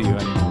shit to you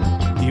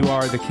anymore. You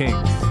are the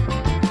kings.